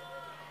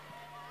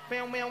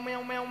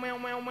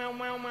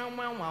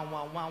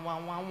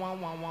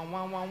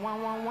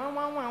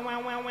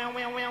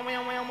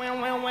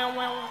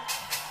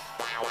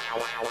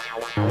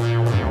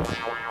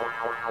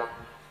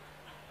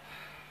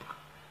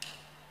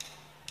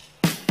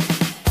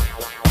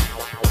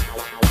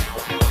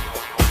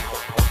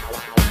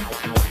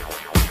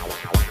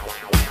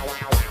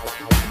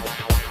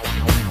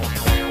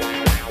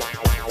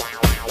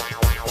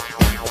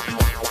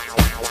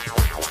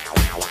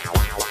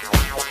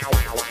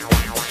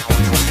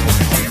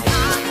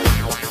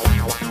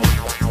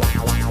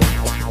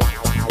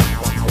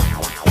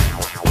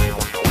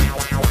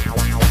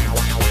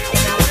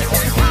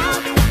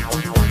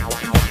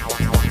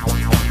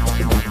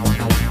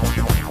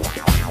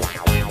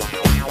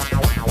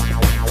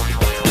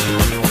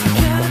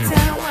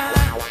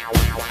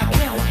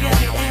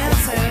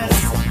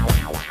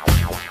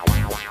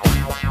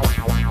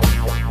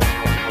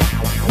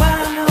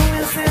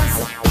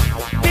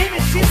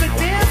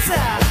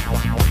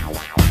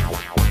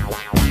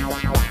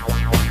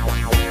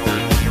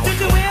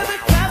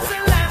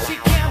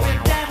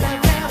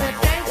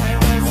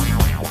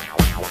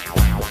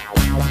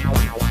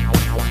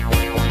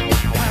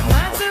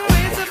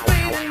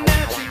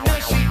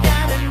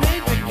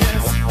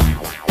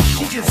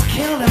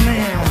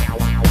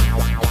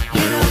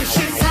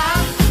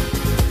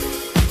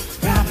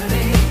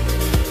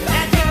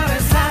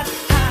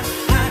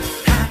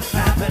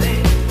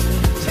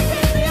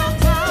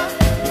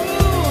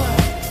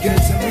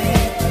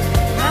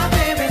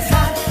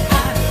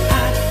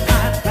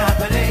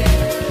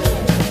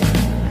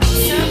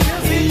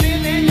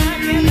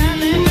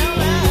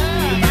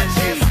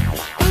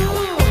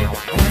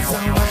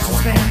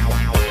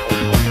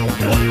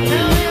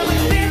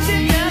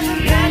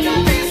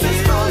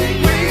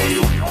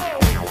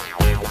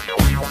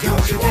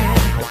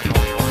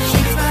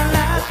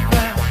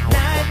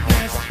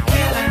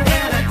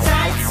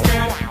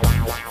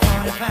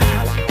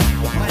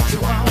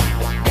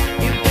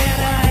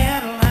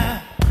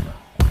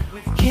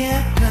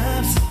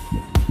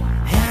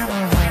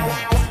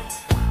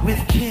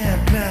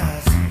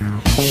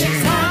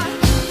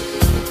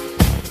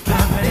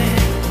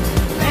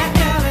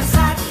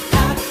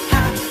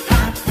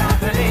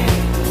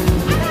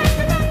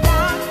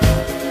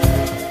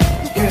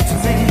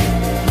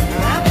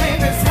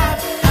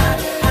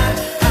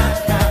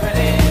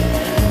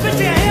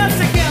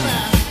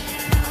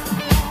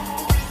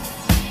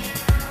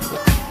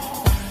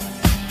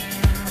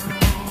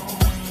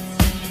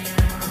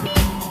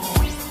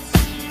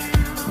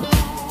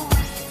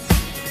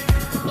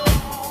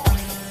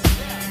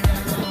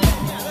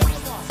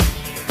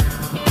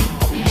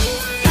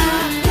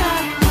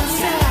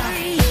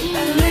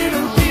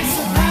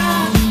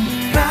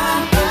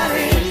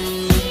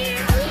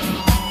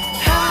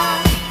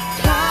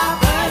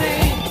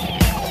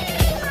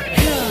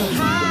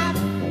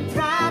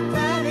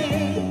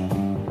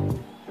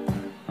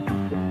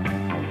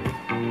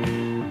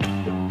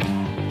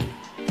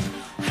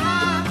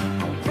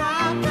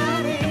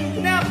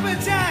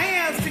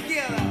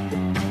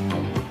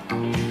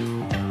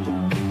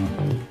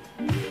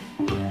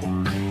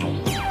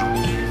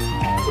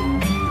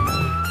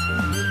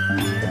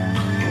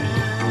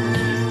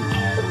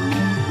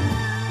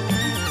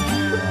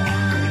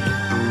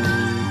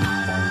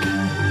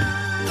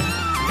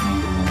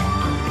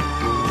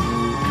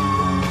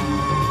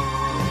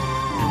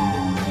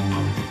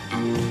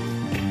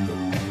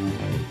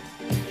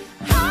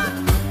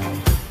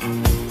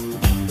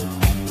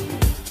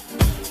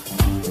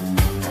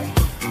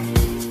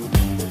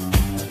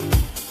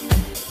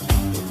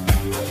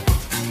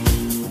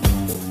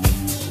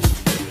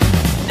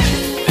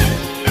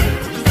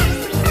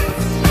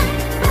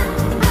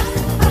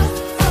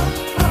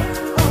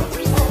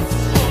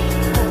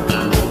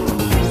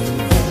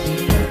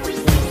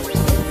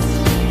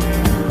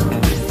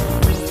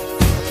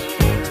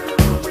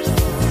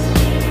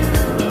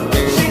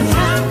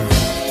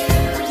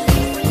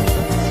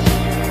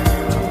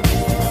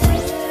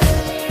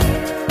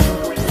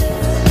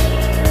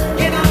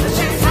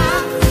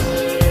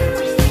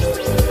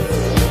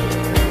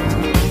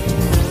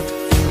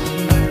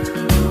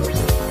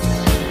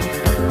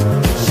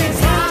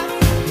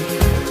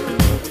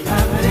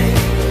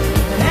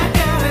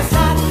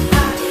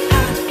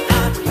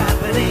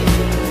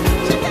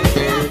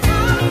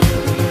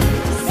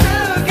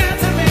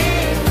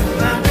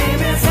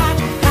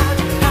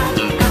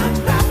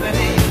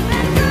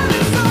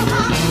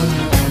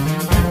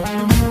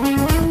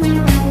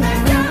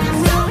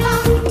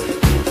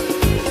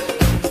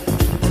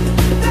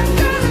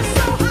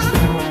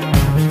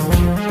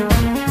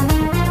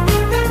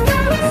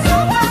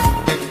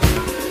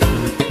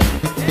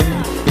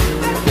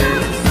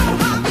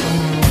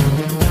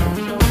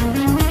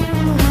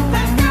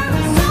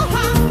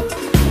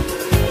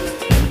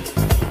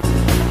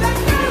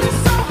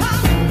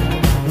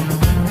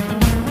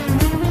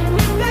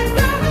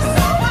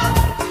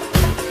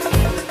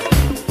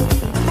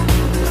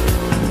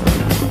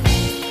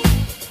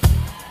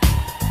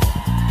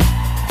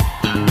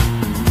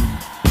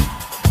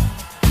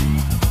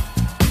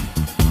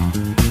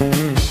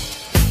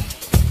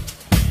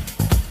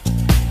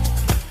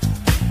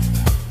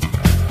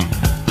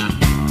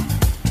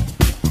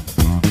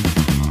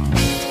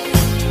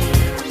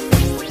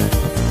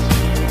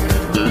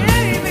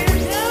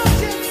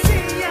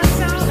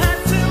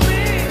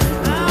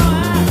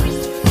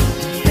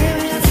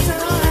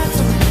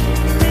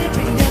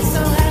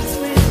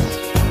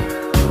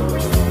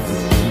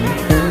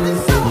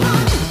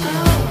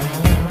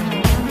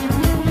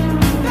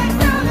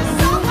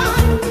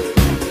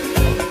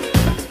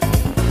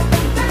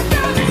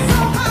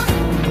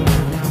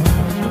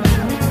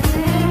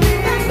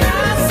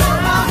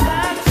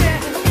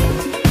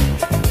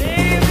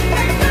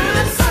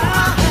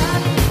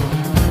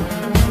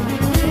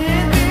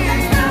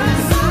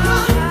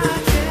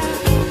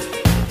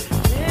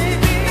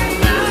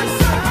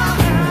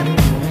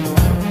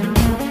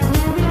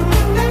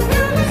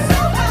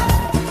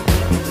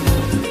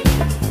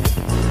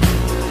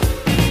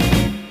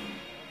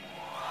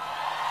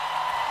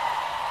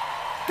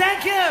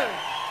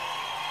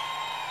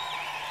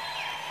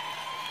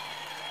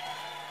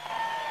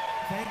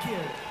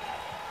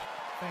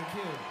 Thank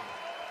you.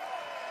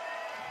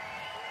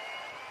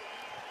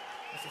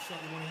 That's a shot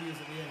you want to use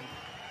at the end.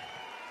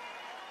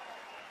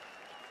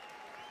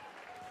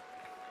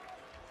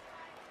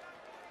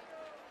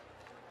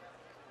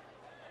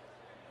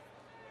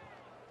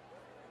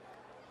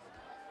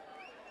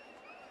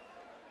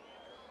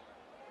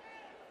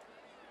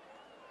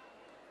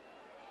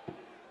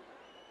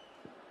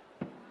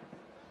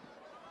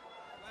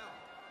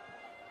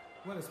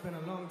 Well, it's been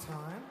a long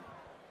time.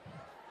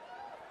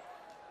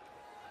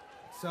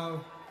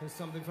 So, here's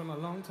something from a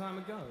long time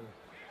ago.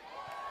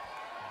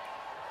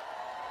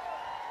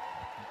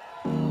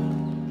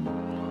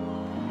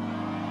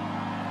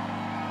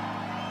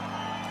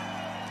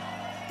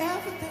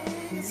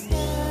 Everything is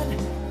good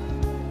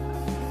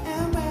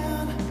and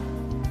round.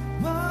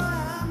 Boy,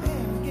 I'm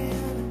here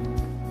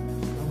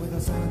again. With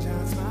a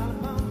sunshine smile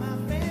upon my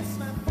face,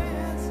 my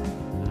friends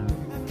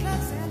are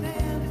close at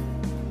hand.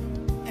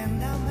 And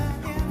now my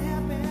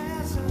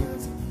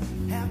inhibitions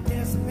have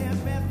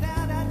disappeared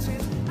without a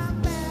trace.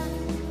 I'm back.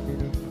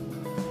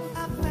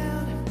 I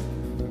found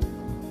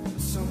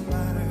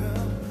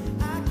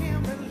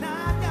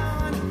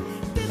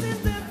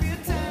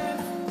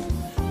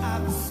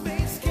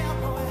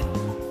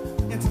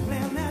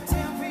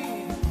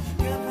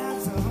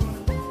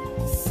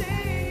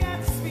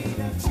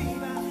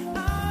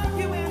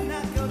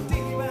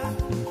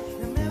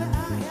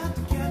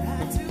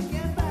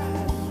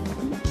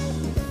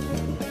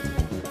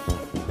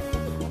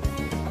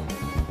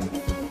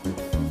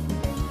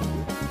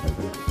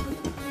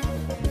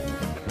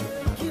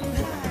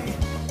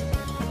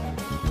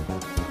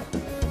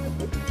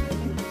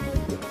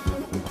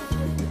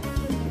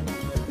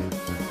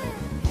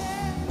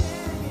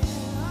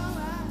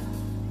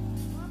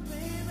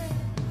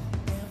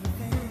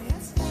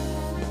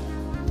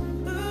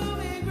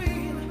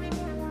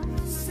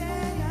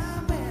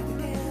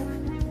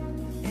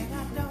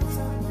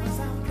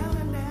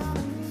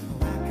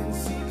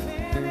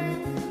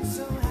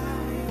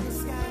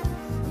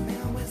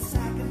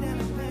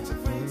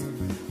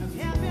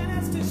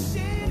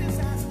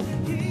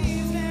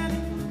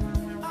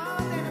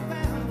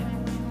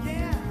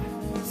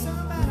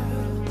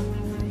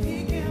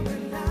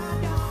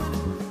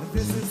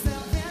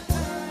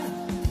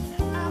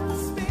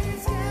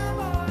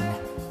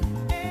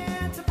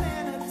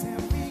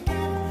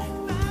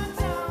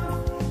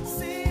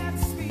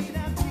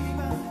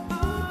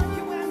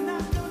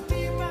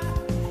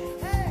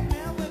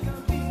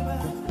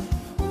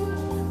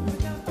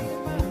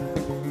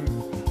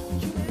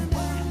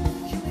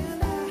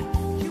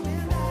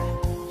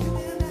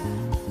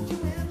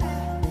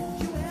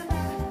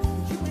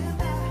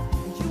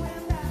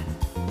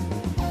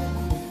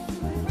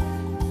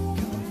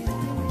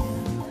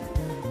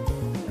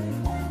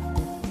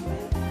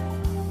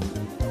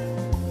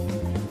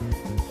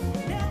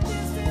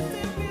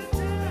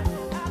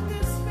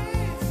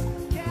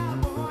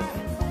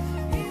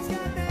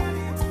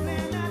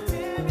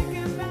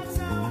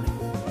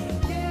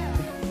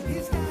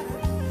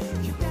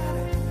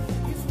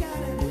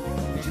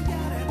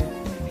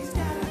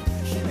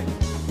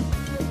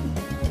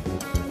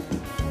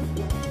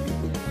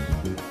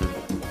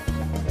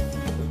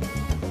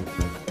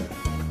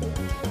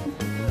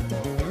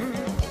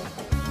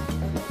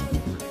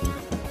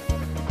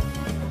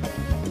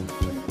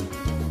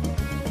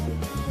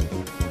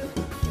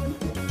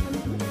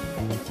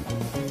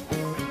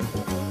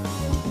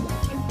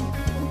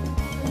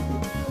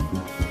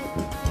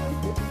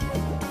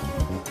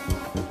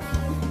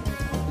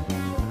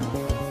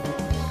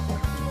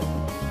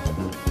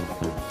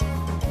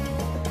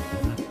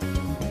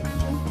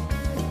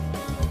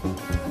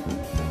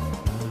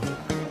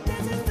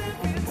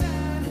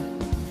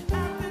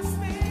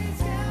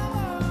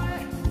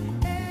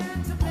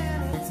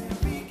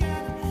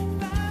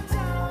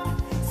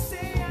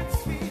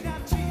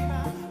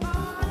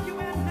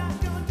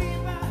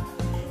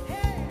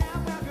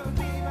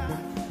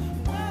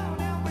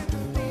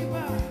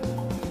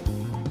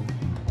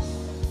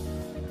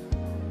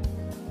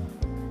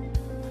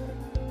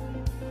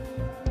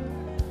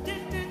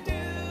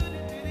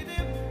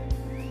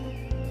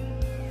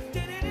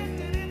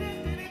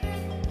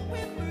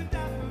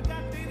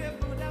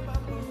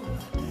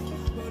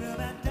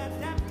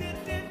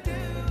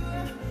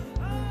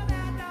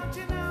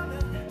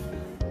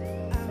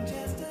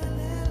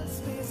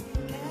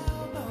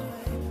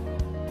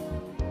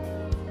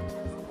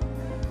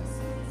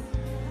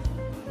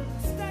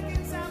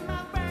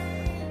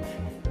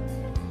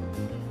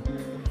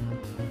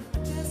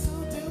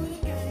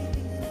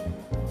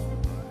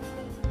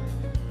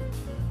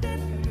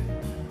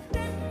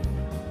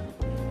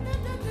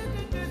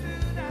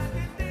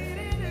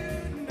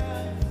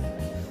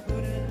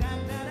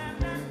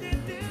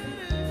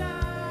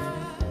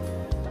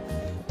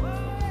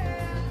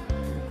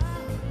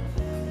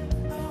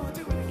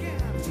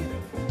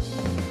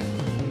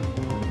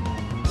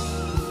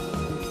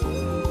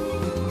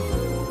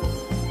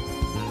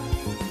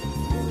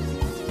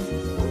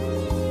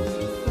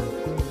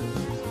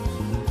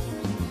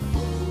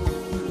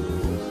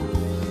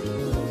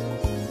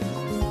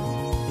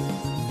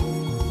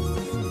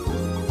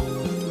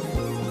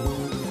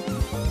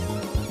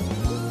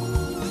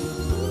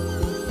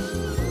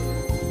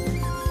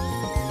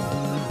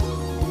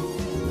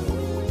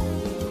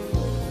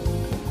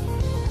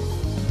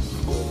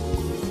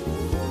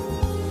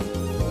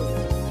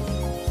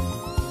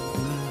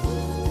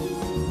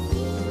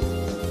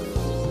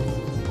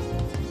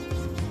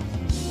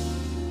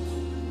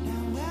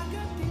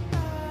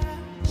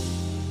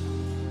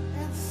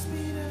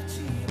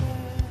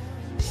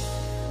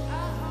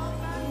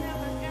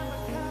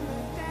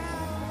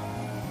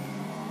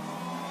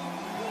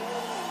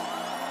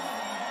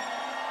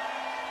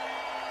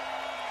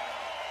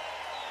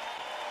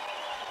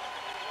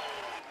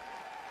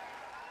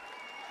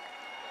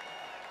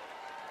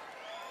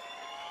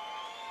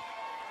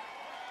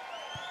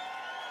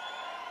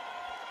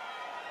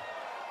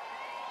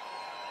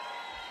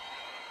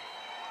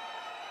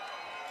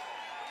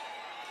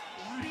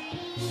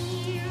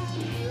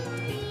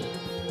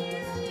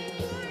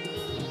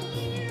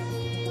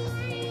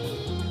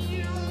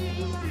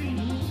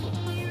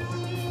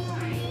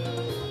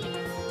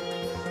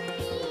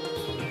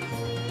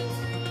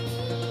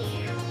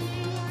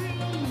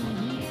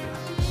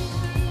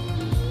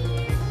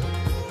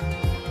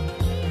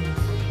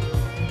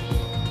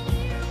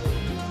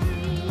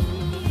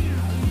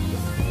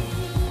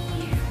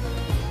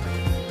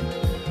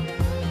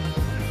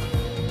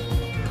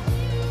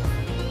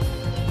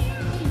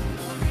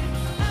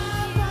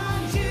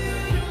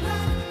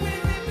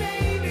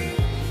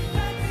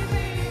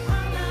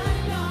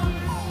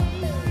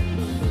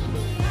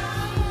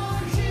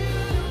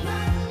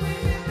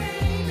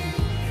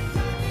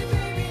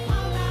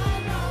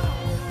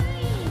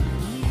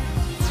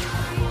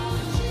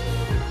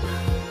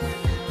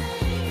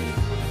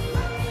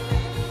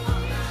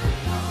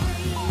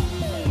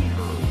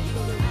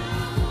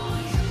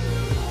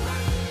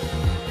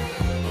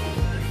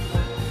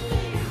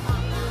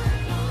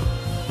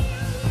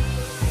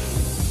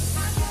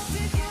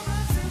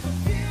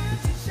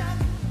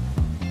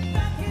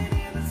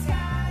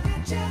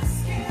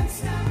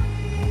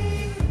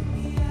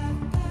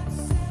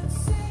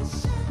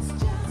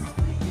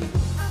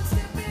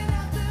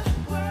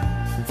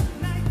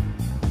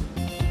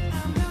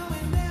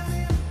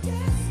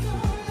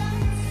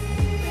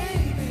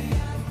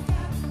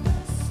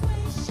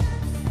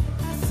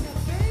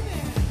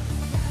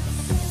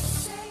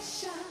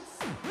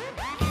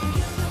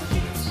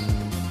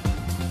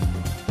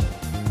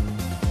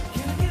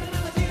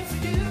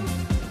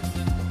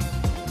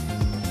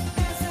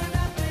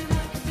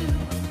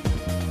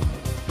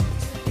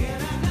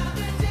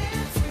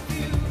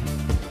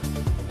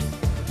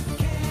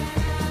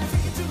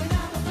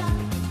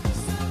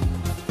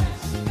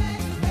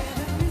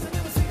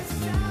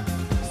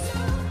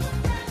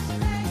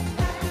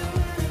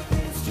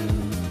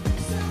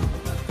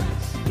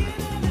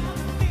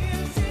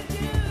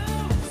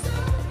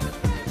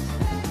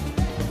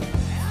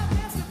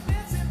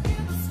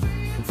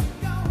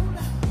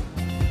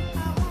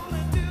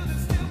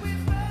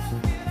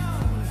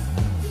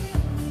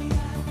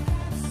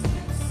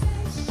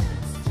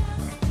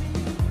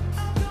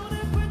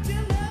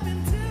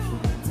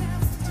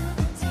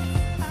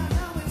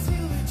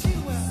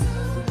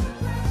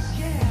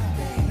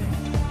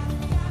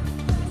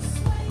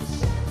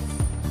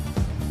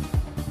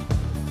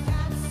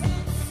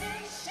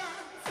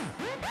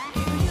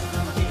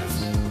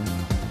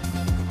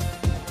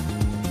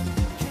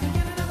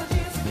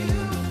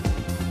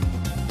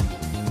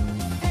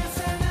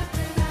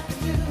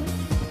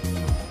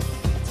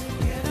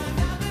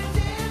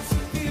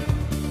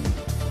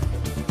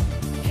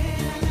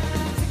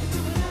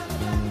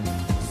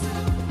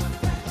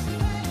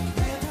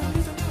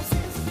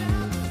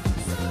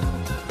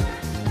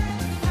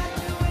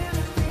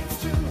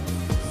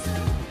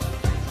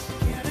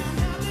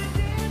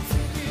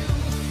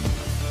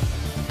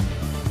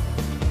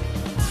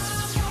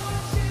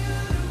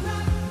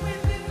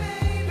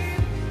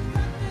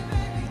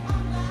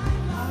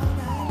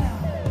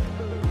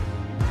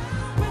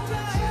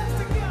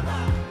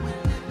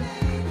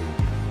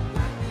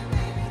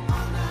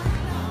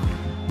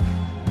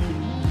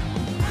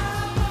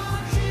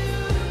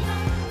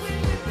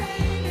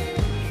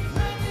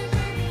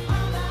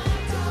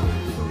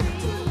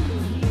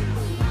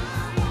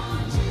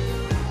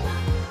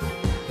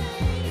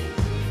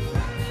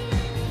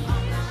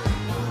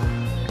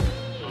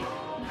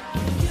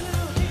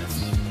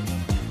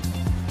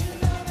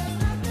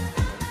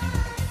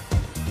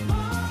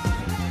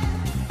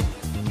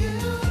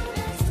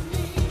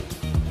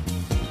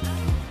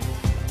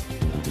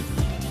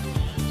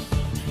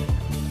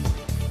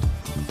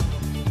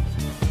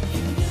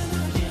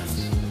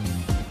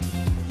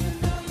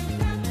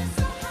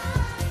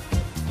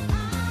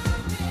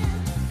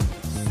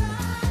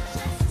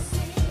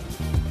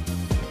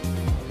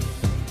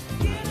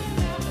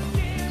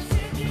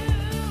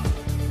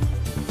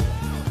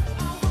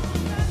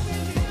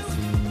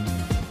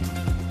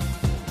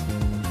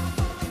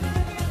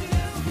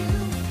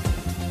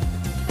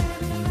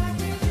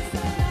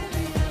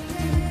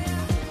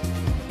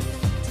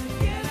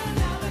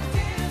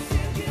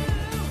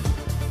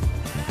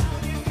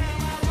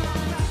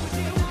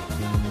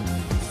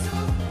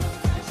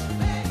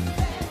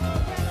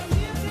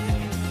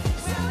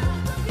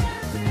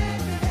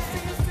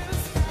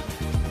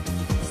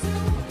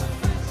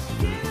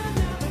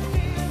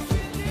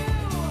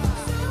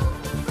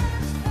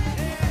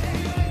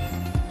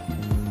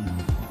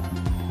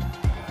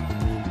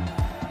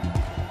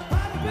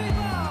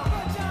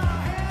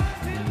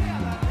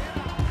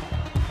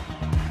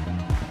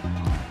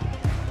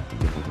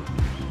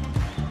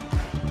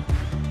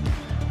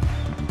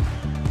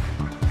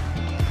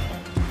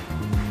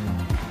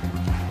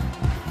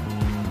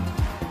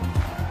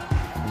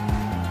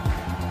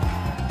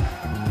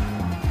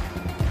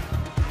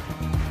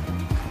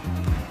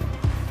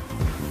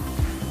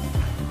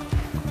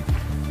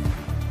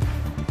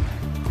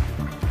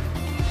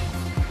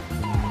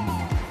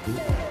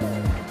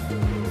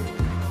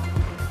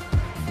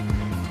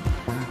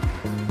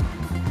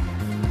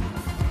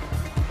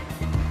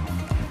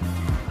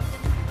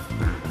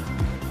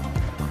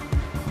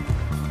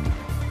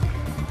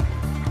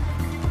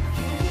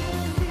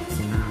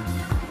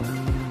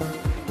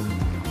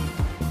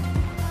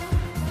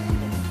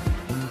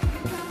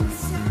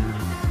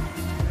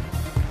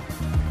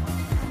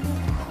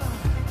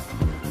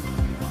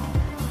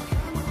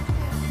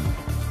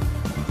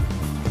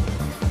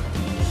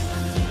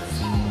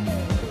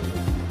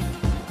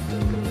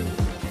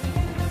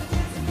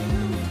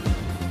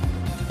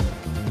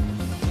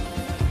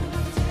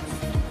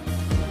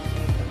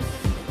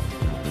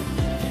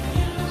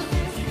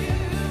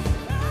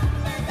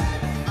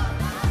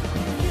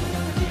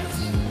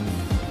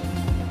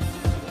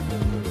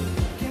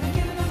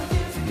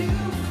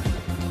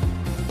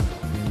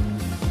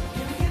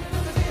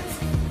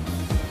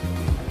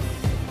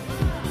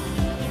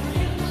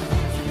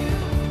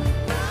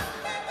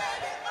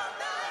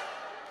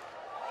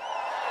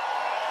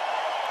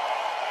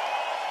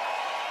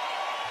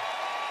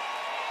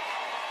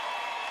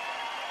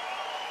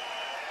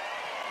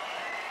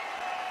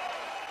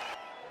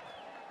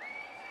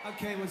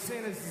Okay, well,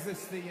 seeing as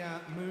this is the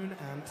Moon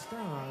and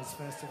Stars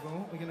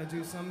Festival, we're going to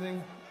do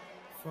something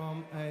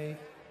from a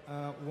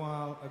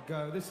while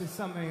ago. This is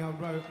something I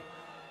wrote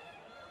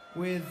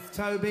with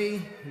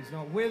Toby, who's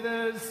not with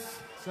us,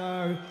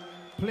 so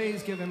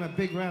please give him a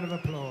big round of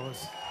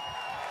applause.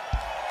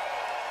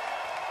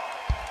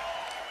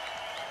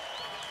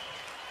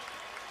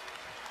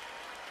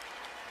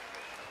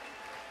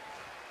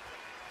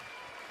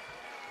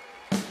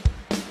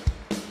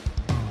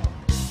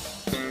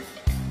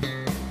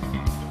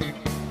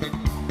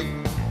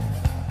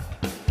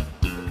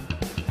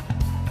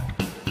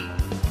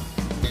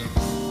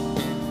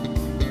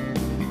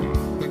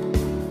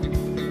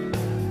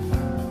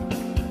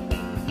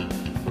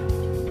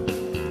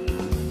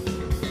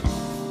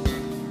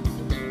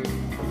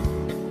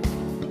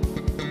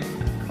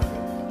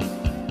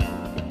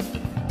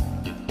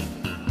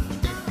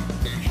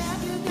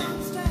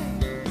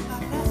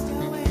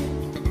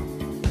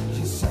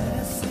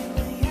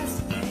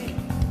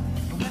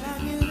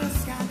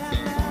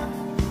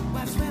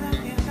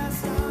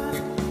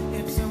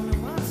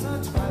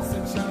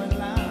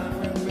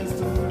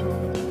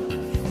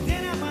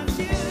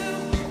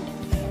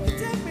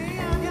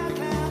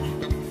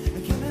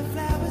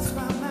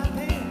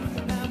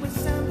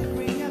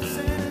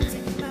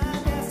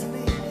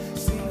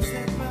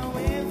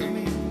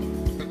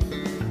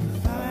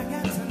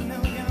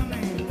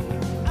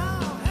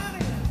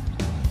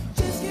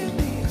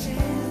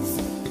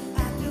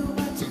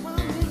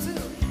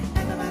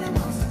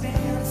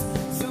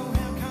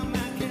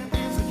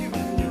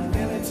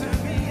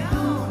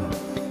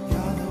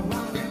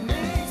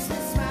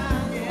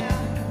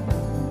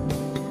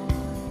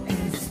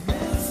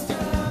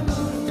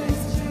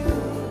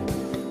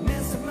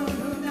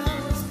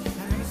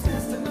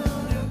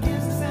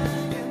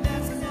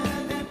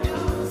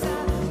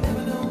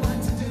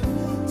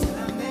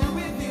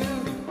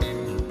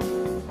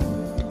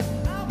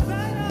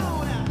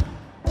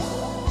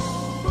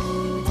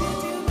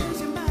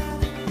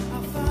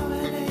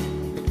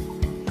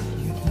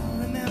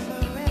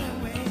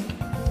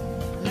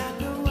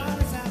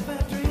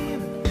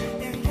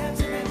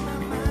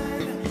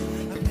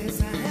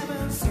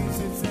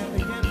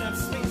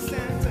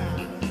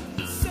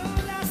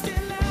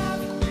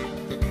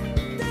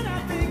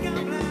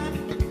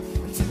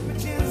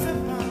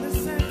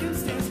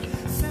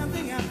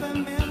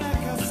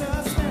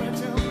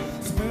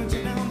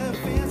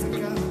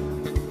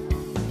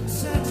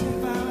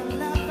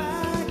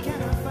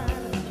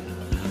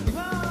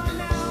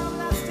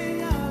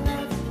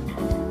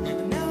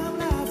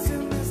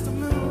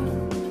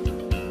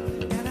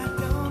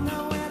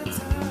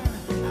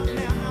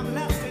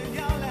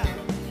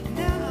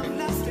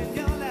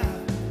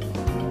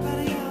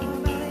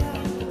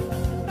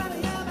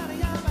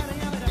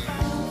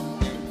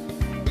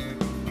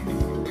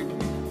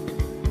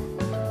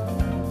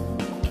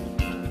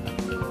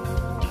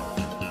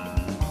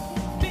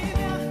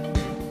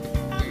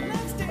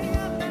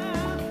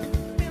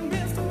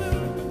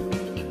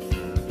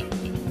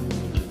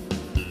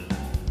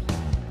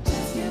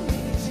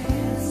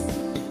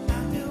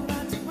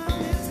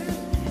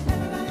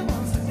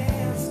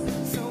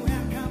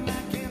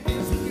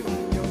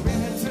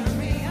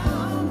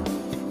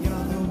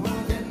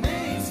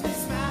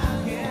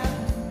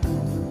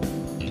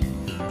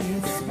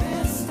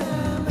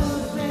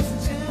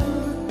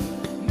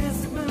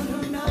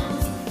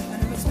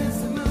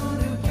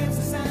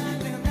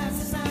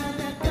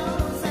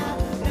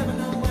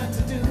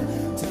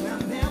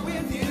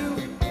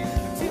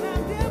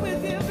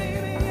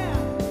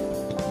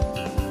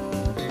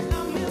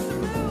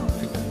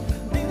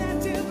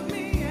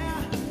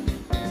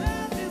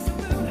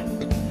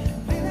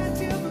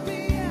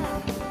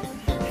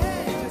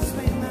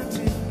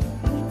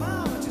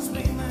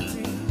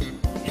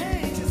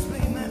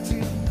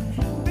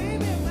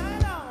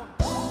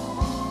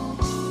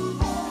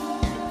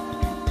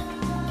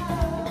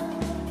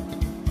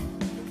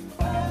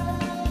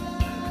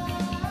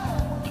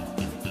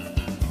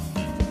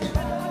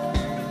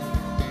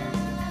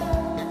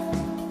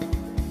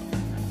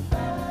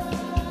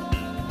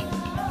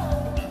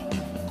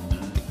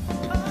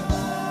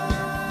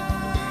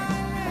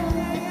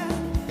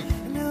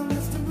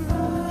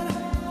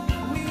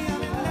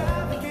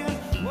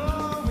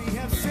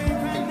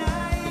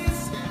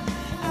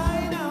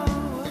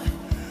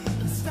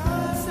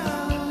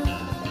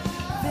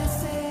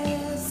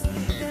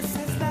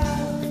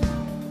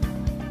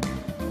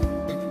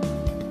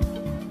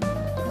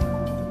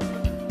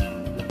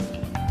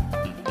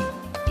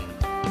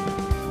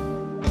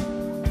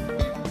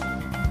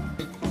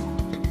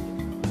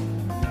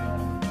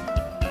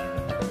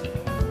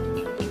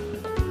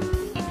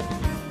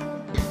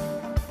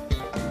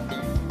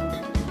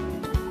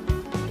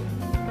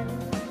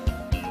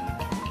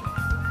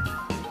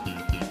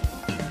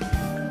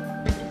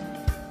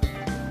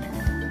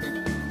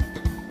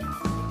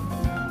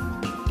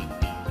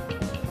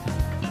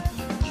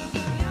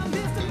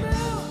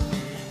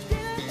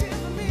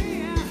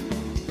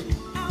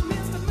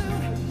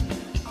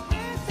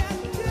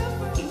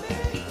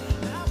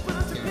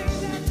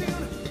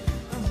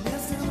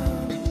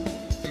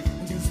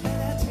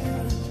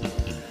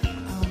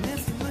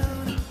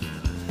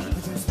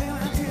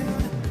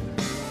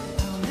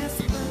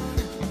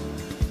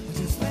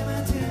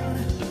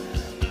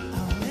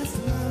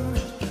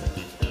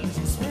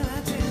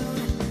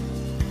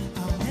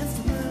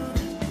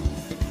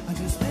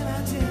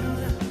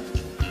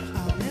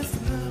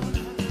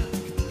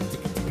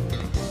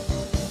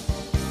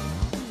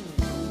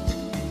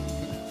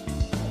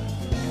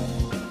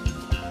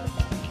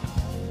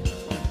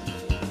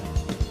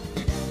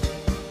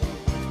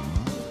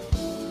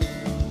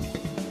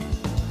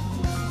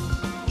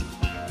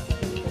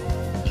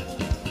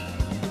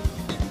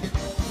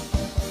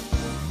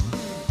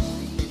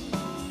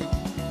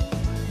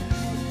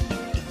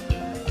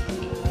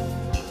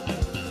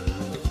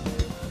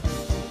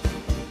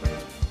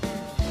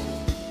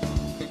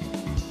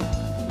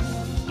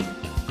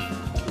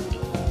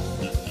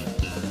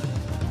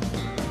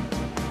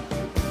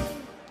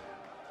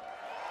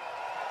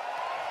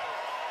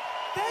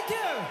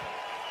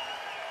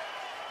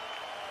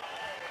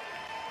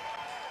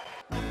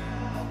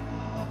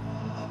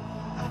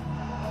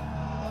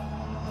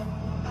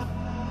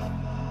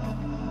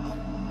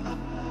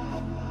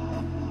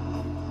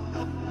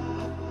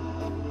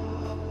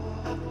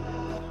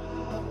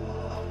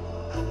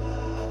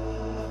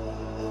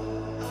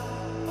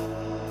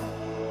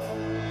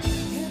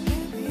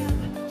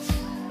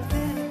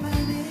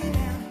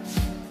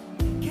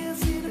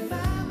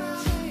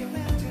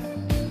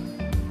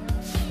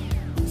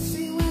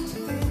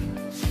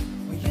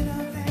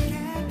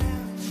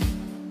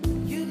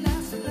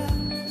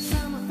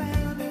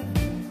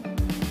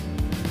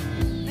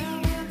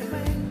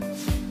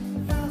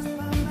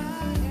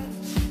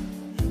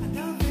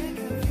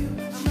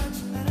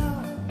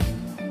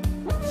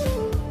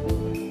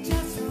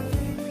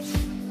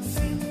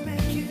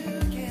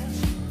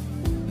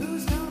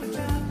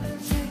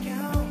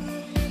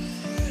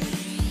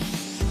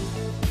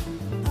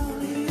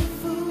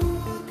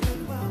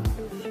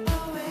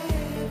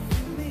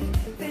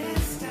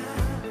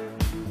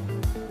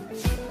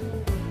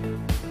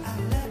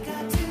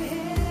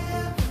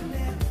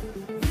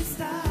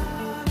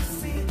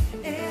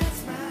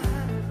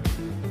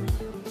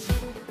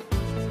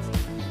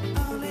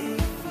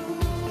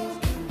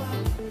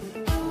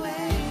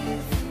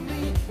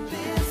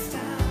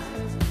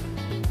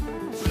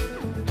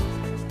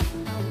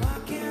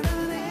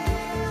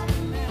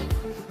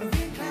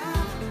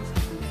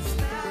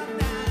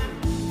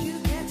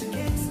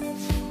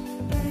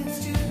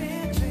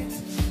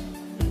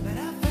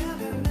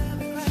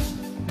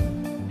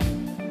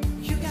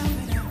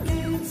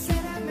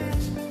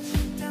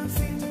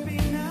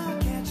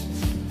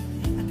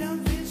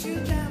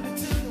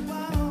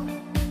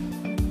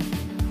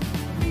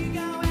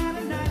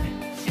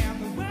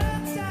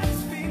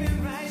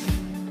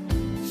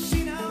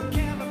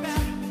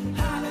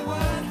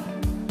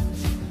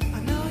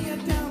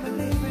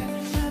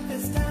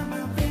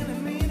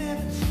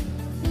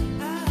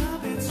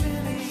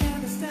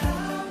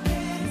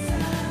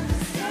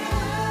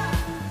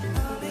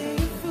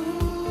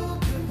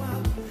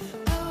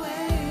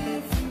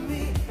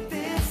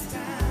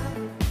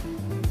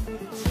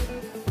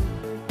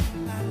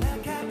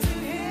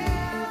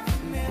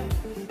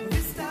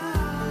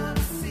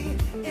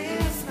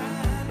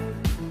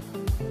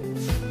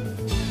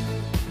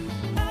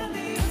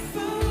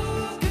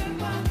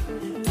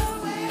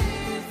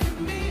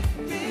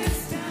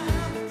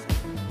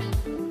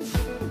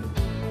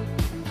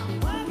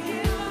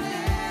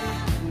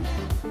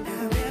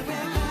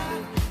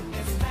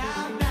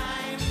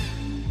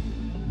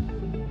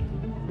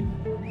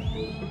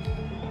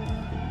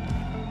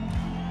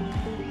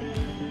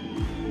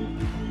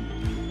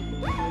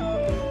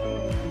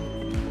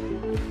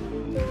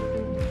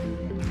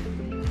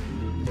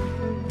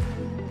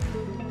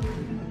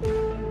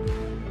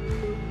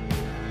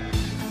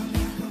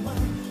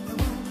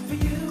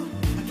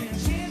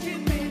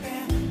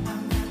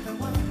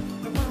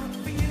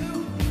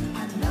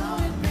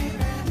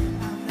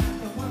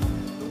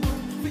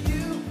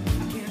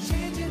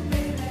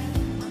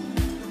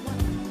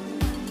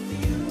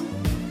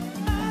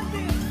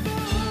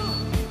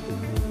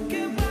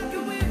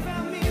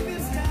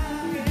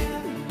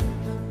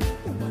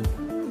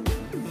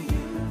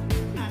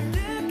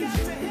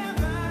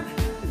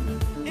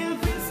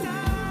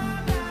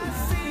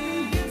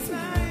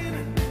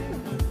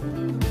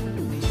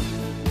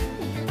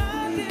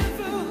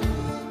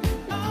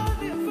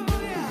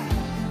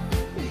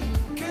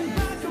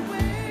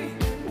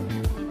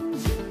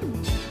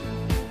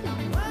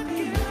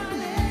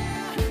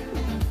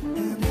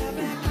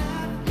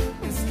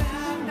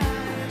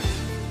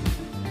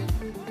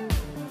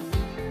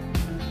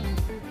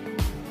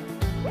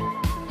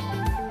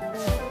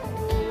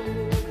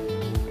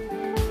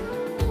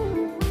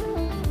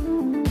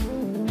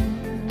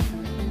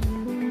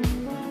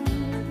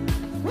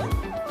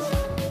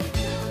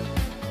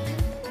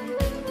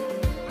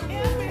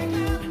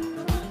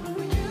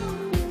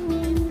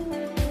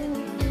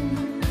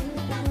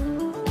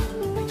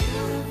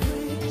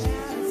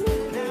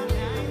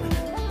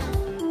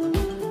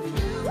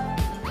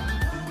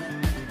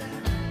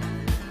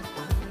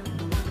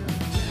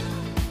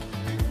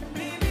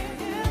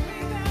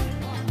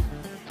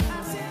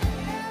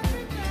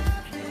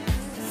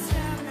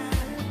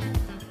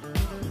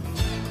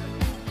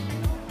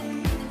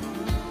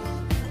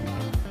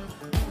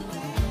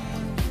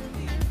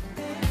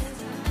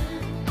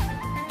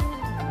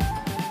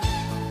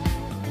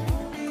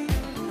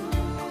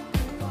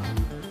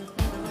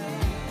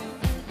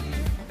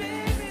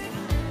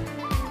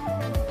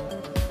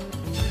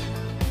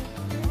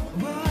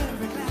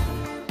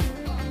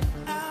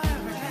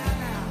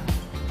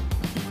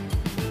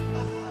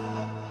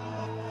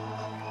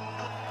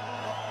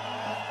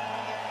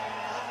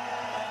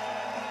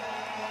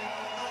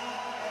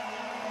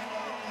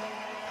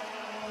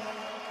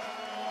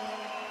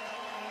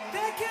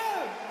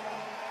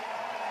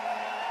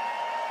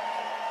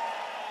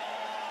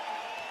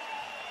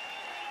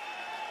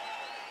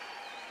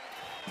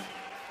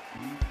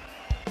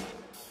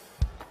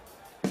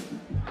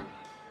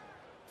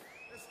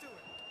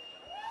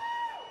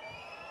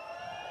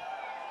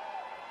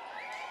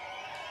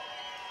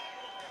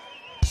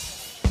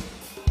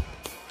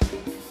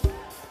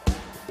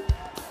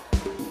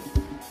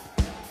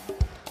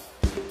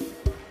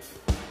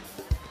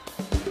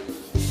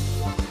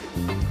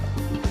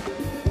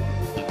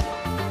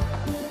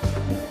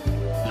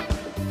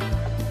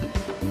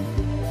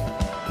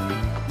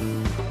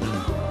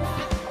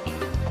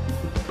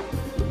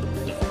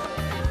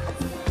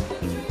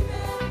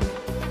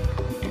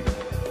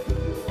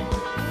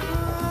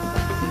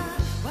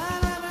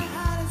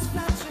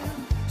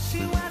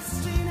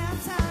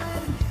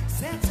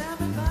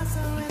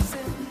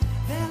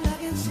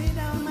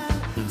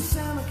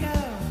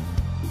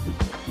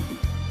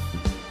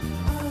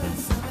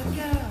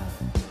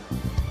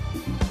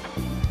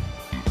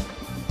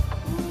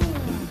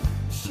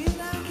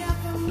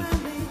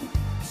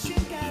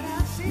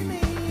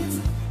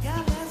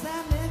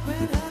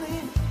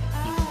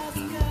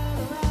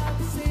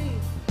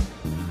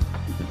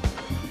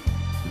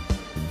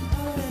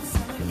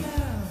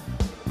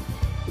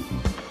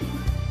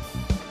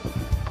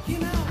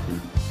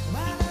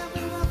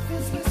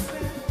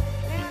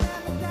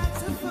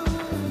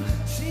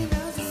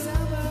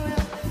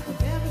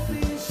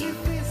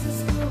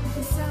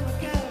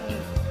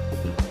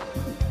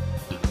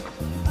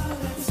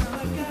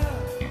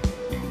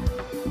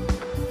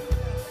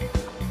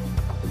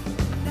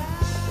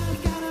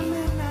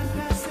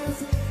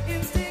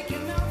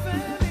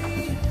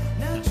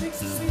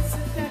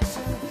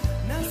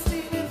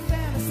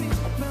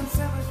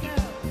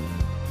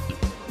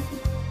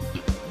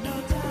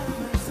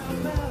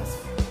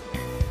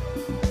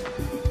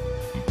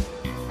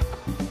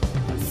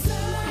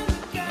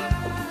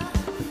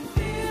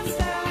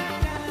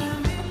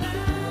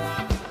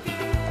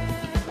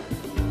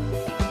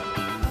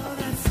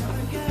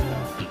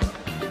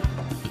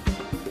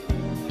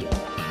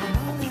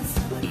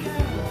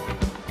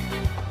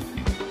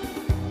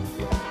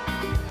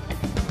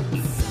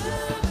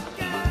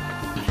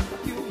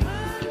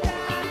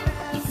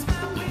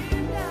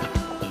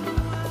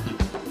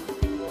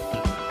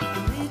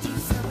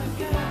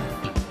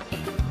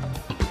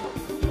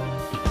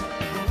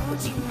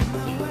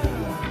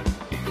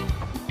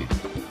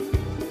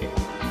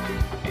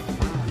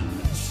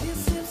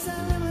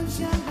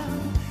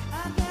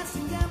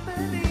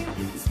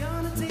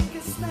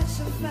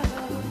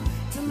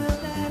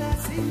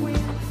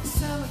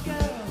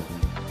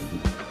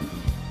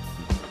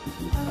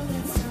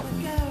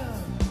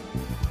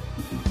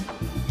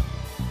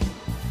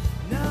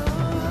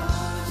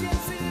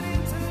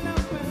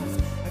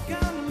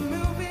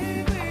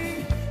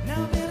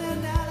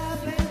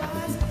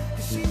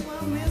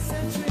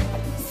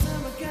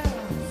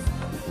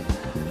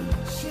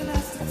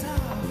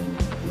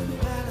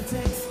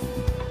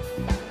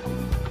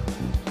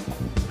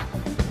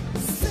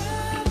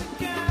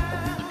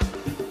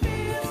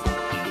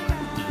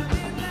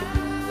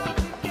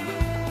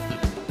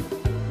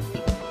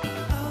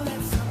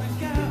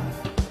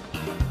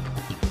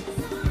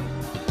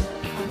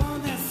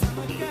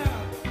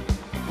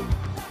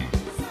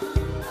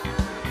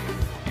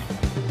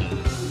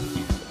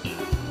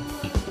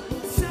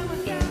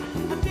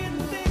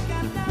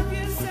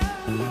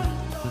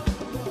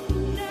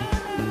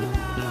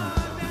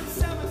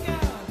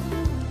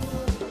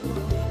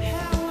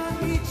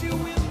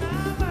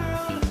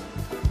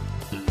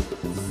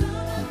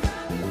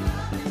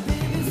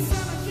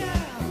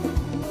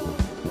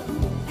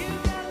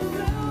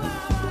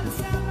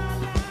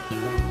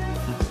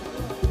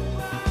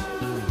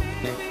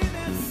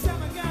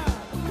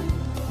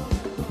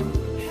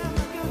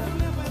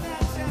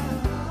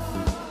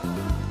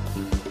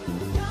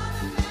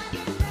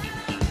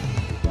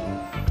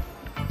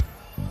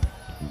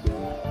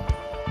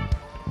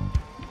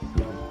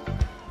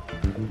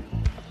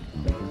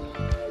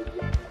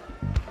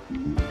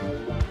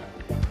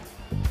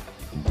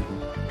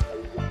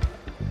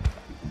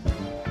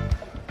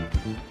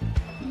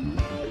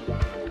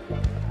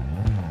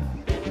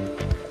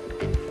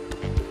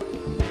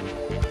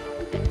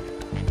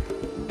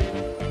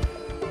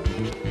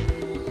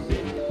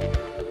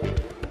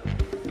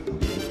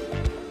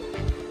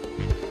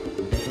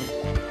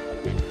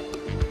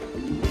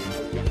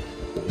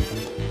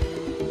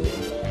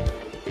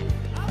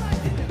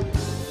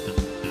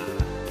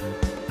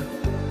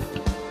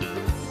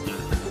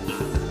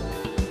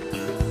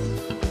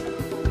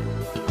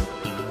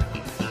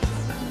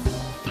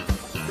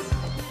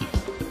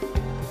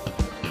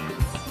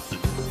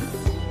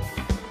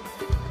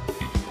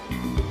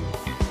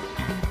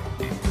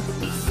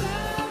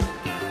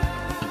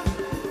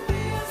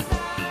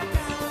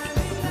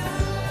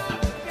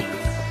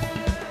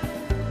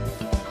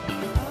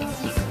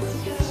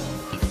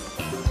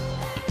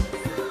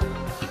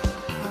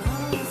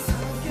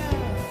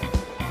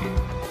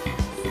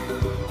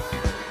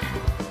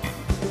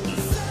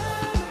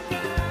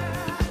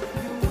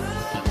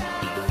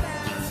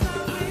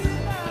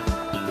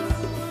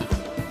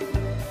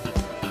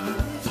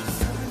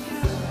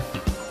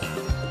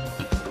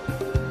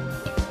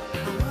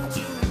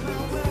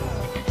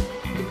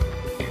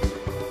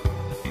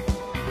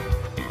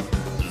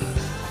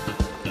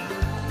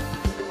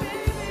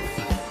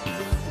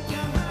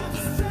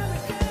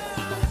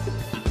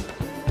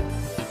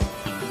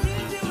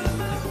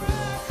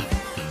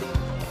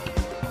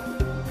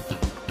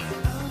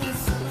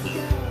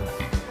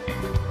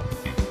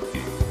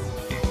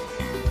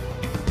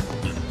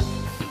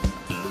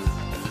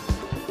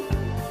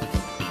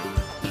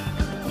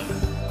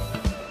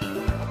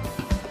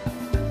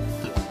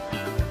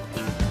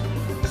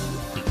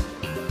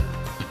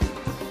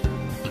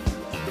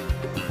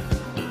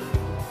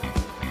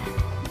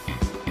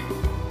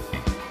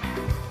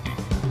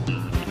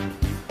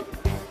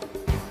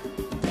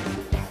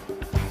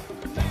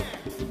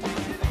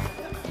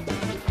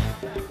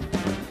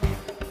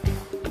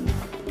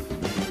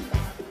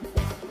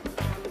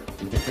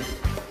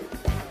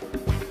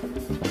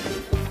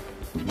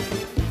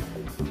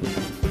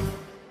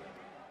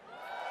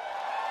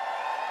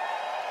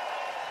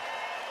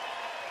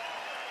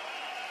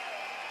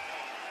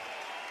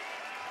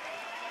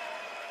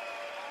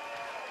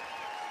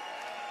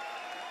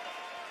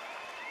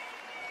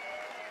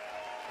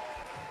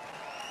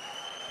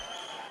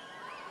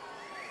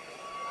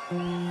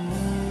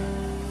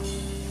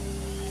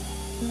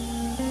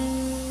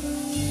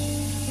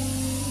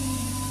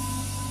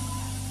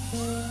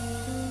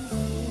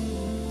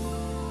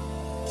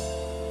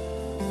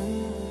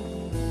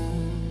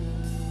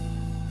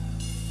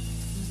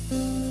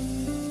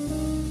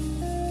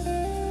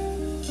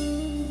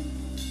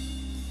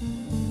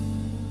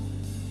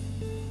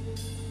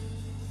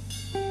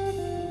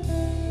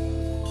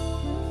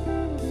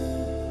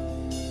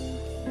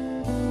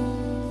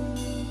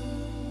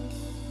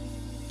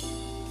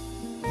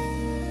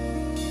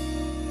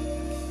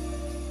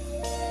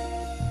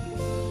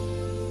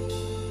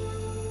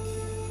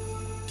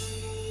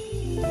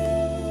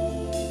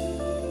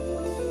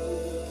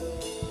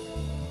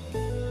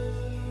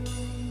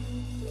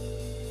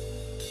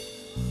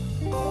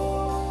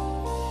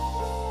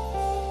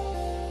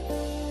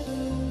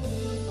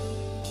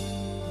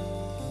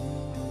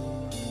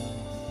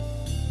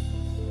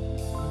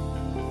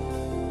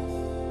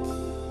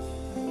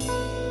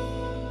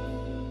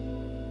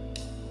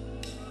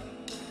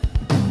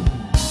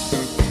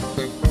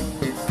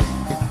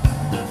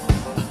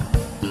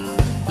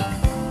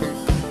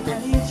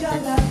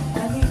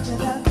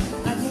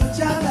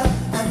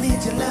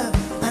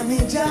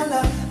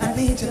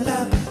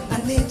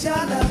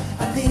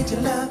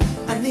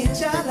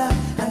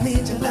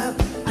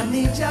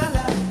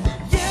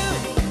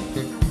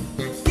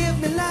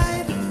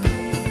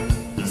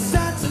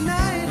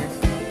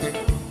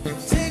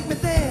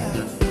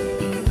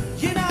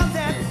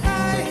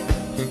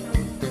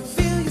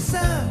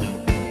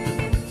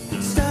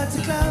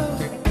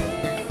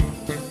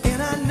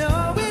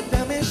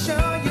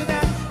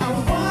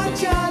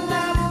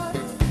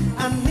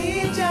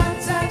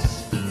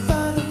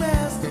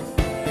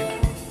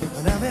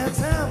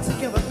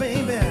 Together,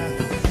 baby.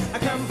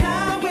 Come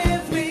fly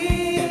with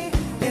me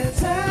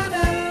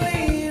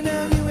eternally.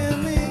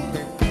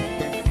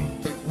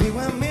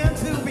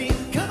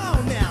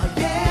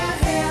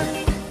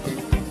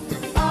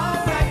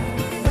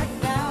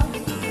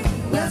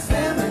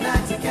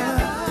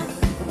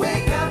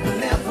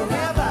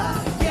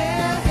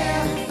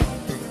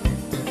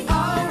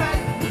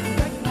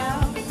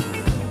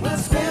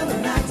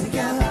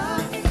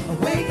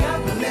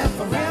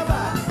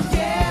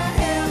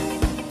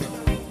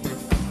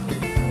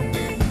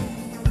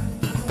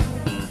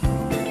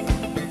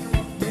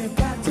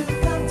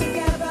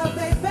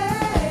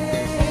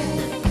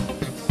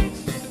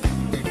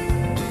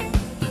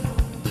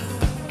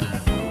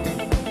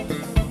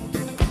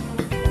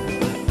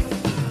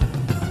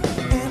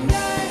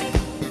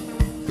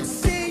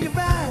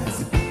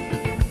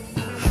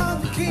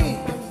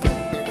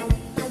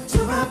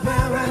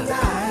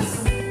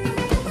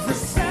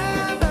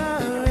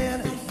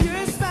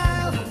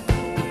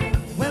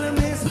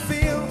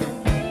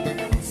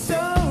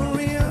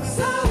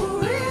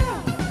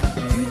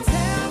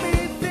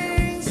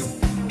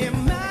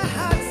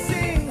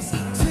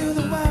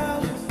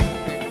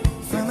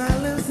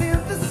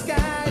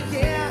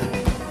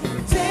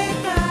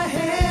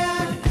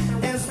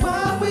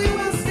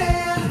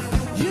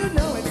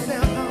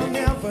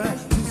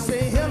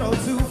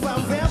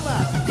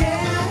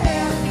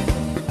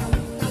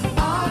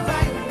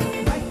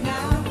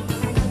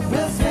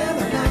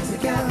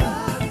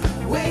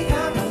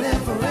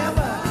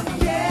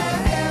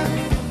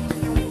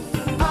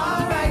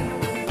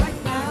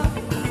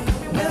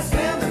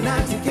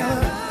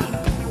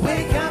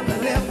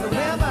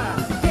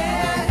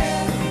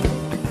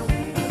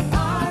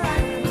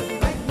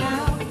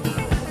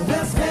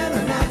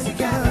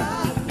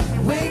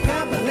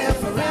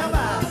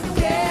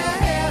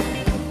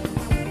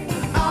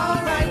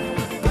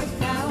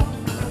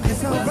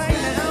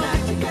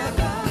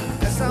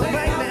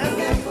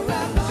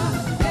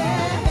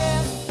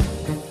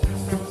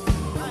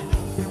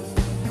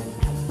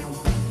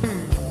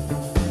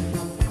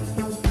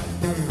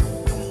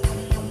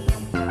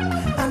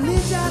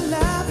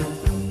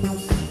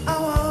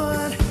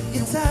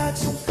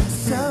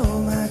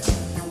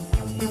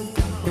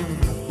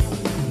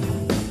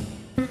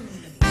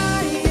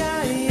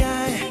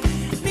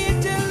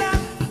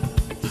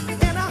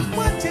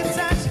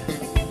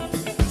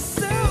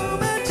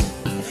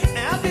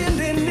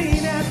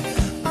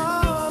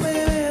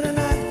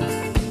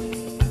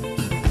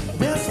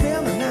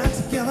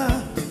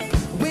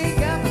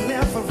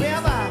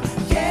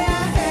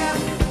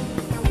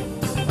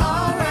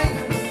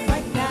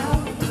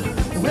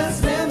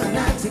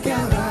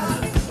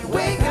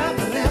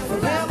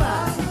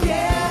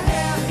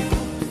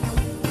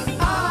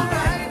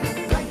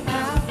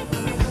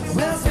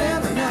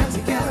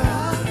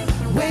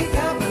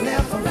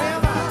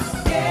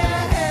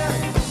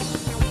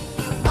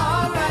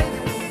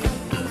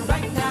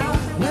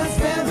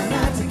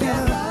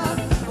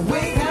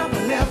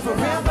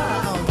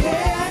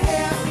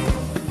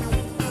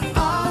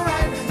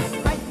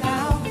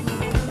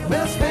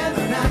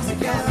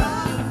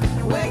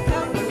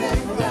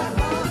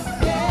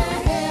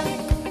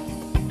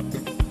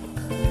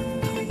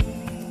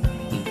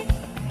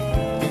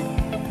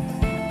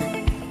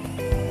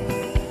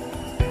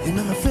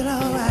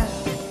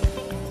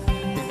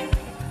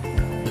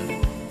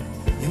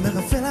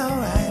 make me feel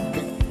alright.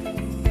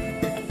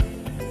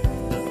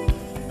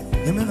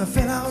 You make me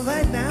feel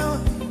alright now.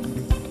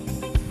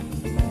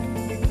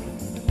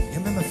 You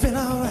make me feel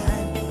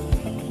alright.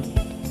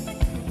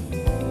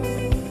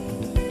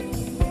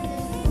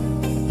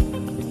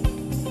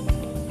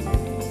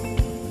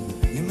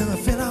 You make me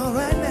feel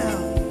alright now.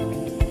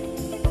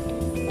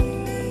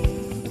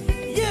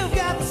 You've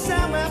got the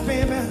summer,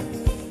 baby,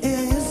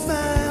 in your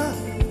smile.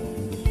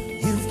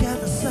 You've got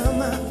the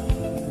summer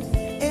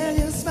in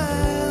your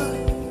smile.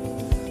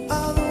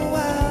 All the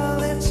while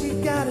that you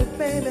got it,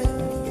 baby.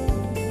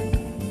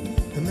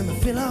 You make me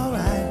feel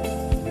alright.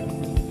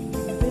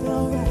 Feel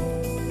alright.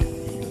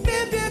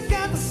 Baby, you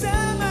got the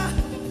summer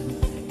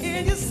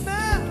in your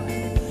smile.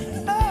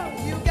 Oh,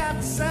 you got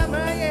the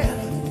summer, yeah,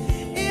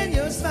 in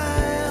your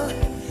smile.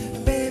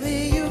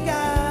 Baby, you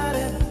got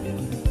it.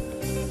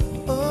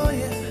 Oh,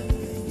 yeah,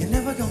 you're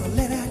never gonna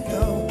let that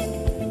go.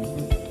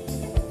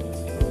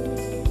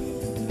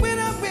 When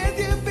I'm with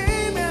you,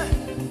 baby,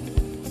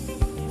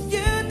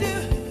 you do.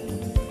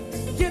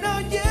 You know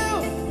you,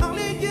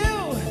 only you.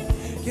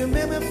 You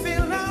make me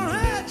feel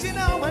alright, you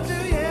know I do,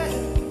 yeah.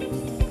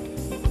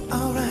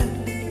 Alright.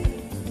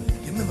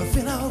 You make me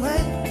feel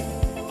alright.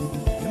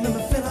 You make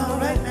me feel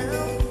alright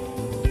now.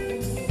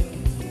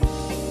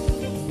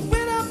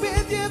 When I'm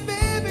with you,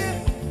 baby,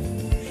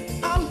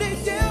 only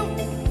you.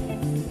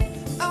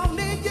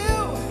 Only you.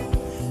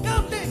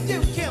 Only you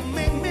can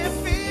make me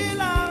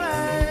feel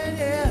alright,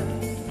 yeah.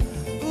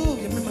 Ooh,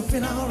 you make me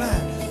feel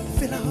alright.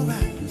 Feel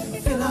alright.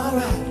 Feel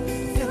alright.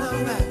 Feel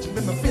alright. You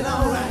make me feel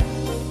alright.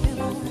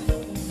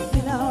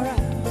 Feel alright,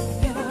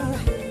 feel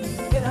alright,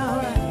 feel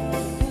alright,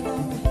 feel alright,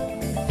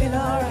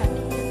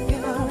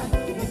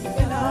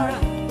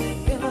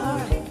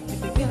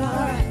 feel alright, feel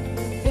alright,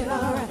 feel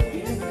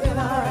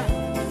alright,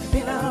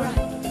 feel alright, feel alright, feel alright, feel alright, feel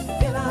alright,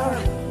 feel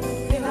alright,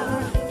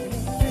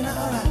 Feel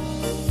alright.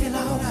 Feel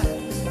alright.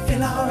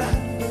 Feel alright.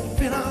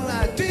 Feel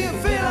alright. Do you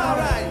feel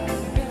alright?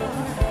 feel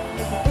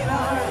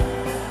alright,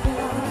 feel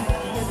alright,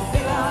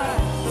 feel alright, Feel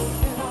alright.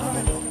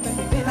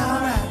 Feel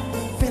alright.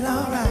 Feel alright. Feel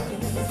alright.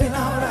 Feel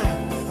alright.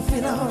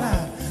 Feel alright.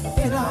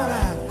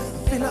 Feel alright.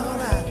 Feel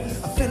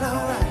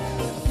alright.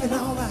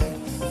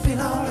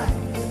 Feel alright.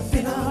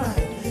 Feel alright.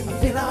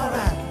 Feel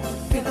alright.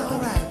 Feel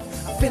alright.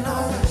 Feel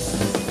alright.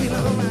 Feel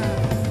alright.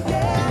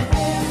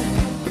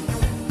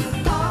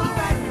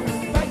 alright,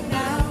 right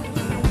now,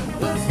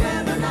 we'll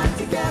spend the night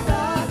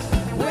together,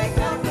 wake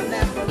up and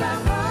live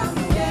forever,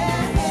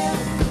 yeah,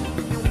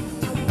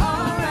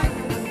 alright,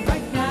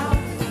 right now,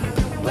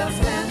 we'll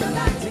spend the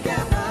night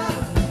together,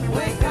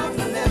 wake up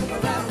and live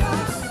forever,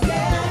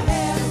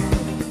 yeah,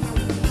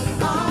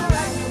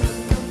 alright,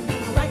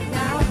 right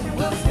now,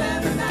 we'll spend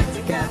the night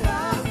together,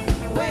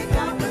 wake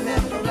up and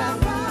live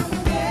forever,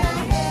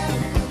 yeah,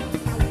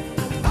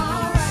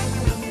 alright,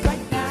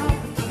 right now,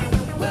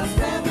 we'll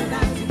spend the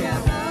night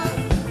together,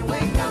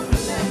 wake up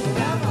and live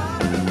forever.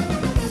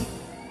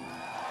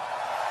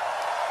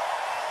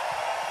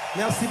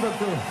 Merci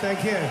beaucoup.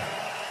 Thank you.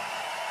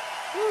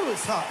 Ooh,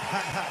 it's hot.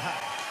 Hot, hot,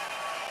 hot.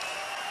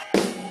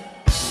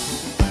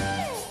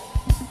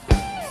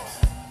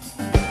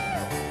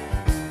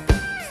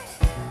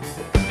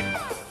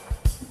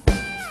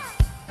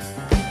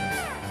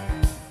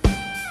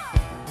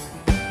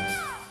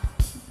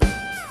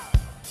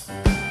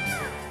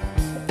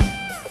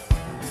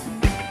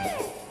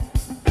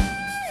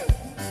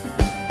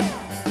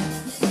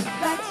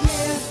 Like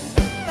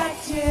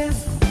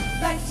cheers,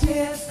 like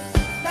cheers,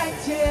 like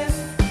cheers,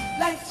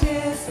 like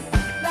cheers,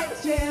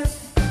 like cheers,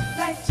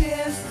 like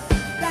cheers,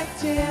 like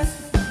cheers,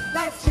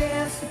 like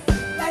cheers,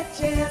 like cheers, like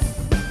cheers,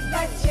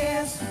 like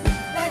cheers,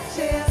 like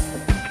cheers,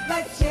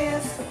 like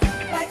cheers,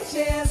 like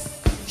cheers.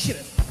 Shit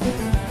it.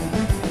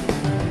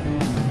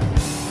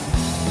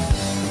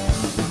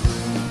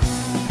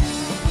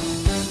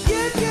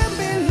 You can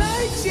be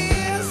like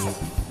cheers.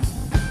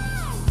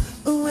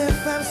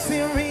 With a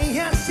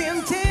serious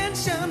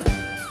intention.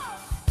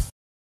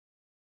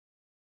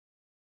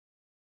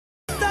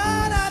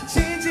 Thought I'd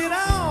change it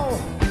all.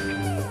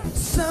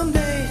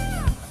 Someday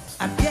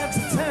I'd get to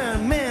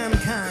turn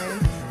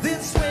mankind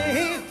this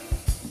way.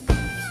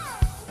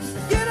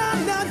 You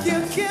don't know you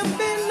can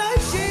be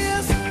like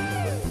cheers.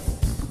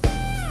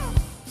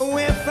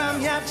 Away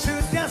from your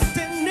true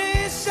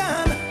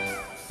destination.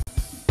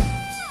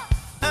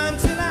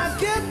 Until I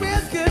get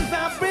with good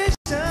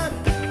vibration.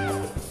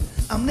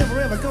 I'm never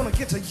ever gonna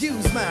get to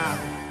use my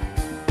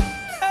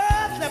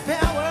earthly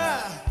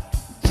power.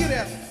 Get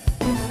it?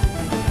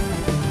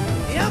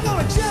 Yeah, I'm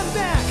gonna jump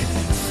back,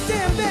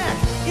 stand back,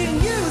 and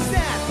use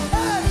that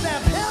earthly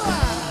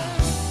power.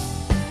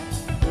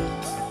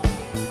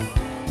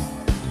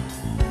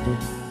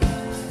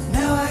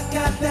 Now I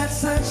got that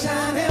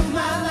sunshine in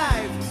my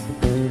life.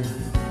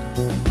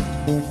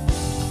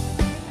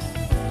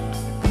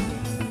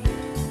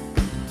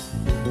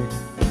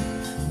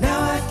 Now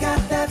I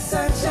got that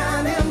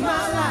sunshine in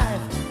my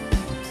life.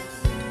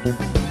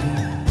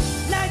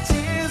 Light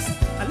years,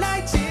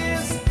 light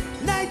years,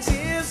 light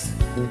years.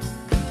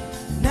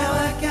 Now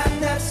I got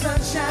that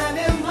sunshine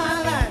in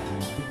my life.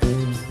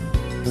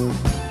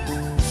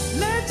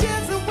 Light years.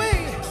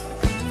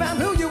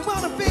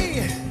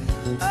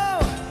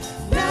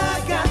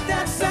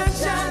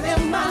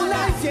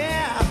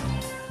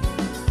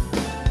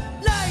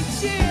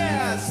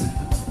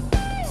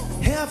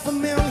 half a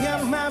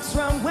million miles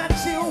from what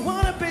you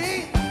wanna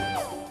be.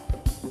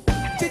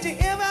 Did you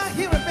ever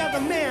hear about the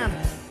man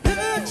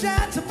who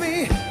tried to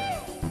be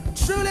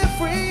truly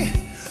free,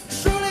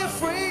 truly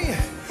free,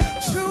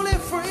 truly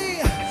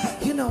free?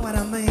 You know what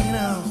I mean?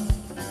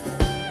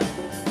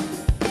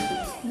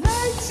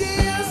 Light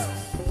years,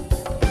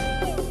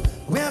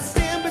 we're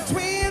stand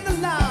between the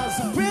laws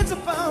and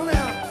principle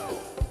now.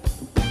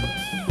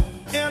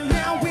 And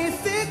now we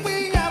think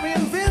we are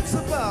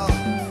invincible,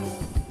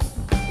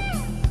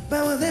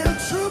 but without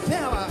true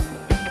power,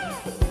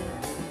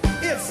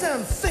 it's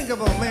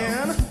unthinkable,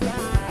 man.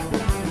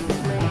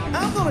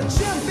 I'm gonna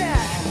jump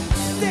back,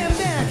 stand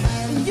back,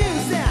 and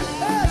use that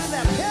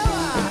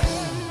power.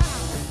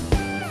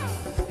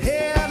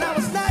 Yeah, and I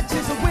was not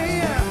just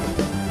aware.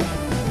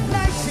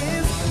 Light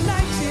years,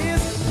 light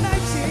years,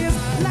 light years,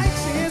 light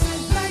years,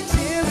 light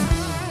years.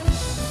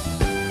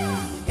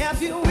 Have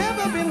you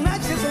ever been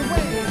light years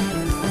away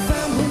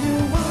from who you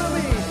wanna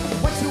be,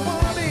 what you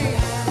wanna be,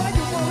 what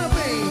you wanna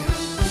be?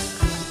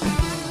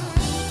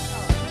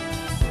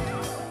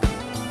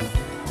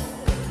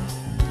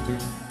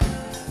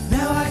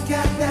 Now I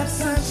got that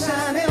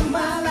sunshine in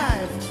my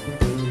life.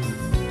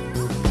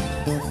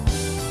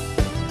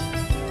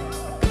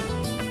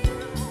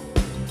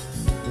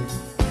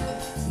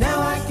 Now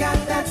I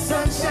got that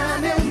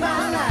sunshine in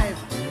my life.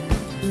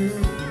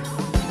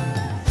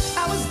 I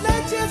was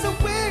light years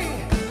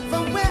away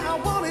from where I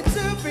wanted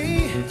to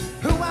be,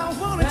 who I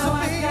wanted to be. Now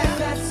I got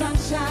that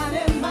sunshine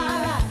in my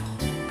life.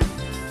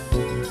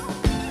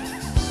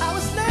 I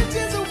was light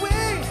years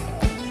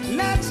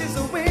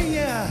away,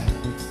 yeah.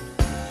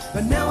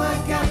 But now I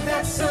got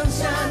that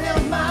sunshine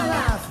in my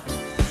life.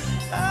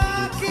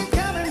 Oh, keep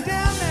coming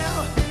down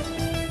now.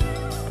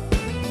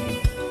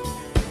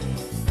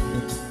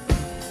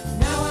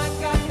 Now I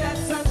got that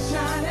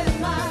sunshine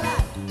in my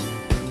life.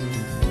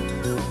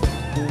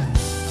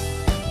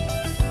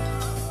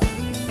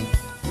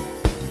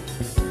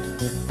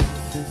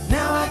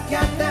 Now I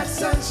got that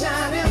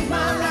sunshine in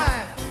my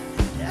life.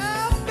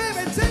 Oh,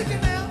 baby, take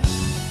it now.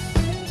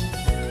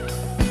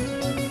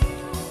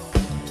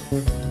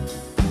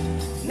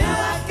 Now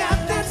I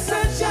got that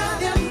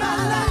sunshine in my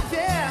life,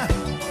 yeah.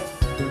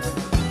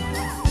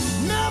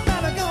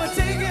 Nobody's gonna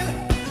take it.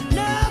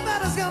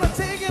 Nobody's gonna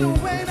take it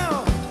away,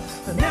 no.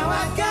 Now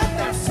I got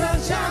that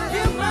sunshine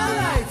in my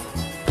life.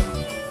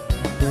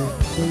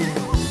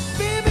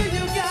 Baby,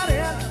 you got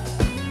it.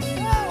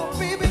 Oh,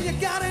 baby, you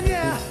got it,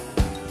 yeah.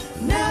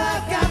 Now I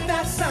got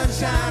that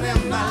sunshine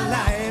in my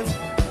life.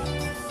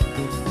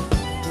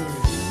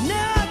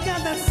 Now I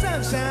got that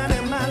sunshine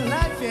in my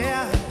life,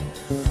 yeah.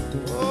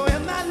 Oh,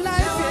 in my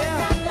life, yeah. Now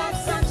I got that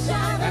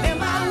sunshine in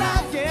my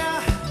life, yeah.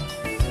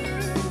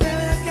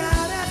 Baby, I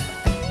got it.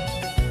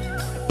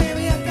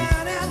 Baby, I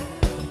got it.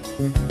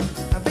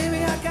 Baby,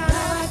 I got it.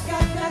 Now I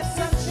got that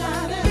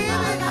sunshine in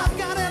my life. I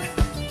got it.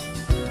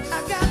 I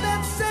got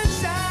that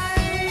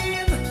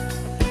sunshine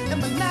in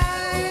my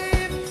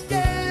life,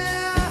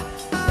 yeah.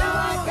 Now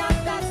I got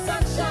that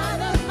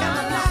sunshine in my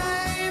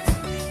life,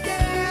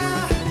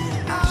 yeah.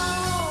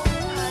 Oh,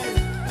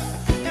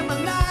 in my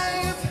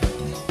life,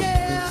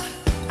 yeah.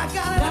 I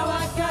got it. Now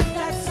I got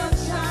that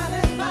sunshine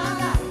in my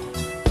life.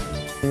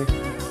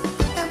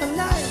 In my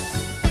life.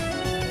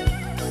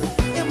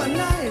 In my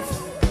life.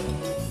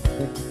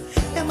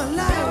 In my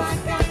life. Now I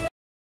got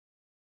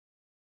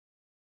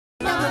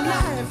in my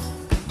life.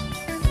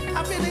 I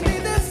really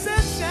need that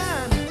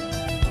sunshine.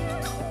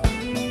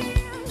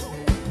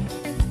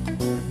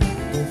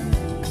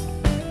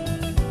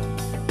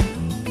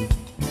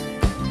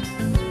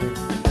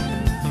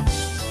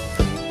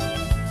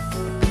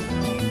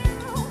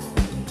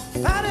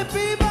 Party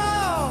people!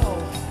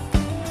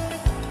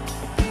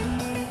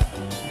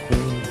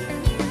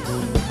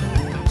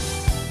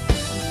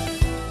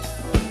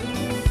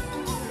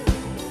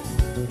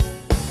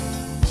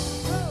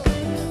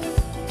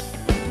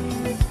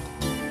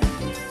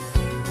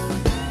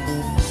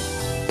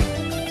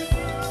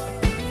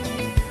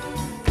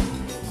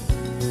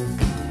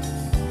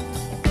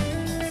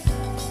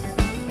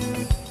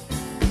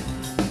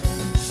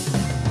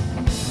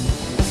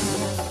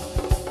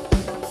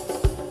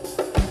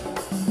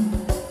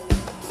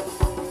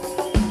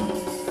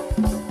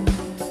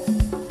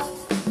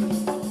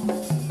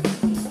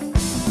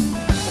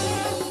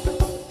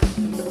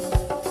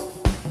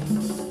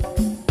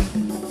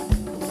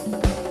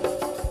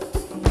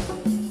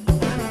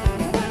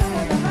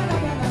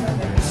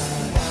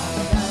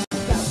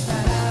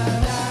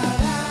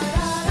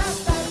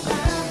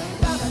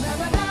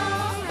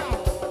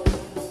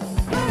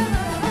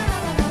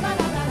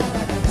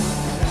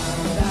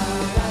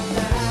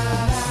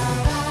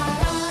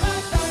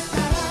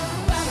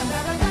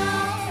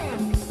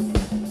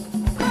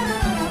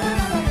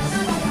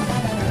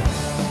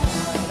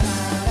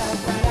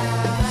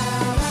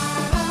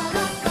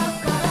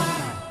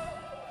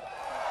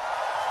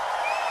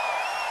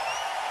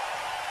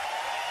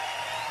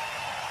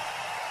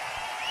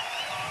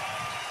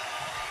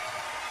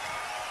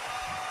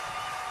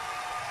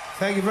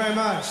 Thank you very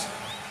much.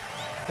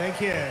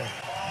 Thank you.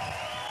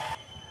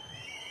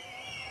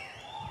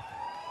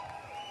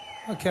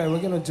 Okay, we're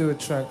going to do a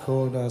track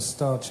called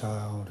Star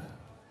Child.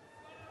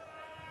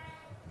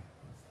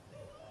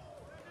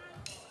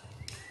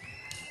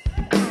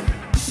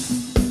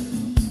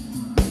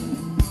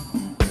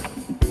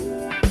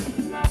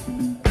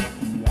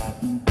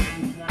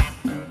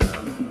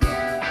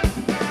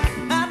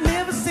 I've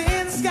never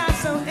seen the sky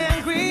so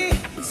angry.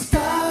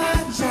 Star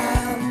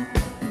child,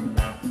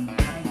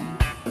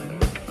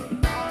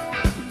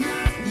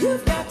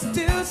 you've got to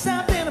do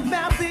something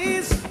about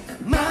these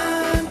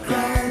mind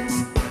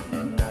crimes.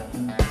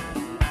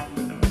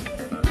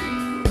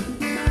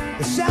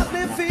 The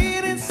shopping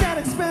feet and sad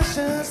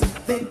expressions,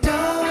 they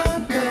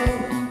don't go.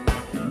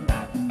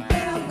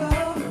 They don't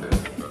go.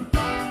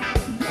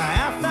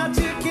 I thought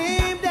you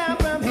came down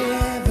from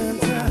heaven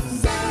to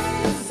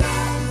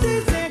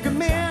these angry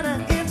men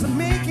are into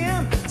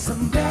making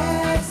some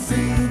bad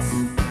seeds.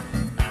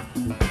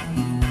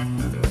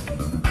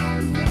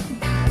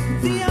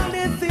 The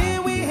only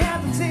thing we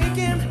have to take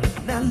in,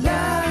 now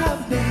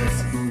love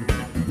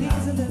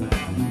needs a little,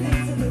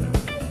 needs a little.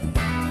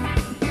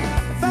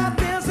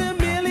 5,000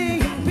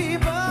 million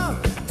people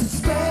to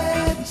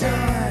spread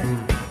joy.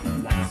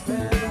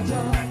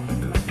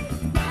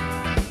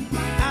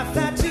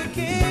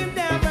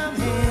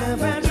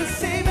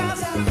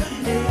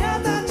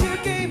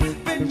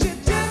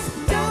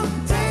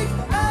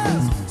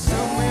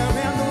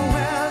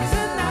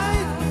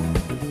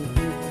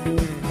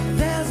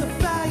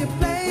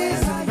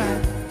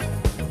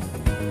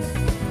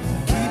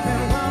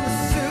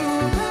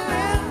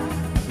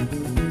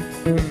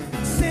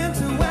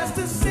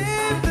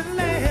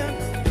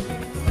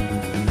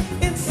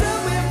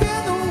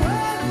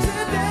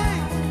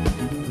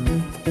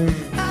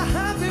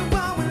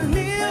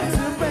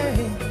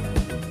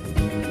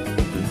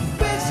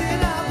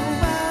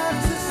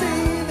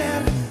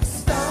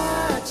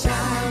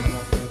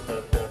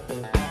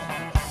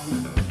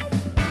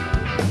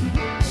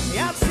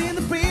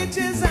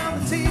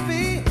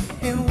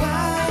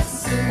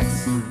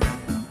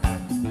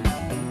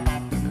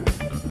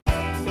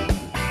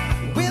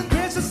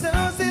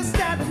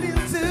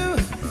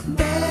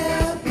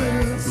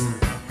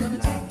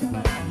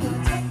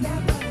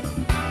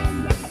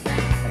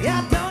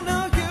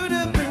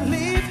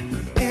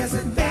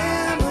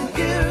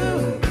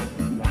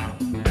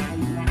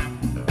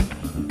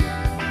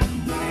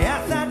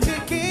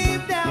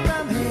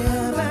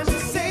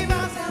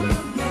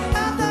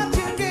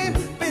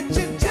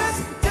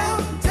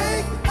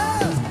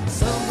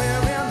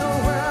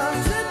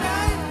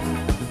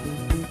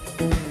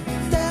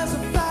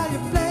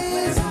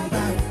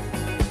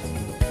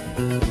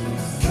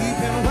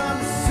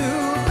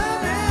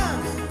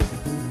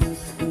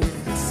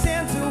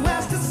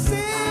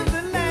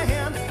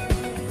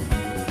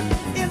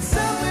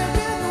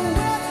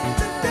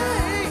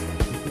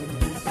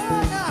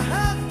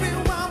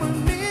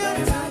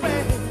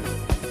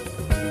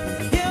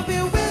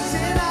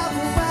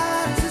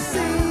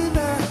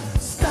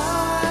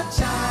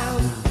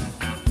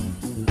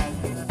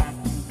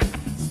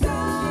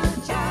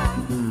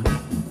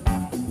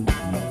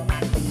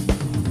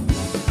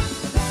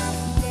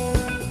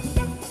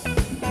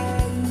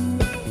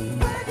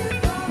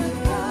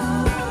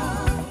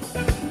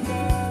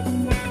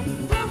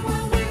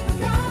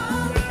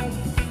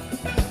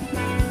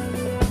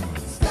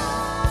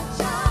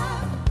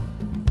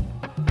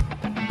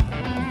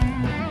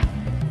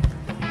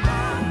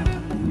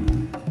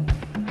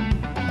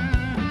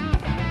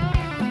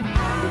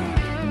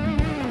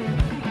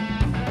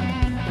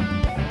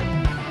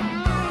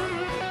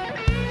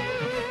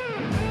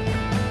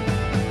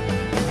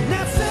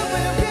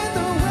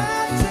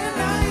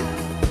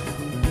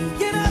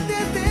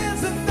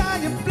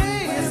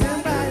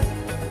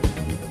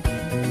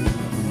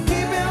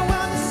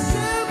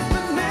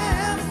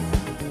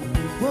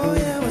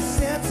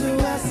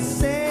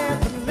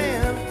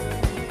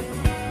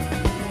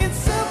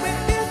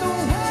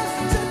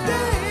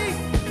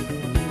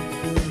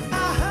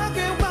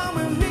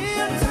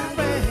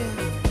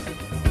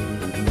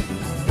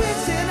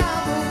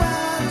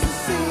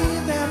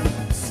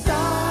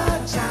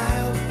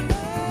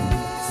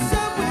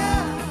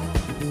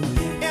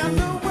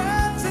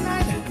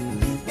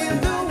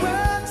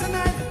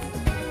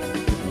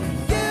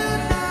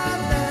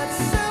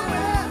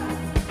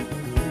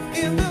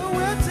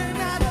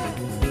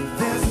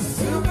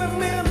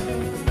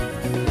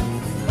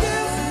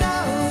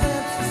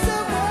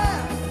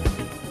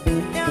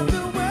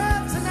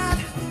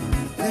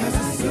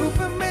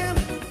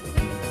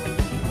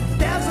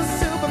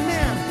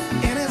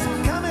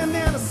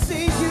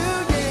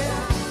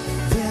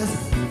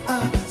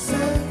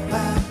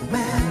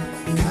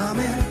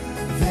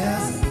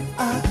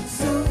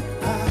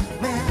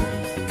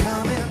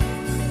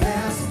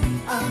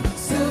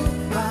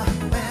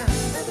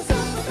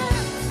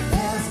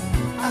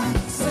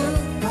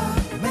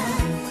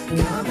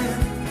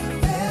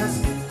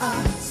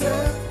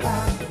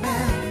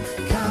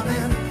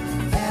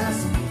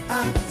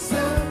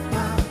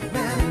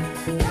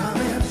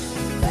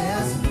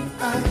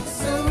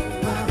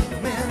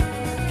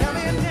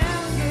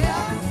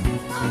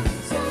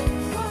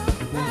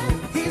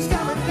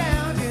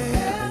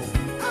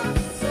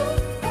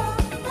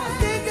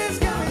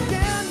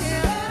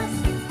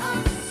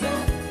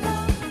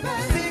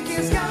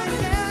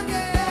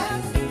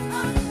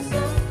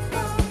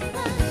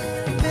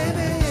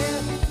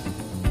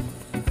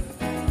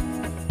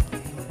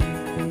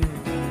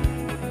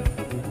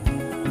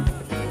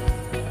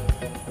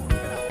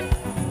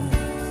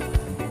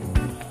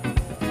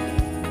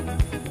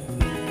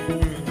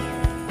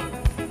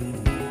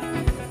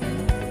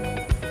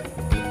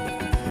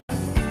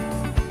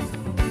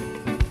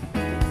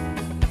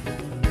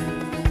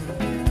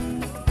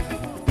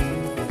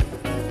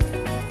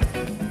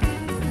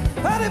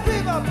 Party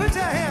people, put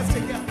your hands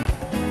together.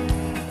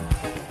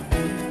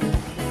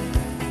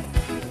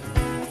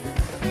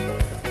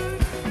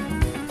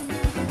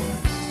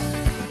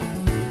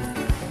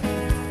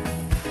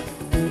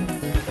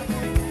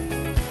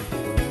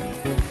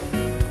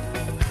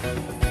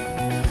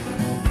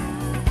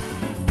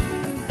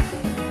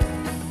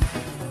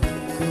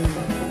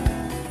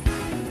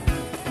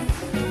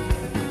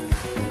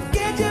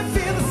 Can't you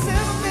feel the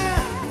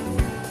Superman?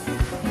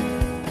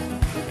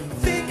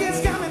 Think it's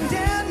coming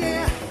down,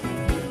 yeah.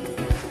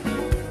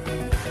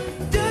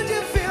 Don't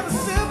you feel the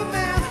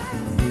Superman?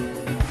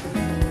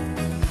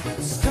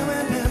 It's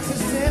coming down to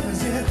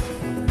sevens, yeah.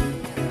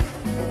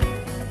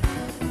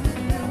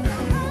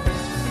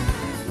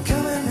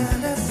 Coming down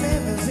to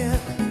sevens, yeah.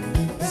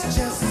 It's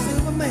just a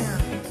Superman.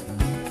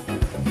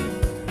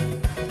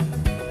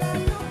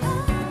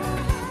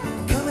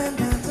 Coming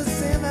down to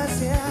sevens,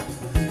 yeah.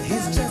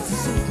 He's just a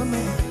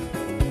Superman.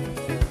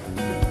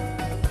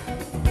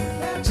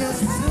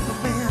 Just a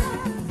Superman.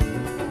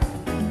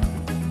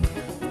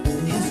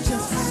 He's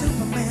just a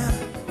Superman.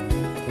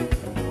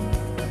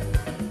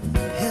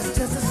 He's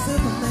just a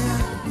Superman.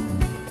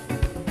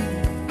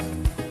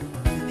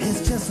 He's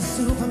just a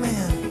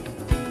Superman.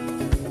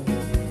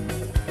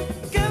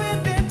 Coming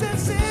down to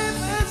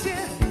sevens,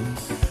 yeah.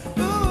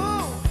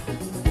 Ooh,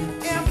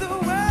 in the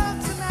world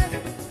tonight,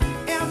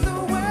 in the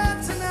world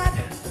tonight.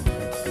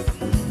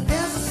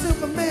 There's a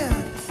Superman,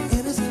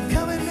 and he's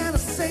coming down to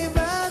save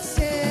us,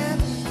 yeah.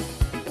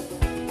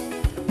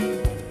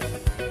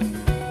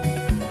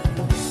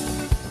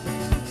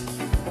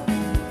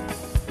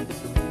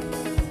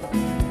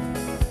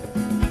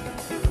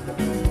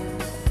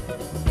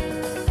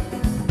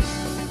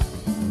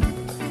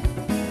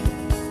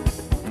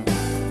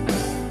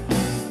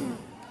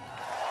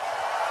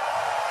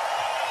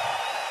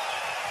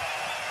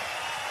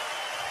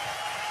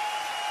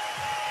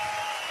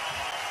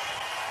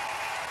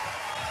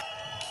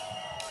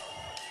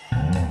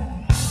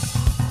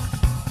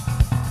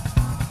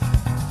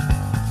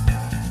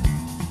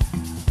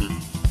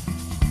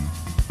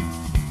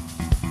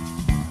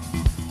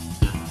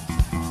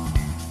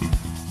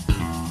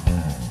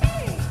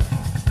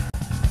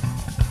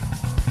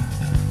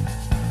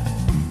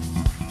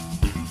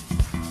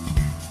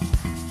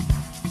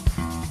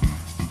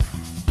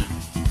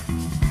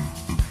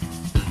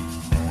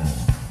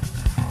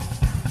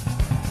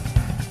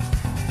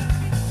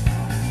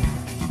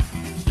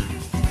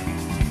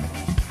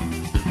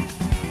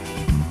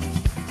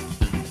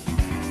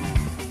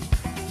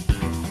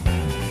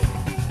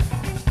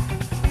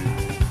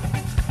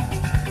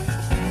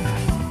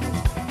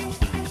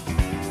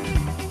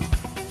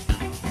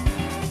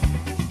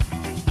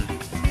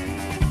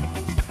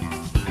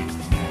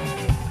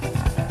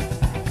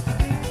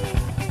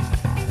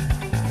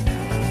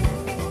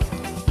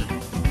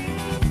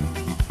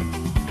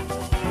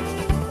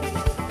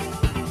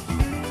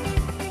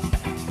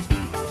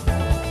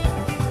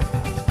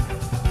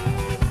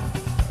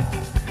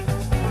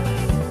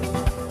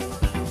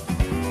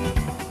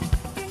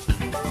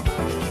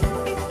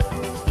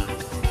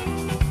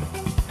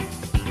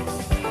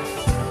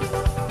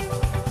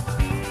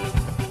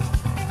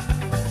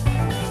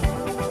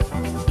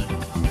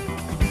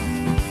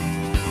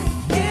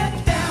 Get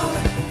down.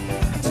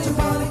 Don't you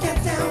wanna get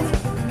down?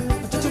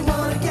 Don't you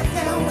wanna get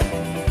down?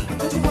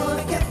 Don't you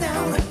wanna get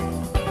down?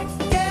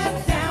 Get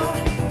down.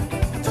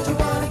 Don't you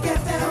wanna get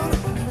down?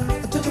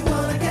 Don't you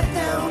wanna get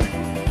down?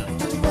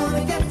 Don't you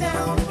wanna get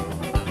down?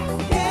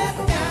 Get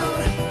down.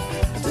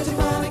 Don't you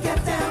wanna get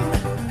down?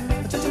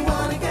 Don't you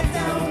wanna get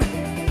down?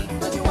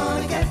 Don't you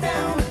wanna get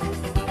down?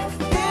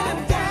 Get him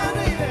down,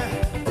 baby.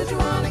 Don't you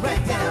wanna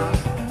get down?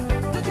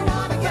 Don't you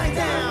wanna get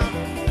down?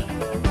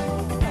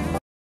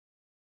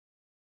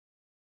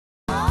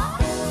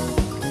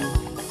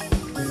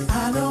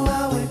 I know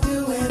what we're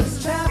doing is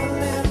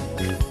traveling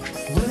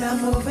without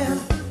moving.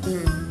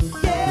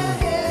 Yeah,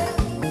 yeah.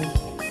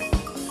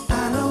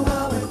 I know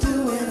what we're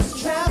doing is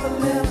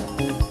traveling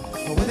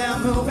without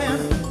moving.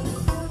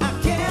 I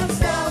can't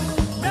stop.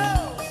 No.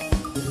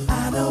 I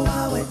know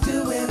what we're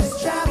doing is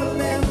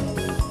traveling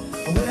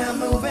without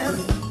moving.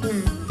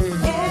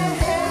 Yeah,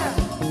 yeah.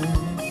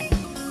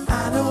 I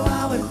know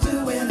what we're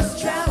doing is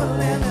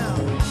traveling now.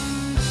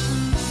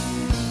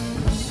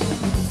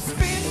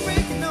 Speed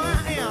freak, no I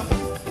am.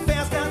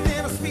 Faster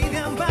than a speed,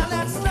 but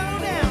let's slow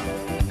down.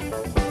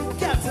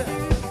 Got to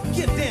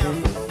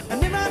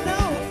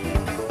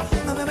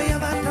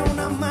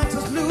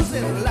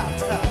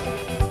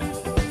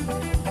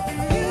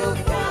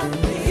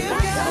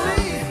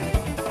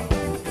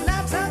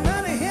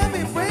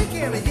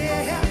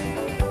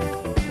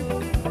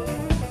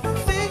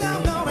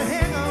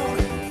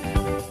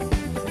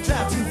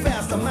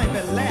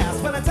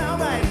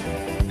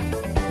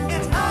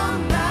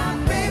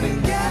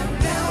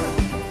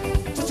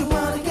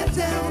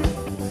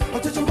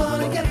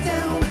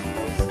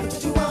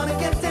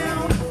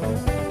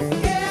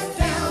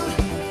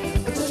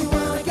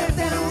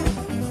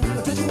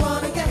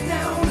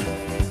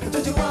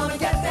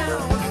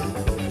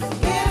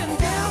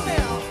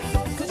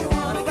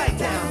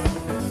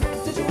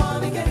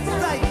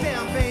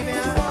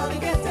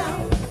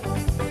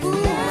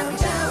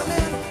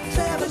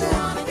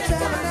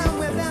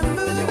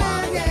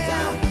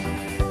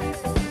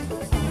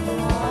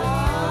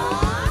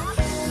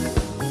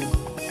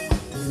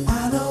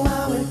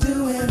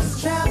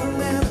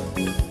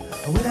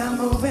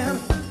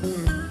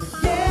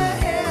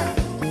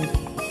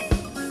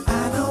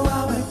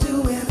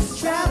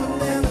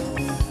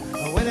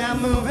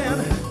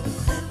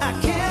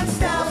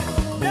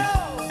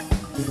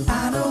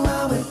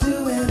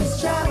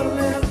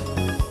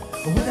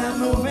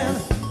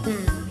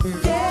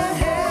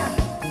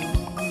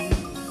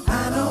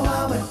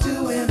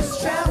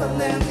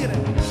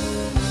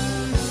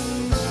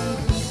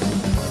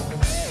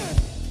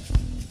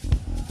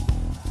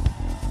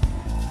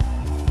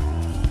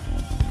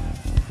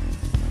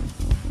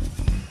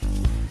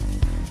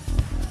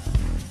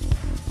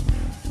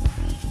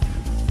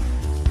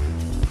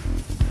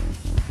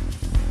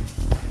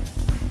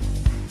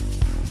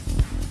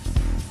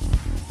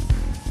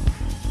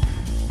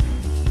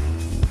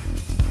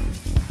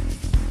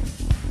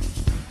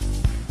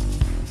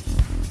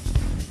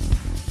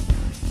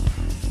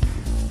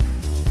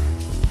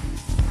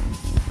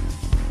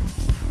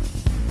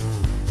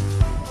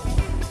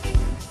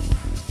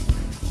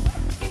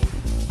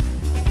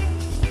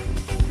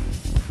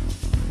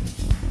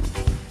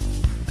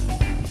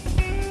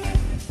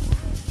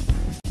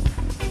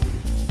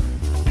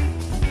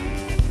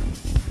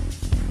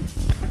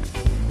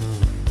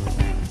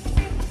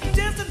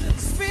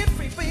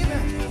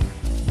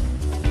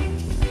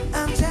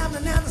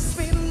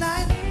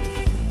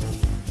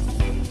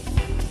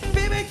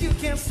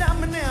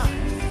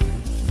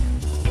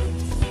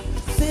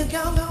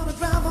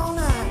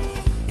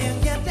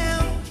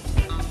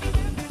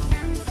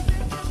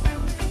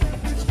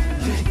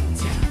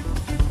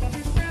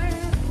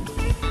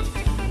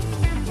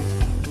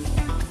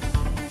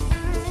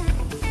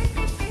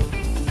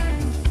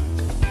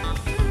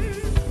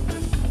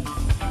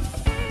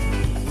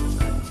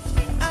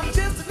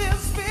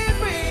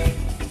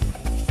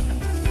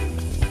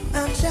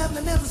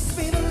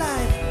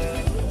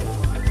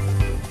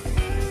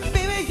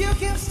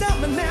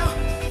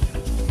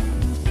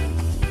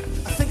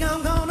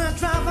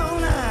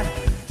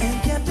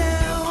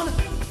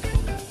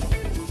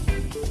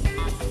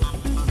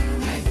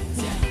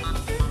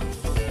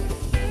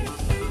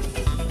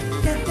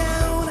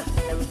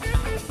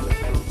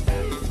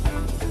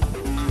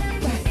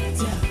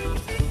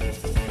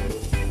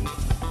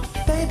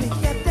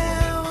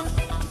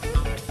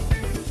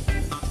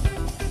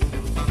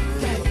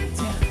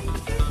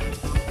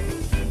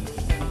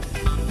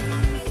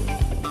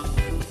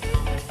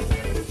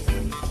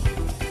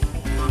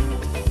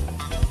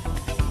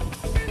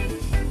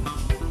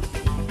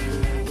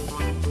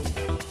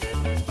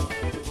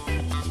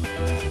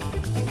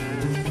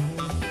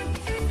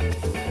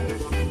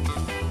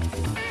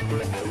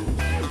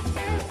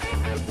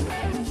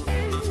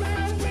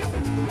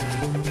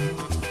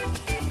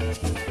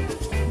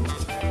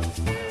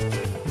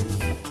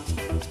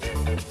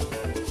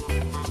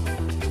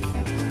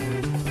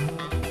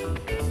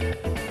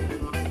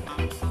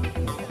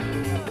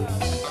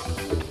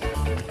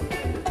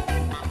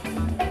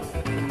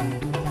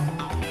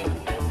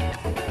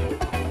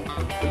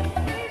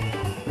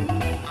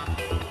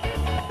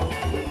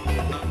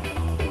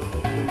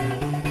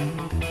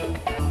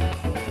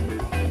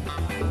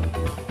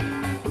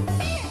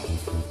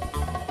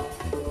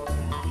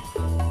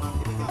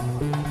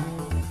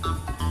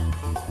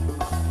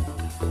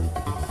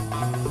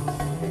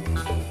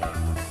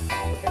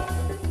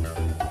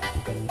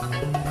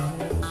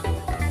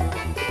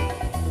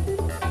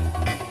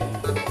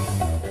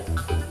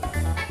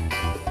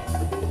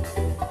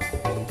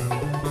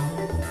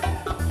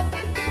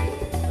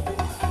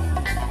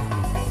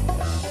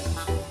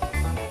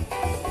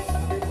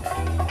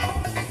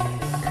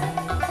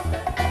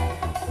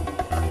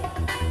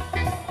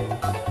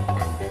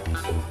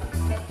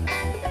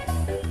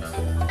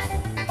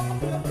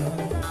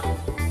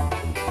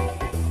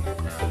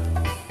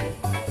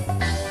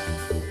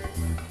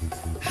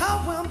Oh,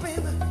 well,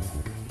 baby.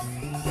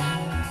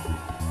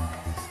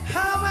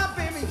 Oh, well,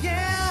 baby,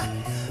 yeah.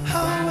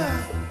 Oh,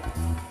 well.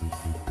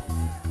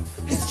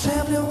 It's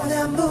traveling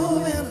without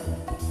moving.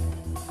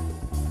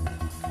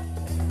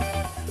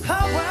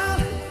 Oh, well.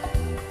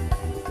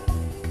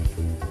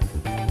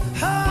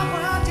 Oh,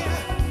 well, yeah.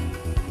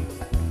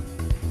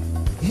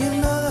 You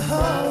know the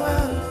whole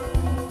world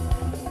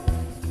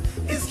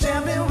is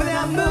traveling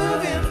without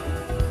moving.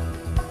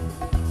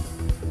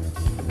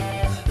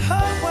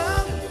 Oh,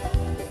 well.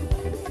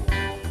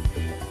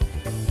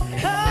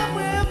 Oh,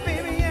 well,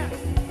 baby, yeah.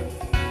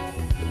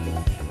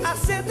 I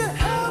said the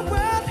whole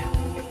world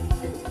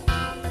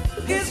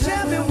is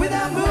traveling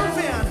without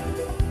moving.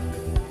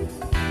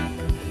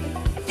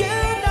 You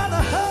know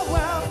the whole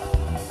world.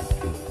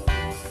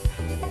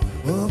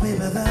 Oh, baby,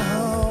 the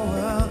whole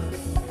world.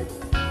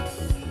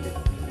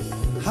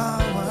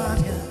 Whole world,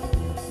 yeah.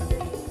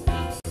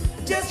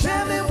 Just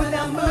traveling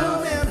without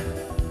moving.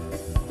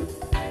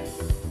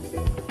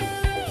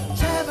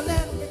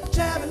 Traveling,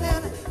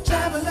 traveling,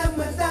 traveling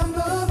without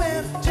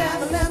moving.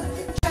 Traveling,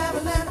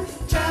 traveling,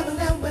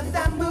 traveling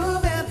without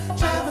moving.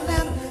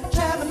 Traveling,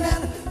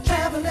 traveling,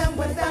 traveling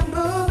without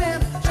moving.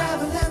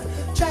 Traveling,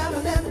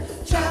 traveling,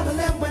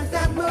 traveling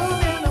without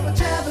moving. Oh, we're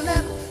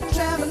traveling,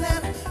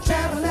 traveling,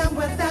 traveling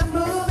without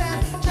moving.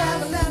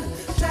 Traveling,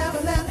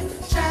 traveling,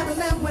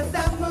 traveling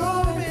without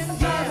moving.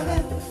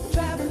 Traveling,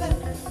 traveling,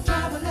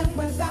 traveling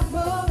without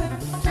moving.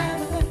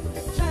 Traveling,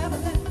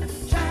 traveling,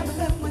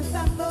 traveling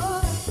without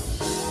moving.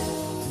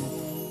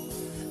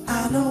 I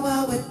know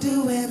what we're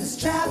doing is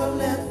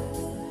traveling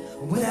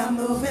without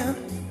moving.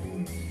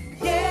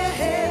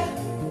 Yeah.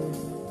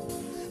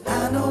 I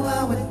know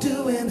what we're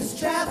doing is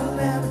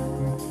traveling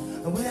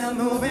without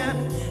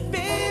moving.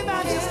 Babe,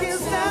 I just can't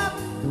stop.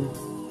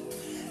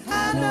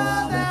 I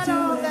know that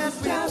all that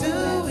we're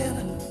doing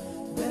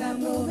without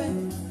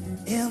moving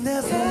in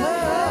this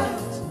world,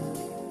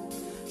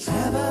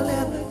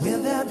 traveling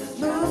without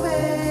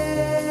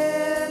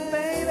moving,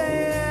 baby.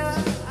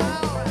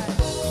 All right.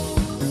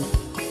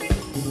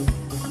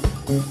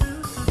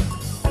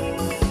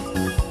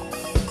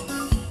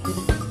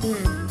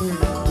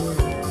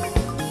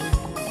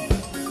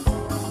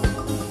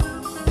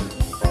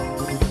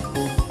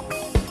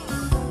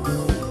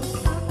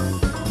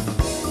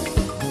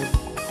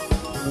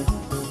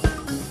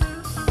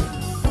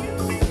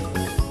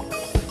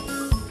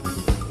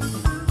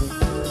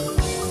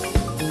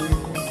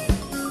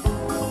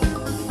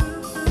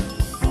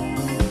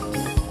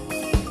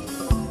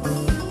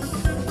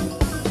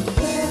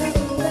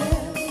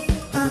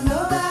 I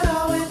know that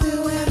all we're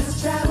doing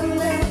is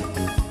traveling.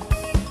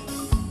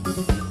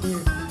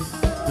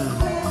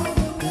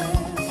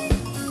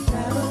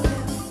 Traveling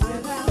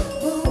without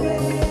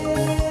moving.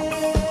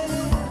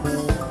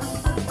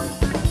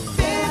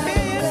 Baby,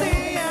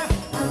 yeah.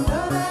 I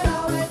know that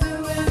all we're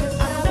doing is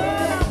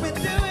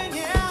traveling.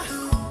 Yeah.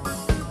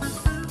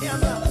 Yeah,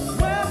 the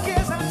world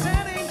keeps on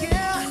turning,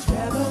 yeah.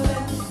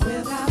 Traveling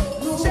without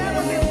moving.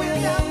 Traveling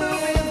without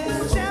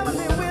moving.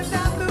 Traveling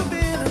without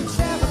moving.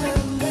 Traveling,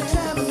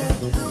 traveling,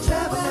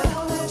 traveling,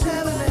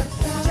 traveling,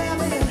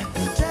 traveling,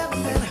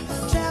 traveling,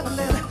 traveling,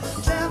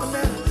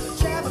 traveling,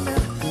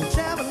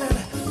 traveling,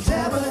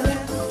 traveling, traveling,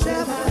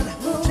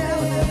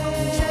 traveling,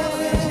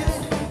 traveling.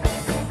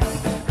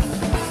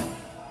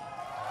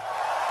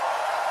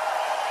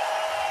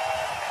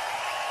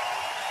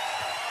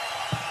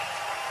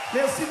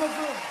 Merci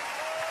beaucoup.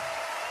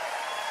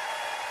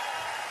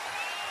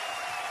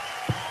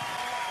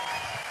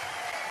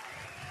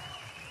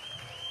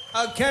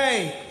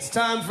 Okay, it's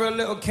time for a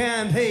little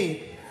canned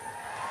heat.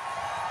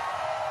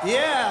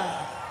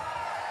 Yeah.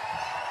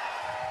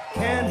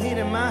 Canned heat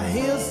in my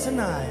heels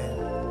tonight.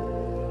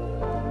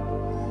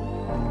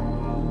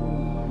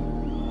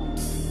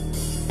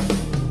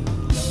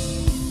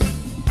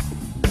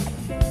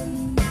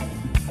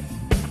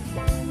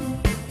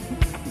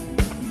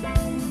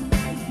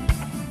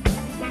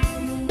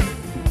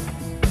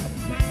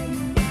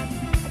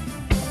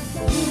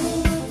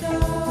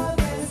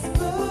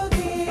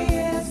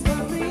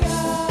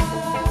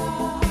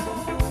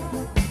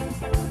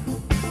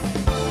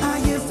 I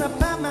used to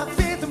find my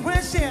faith and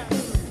worship,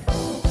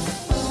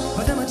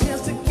 but then a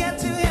chance to get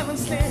to heaven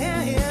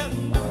stand.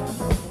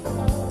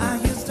 I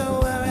used to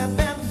worry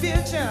about the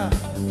future,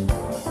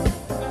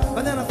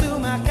 but then I threw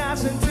my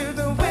cards into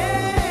the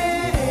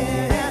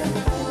wind.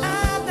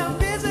 I'm not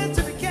busy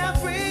to be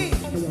carefree.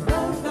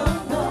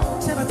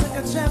 Till I took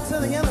a trip to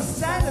the other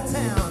side of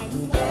town.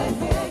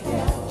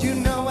 You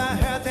know I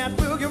heard that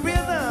boogie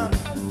rhythm.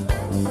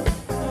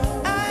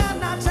 I am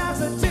not trying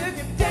to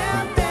get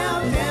down,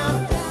 down,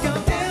 down. Go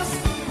dance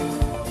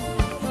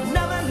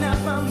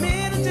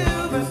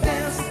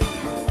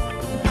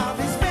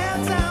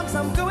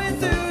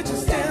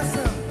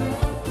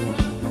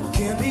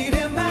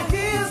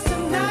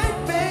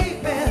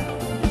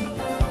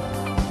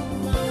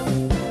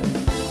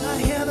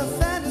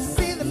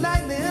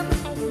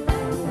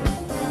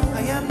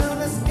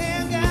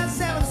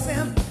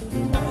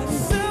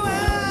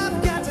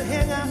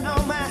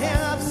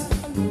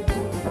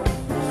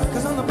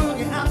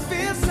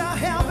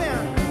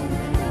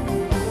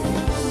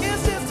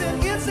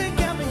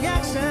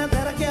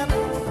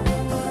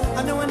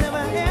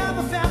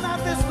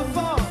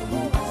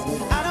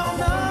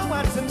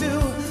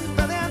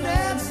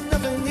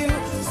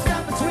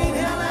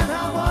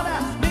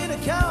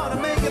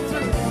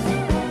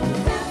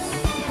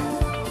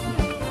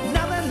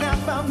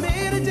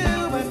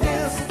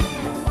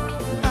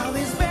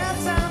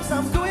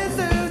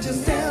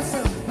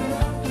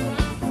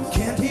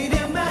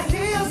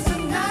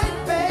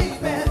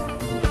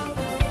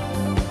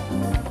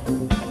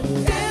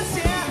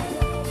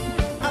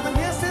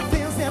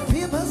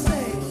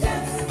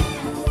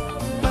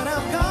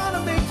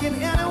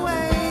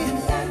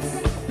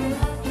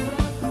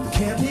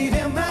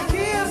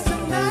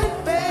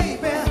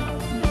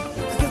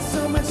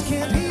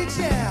can't heat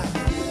ya.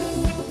 You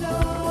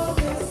know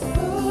this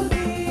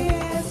booty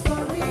is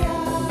for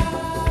real.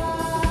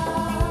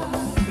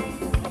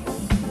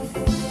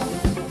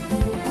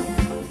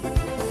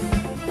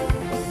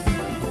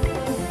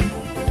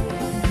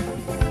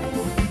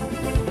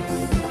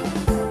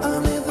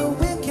 Only the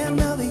wind can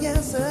know the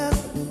answers.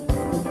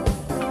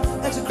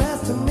 And she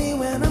cries to me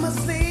when I'm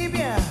asleep,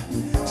 yeah.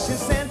 She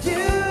said, you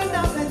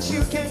know that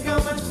you can go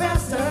much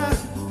faster.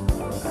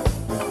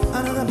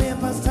 Another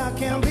paper stock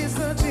can be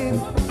so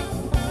cheap.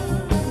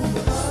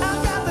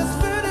 I've got this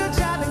voodoo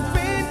driving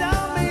free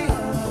on me.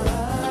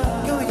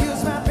 Gonna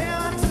use my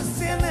power to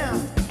sin now.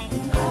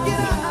 You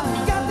know,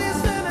 I've got this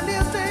feeling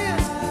these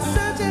days.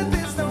 Searching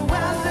this the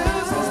wild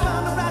news. It's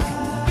fun to rock,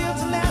 built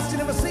to last. You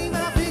never see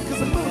my feet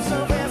 'cause I move so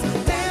fast.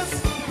 Dance,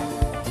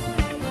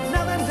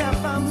 nothing left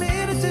for me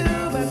to do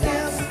but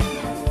dance.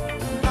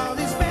 All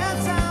these bad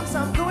times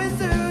I'm going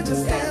through,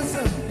 just dance.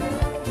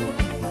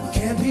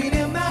 Can't beat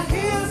in my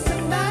heels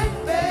tonight,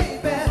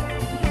 baby.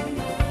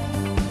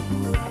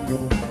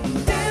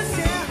 Dance,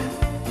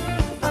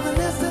 yeah, on the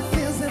list of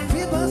things that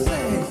people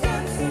say.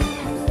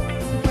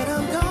 But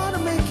I'm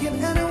gonna make it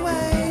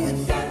anyway.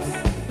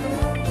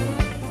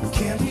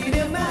 Can't beat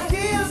in my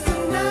heels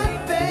tonight,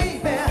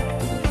 baby.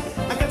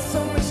 I got so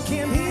much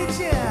can't heat,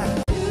 yeah.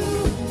 You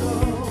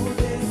know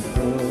this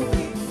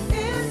booty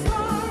is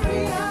for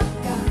real.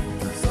 Got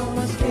so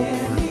much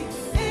candy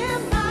in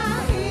my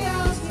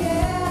heels,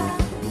 yeah.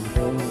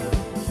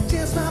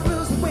 Just my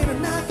blues away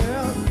tonight,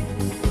 girl.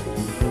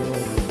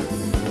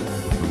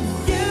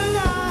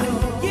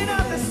 You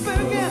know this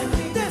spooky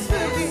is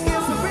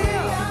for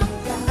real.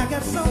 I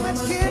got so much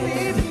candy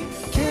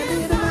in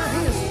my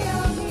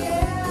heels.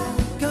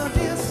 Go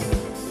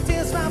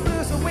dance my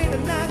blues away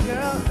tonight,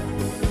 girl.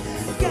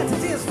 Got to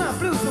dance my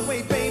blues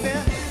away, baby.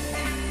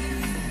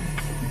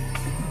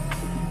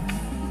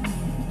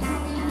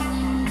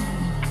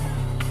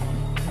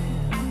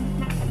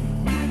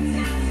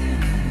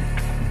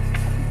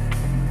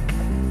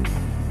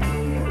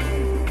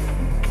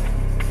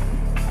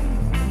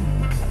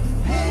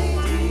 Hey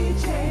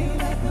DJ,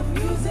 let the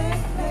music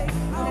play.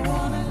 I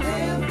wanna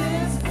live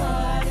this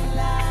party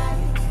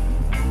life.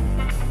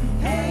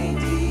 Hey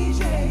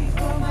DJ,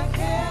 throw my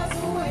cares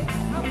away.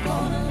 I'm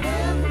gonna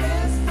live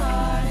this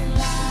party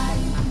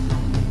life.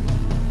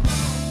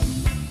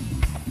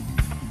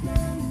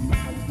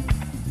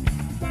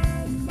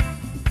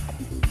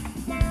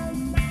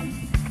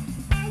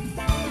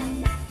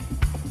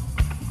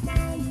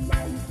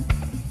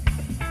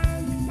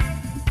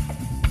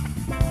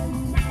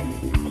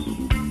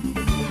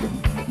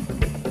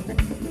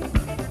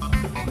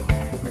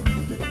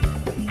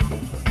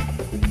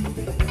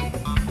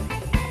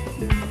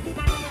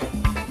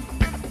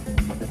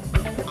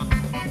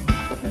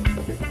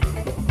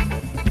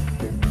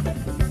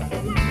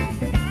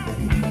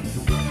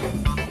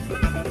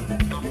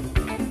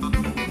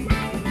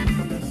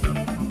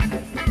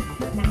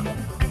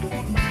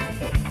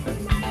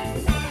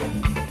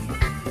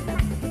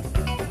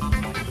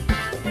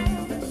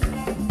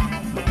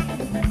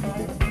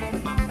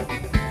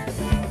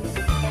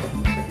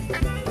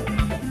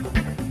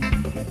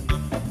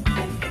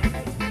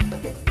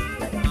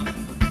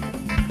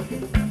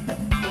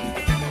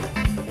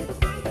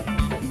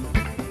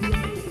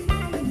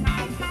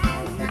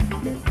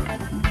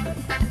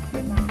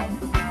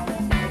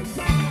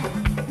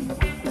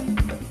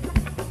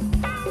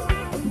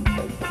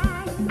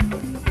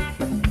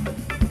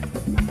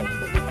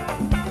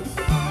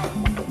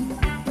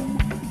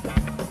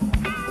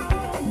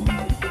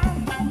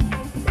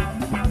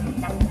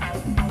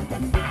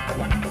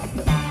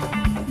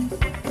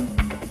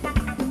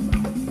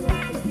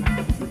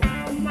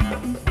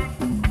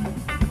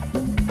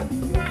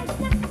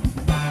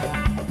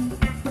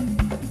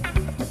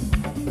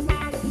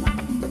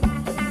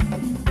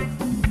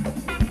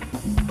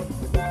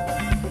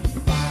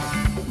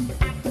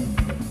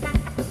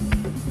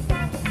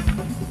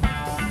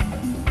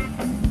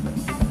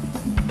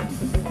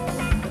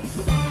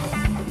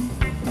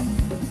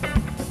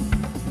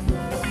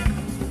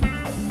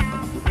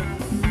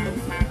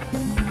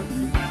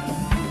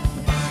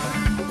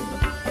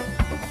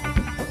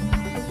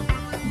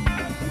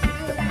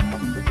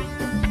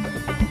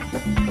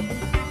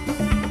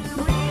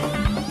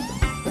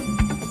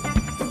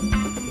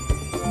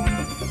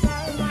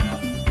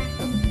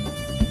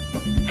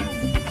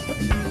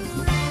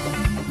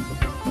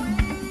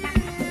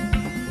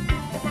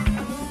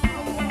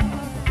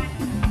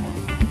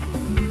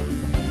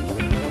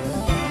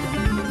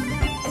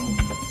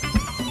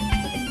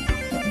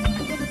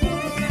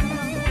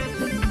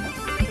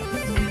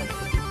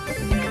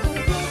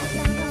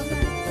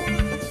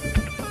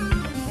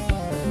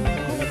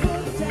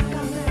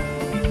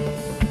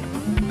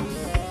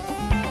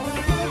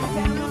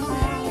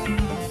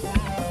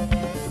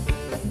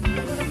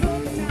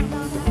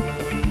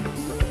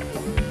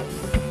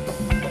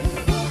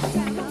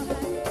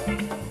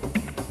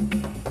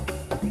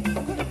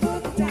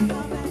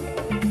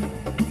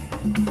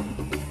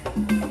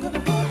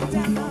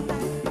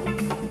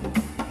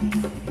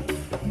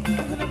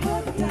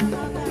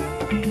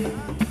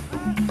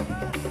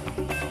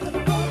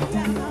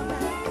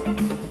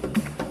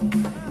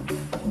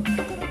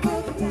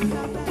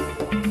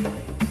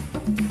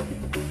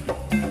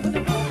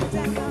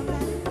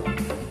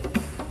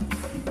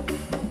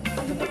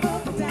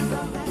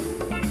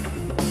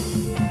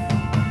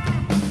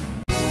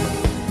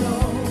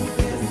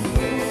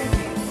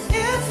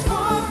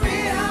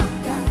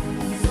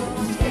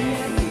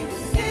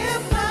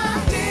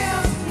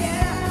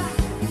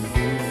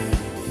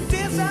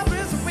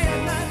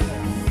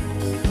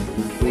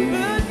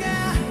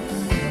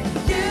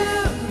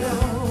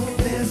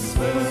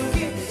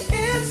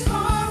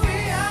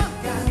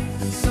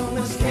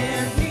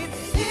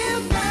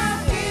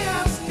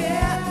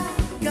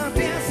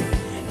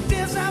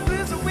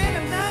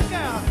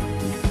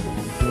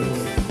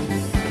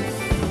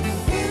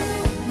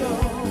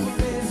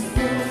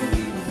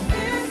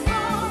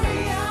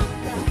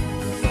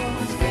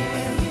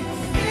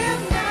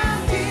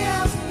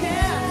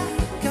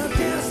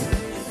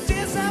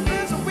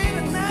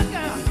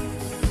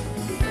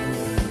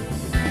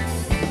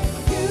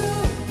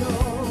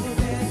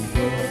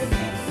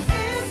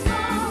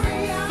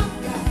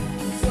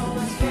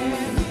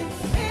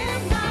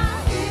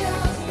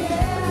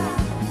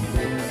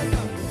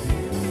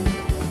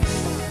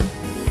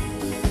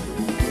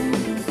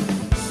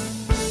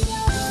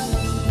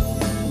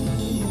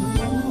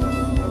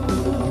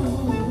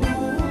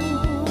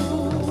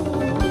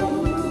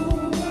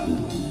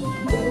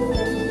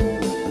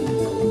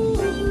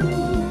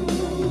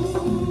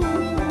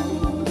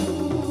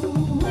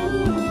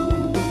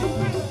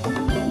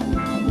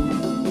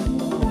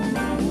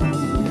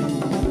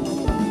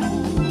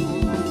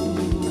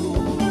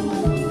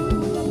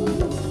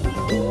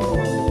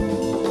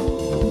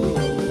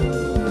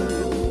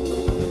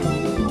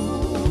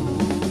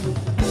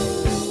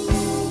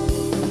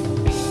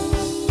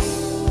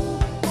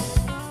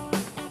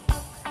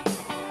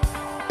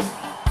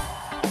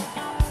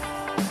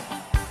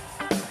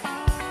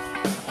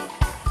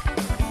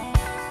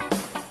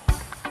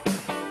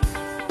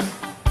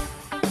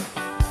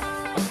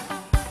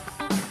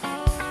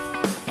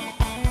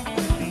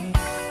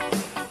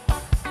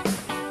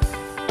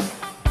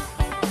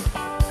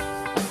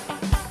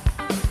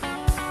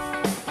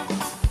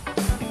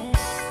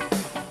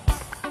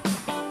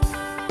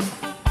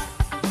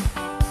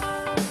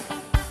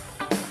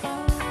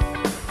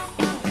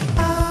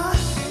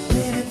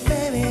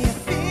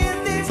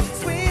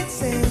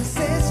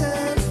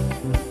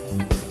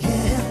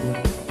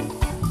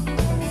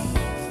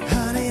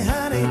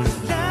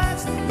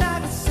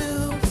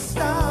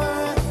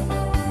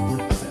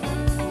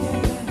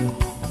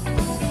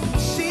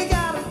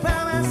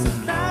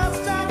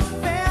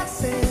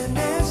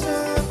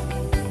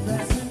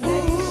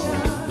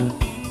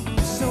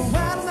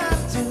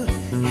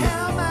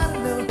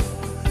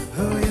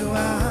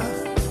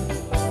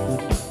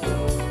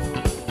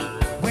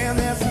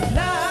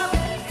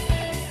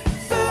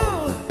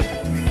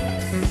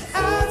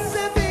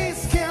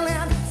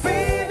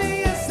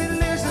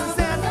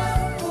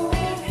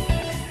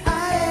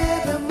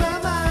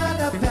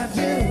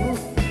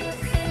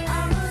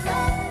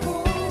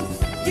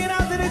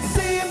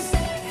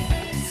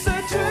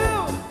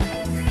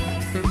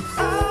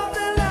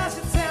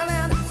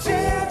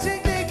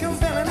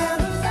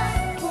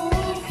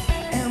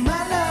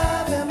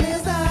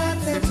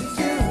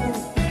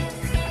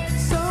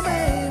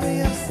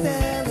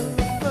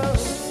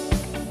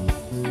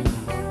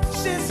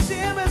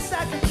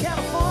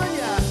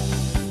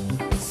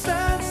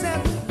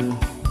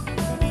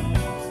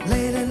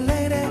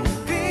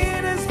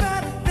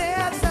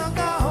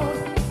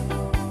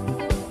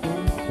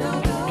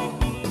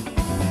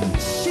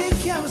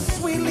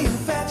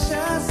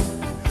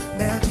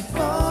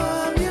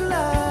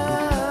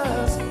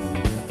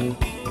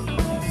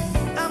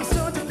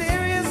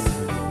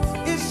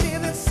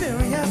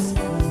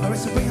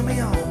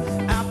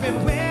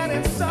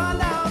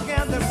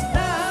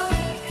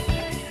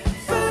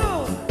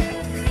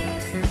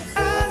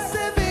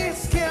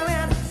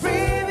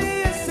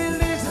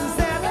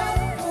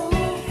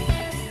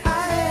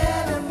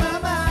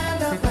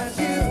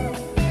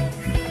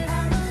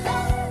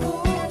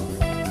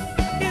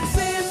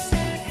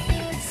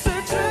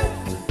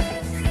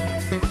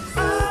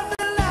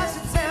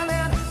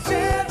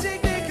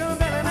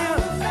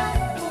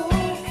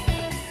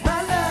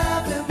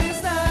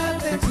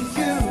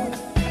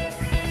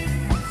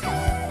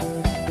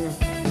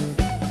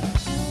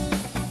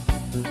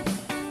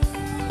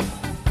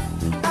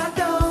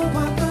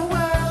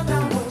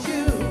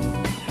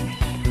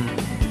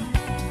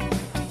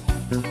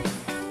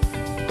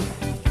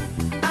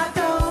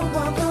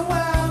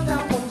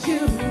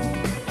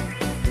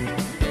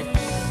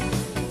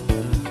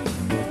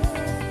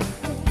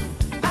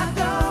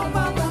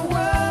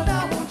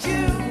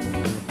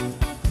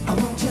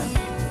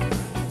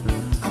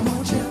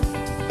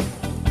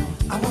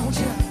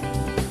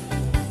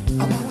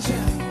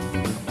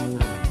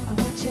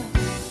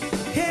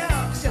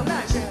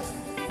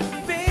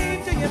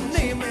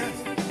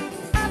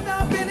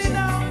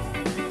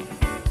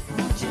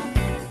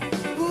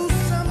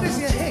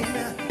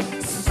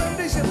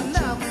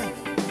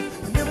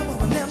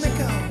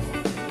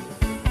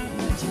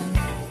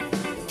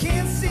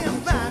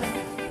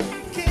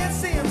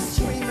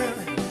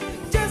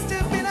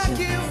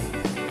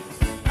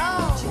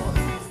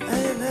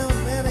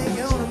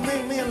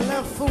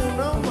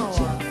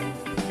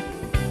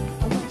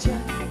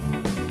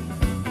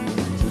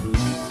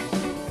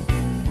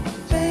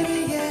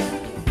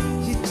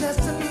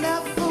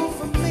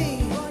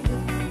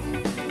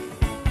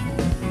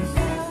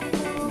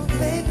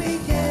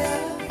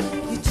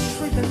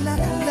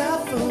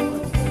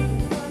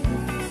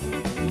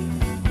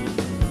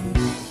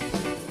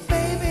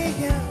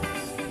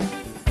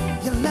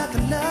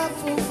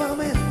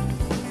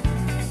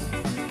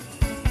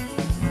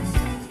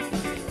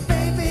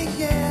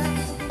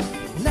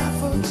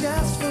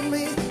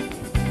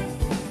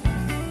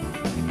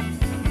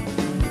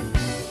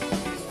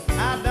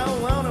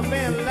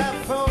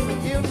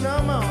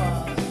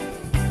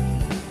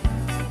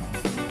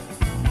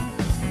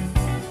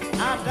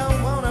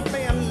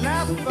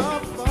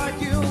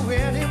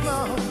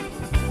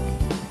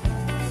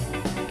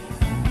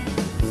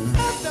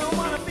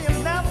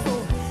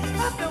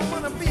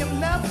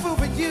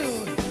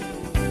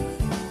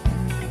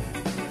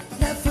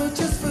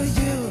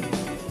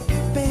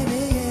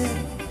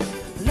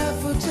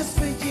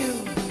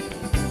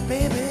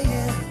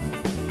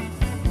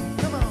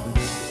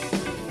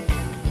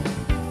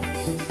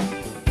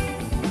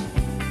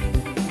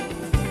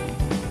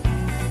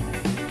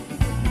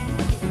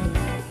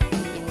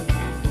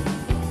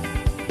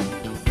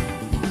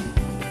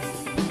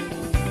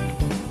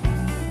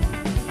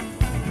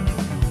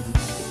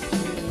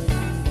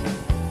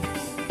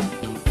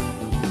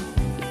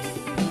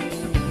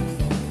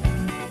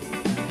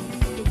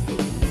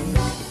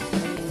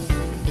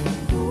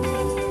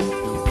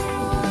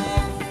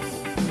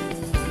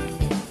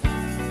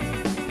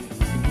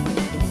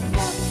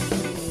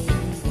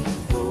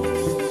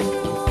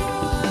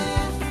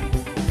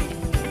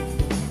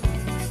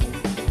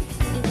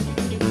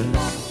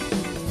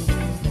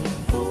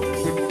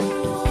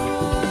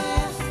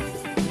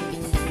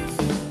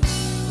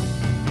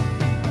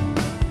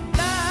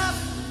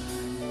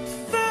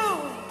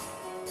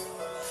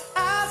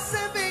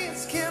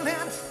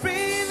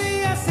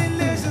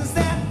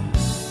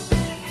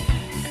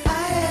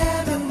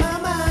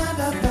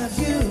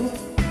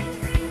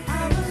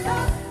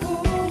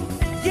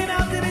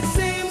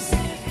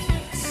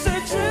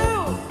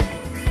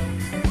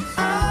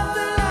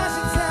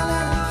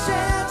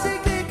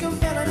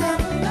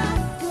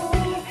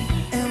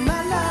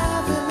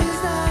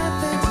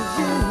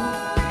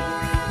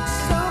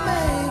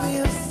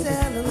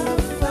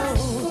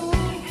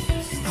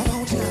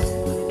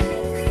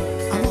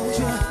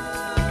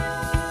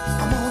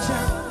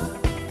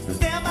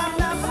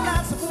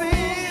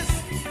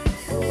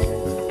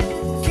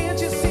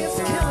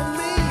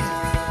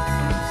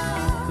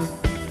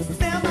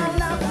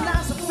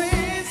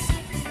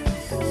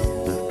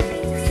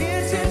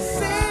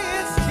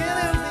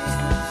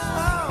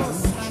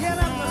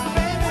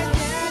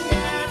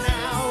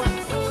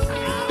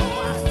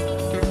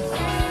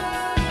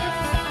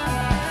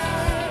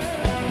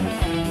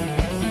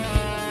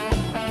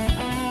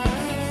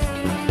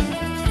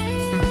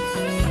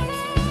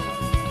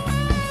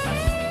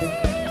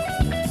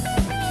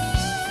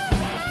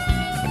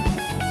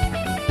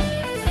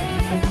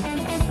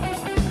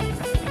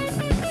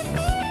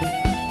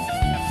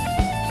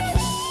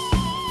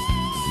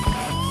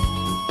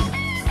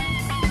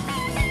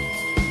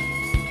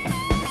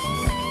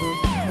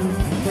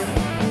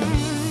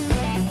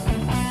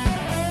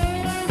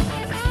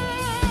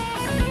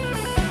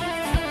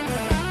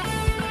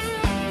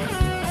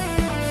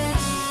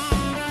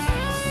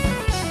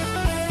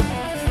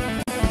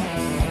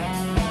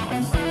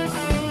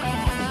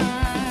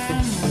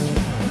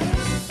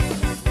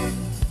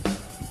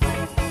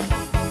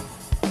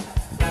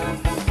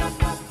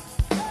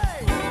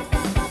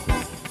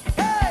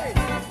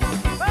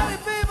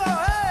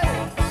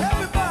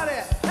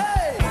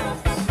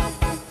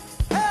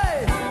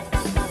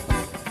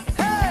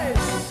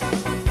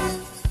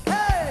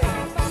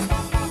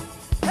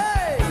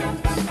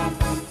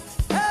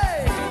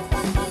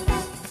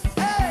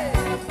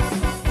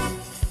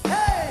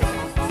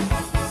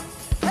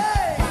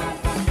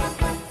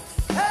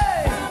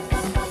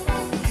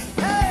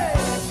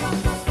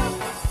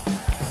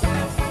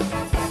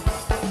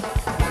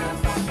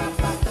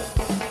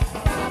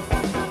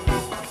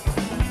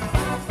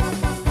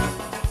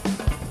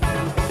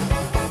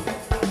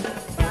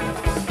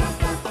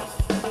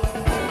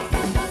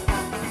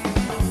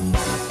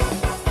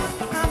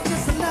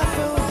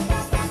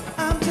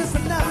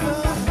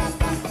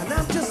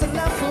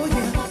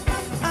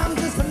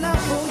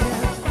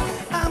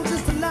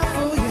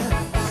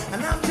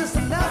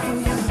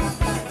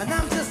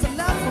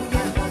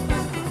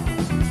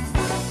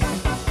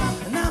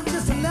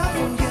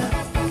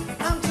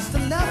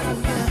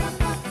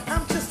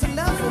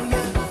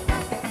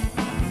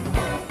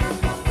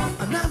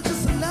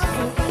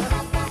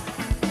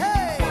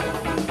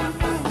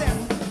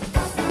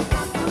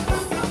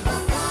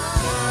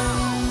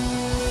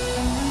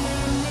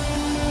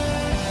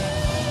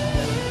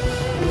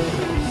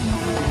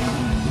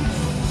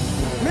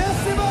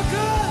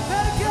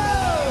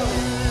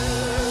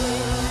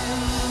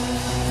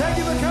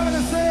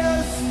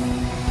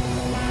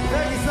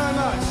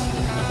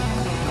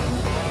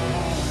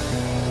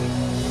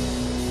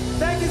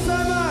 so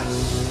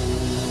much.